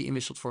en energie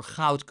inwisselt voor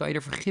goud, kan je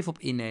er vergif op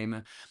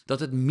innemen dat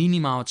het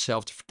minimaal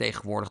hetzelfde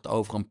vertegenwoordigt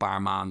over een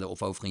paar maanden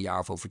of over een jaar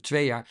of over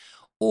 2 jaar.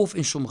 Of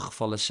in sommige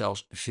gevallen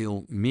zelfs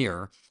veel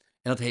meer.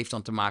 En dat heeft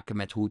dan te maken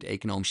met hoe het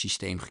economisch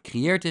systeem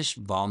gecreëerd is.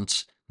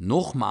 Want,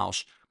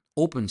 nogmaals,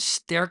 op een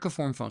sterke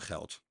vorm van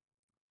geld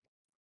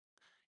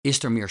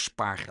is er meer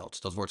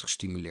spaargeld. Dat wordt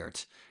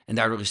gestimuleerd. En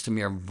daardoor is er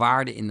meer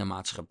waarde in de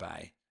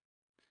maatschappij.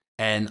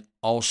 En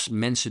als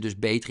mensen dus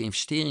betere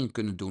investeringen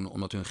kunnen doen,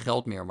 omdat hun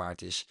geld meer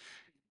waard is,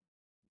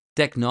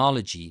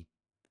 technology,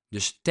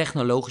 dus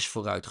technologisch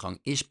vooruitgang,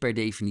 is per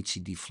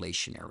definitie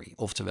deflationary.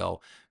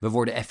 Oftewel, we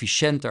worden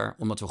efficiënter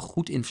omdat we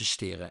goed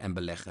investeren en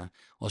beleggen.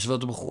 Als we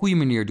het op een goede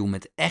manier doen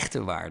met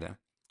echte waarde,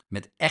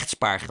 met echt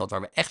spaargeld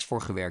waar we echt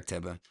voor gewerkt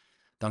hebben,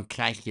 dan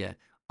krijg je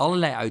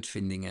allerlei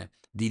uitvindingen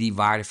die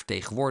waarde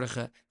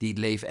vertegenwoordigen, die het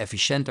leven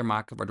efficiënter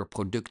maken, waardoor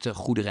producten,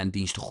 goederen en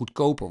diensten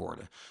goedkoper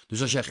worden.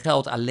 Dus als je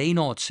geld alleen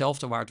al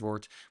hetzelfde waard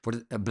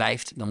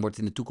blijft, dan wordt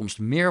het in de toekomst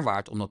meer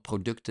waard omdat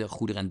producten,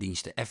 goederen en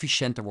diensten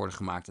efficiënter worden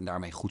gemaakt en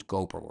daarmee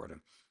goedkoper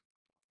worden.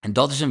 En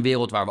dat is een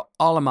wereld waar we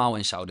allemaal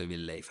in zouden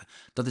willen leven.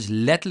 Dat is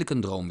letterlijk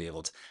een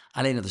droomwereld.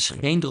 Alleen dat is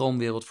geen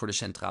droomwereld voor de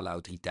centrale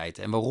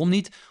autoriteiten. En waarom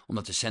niet?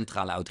 Omdat de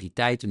centrale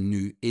autoriteiten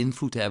nu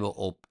invloed hebben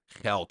op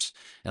geld.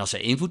 En als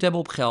zij invloed hebben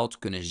op geld,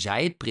 kunnen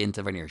zij het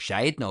printen wanneer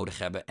zij het nodig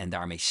hebben. En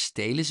daarmee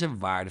stelen ze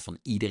waarde van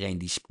iedereen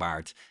die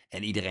spaart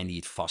en iedereen die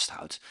het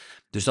vasthoudt.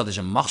 Dus dat is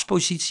een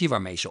machtspositie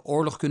waarmee ze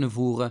oorlog kunnen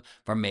voeren,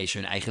 waarmee ze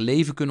hun eigen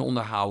leven kunnen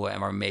onderhouden en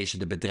waarmee ze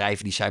de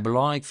bedrijven die zij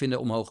belangrijk vinden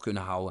omhoog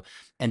kunnen houden.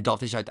 En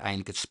dat is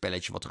uiteindelijk het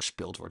spelletje wat er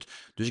gespeeld wordt.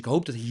 Dus ik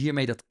hoop dat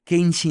hiermee dat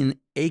Keynesian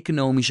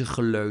economische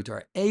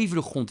geleuter even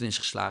de grond in is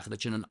geslagen.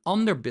 Dat je een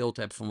ander beeld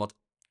hebt van wat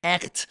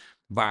echt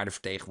waarde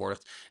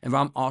vertegenwoordigt. En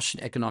waarom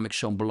Austrian Economics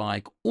zo'n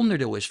belangrijk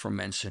onderdeel is voor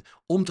mensen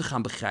om te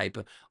gaan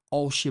begrijpen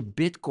als je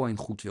Bitcoin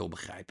goed wil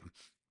begrijpen.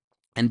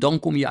 En dan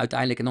kom je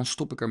uiteindelijk, en dan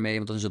stop ik ermee,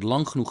 want dan is het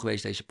lang genoeg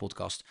geweest deze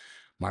podcast.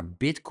 Maar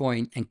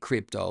Bitcoin en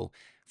crypto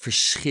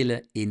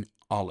verschillen in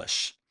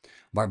alles.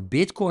 Waar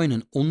Bitcoin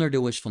een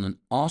onderdeel is van een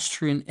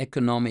Austrian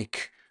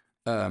Economic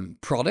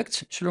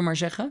product, zullen we maar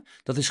zeggen.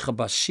 Dat is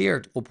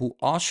gebaseerd op hoe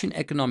Austrian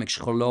Economics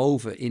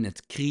geloven in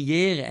het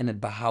creëren en het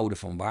behouden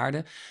van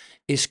waarde.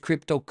 Is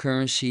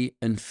cryptocurrency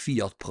een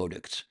fiat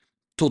product.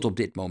 Tot op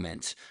dit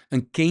moment.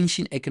 Een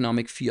Keynesian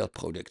Economic fiat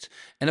product.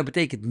 En dat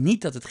betekent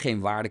niet dat het geen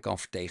waarde kan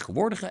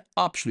vertegenwoordigen.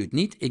 Absoluut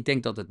niet. Ik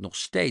denk dat het nog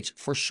steeds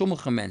voor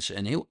sommige mensen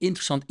een heel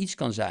interessant iets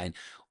kan zijn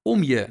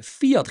om je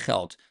fiat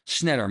geld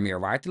sneller meer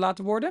waard te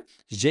laten worden.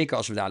 Zeker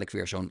als we dadelijk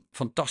weer zo'n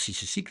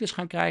fantastische cyclus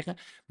gaan krijgen.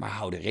 Maar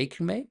hou er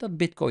rekening mee dat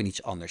Bitcoin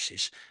iets anders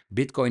is.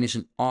 Bitcoin is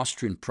een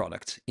Austrian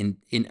product,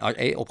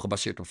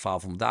 gebaseerd op het verhaal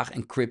van vandaag.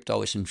 En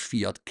crypto is een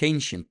fiat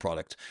Keynesian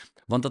product.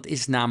 Want dat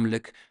is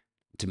namelijk,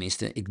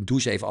 tenminste, ik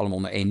doe ze even allemaal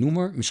onder één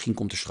noemer. Misschien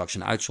komt er straks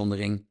een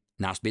uitzondering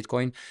naast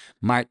Bitcoin.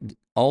 Maar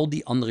al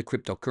die andere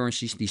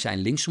cryptocurrencies, die zijn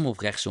linksom of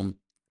rechtsom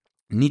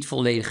niet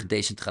volledig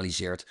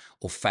gedecentraliseerd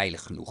of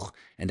veilig genoeg.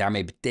 En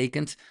daarmee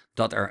betekent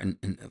dat er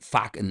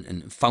vaak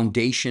een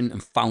foundation,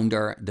 een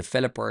founder,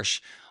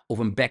 developers of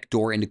een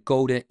backdoor in de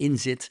code in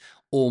zit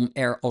om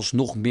er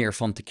alsnog meer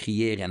van te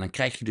creëren. En dan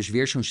krijg je dus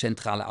weer zo'n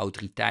centrale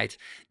autoriteit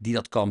die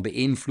dat kan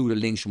beïnvloeden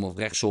linksom of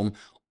rechtsom.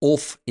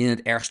 Of in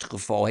het ergste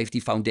geval heeft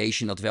die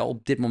foundation dat wel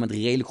op dit moment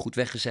redelijk goed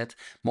weggezet.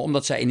 Maar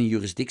omdat zij in een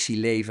jurisdictie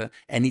leven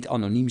en niet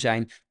anoniem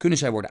zijn, kunnen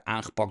zij worden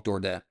aangepakt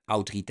door de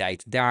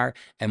autoriteit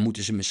daar. En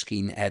moeten ze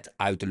misschien het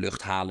uit de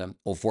lucht halen.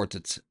 Of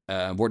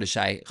worden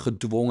zij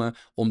gedwongen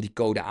om die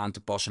code aan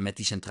te passen met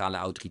die centrale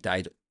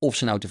autoriteit. Of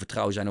ze nou te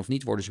vertrouwen zijn of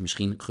niet, worden ze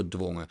misschien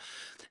gedwongen.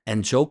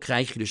 En zo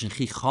krijg je dus een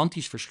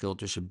gigantisch verschil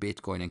tussen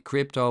Bitcoin en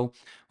crypto.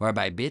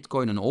 Waarbij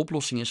Bitcoin een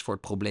oplossing is voor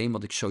het probleem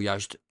wat ik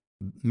zojuist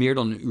meer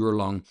dan een uur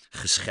lang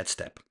geschetst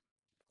heb.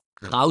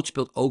 Goud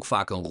speelt ook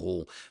vaak een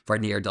rol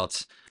wanneer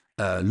dat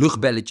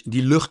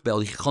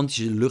die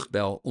gigantische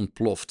luchtbel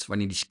ontploft.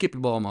 Wanneer die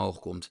skippenbal omhoog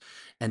komt.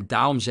 En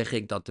daarom zeg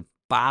ik dat de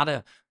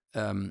paden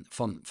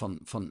van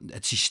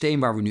het systeem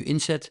waar we nu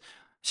in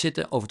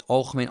zitten over het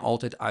algemeen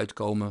altijd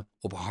uitkomen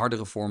op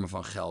hardere vormen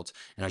van geld.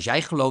 En als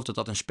jij gelooft dat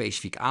dat een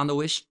specifiek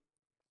aandeel is,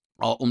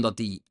 omdat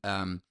die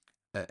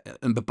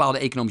een bepaalde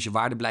economische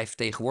waarde blijft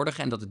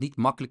vertegenwoordigen en dat het niet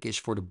makkelijk is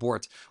voor de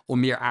board om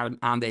meer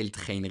aandelen te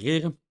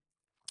genereren.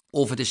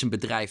 Of het is een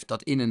bedrijf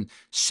dat in een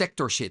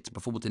sector zit,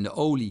 bijvoorbeeld in de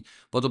olie,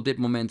 wat op dit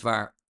moment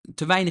waar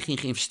te weinig in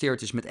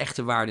geïnvesteerd is met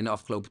echte waarde in de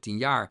afgelopen 10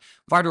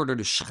 jaar. Waardoor er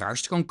dus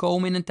schaarste kan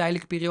komen in een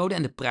tijdelijke periode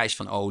en de prijs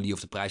van olie of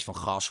de prijs van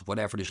gas of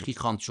whatever dus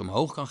gigantisch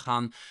omhoog kan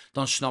gaan.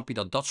 Dan snap je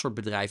dat dat soort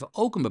bedrijven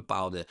ook een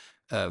bepaalde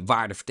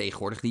waarde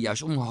vertegenwoordigen die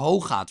juist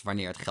omhoog gaat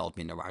wanneer het geld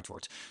minder waard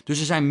wordt. Dus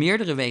er zijn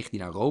meerdere wegen die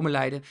naar Rome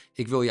leiden.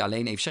 Ik wil je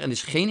alleen even zeggen, en dit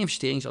is geen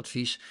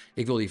investeringsadvies.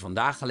 Ik wil je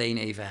vandaag alleen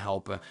even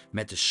helpen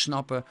met te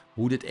snappen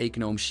hoe dit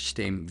economische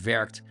systeem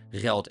werkt,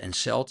 ruilt en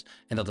zelt.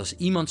 En dat als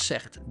iemand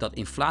zegt dat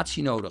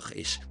inflatie nodig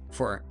is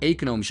voor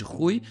economische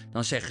groei,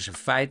 dan zeggen ze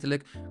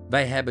feitelijk,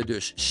 wij hebben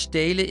dus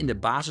stelen in de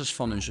basis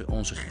van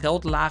onze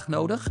geldlaag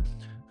nodig.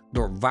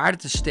 Door waarde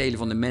te stelen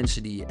van de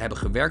mensen die hebben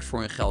gewerkt voor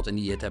hun geld en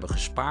die het hebben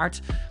gespaard.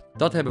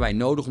 Dat hebben wij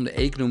nodig om de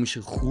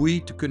economische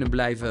groei te kunnen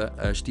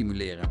blijven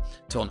stimuleren.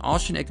 Terwijl een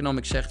Austrian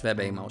Economics zegt, we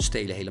hebben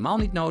stelen helemaal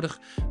niet nodig.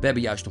 We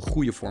hebben juist een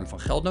goede vorm van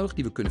geld nodig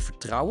die we kunnen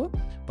vertrouwen.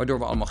 Waardoor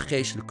we allemaal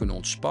geestelijk kunnen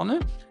ontspannen.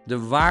 De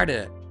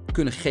waarde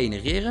kunnen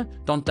genereren,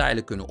 dan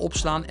tijdelijk kunnen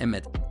opslaan. En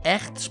met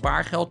echt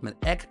spaargeld, met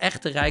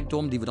echte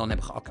rijkdom die we dan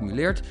hebben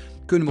geaccumuleerd,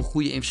 kunnen we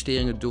goede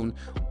investeringen doen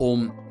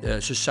om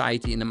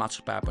society en de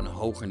maatschappij op een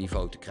hoger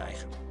niveau te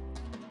krijgen.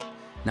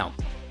 Nou,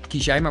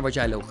 kies jij maar wat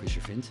jij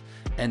logischer vindt.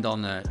 En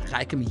dan ga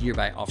ik hem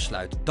hierbij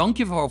afsluiten. Dank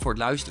je vooral voor het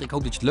luisteren. Ik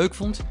hoop dat je het leuk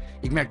vond.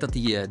 Ik merk dat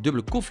die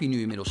dubbele koffie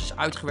nu inmiddels is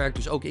uitgewerkt.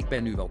 Dus ook ik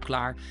ben nu wel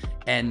klaar.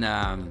 En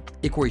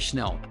ik hoor je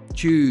snel.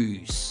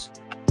 Tjus.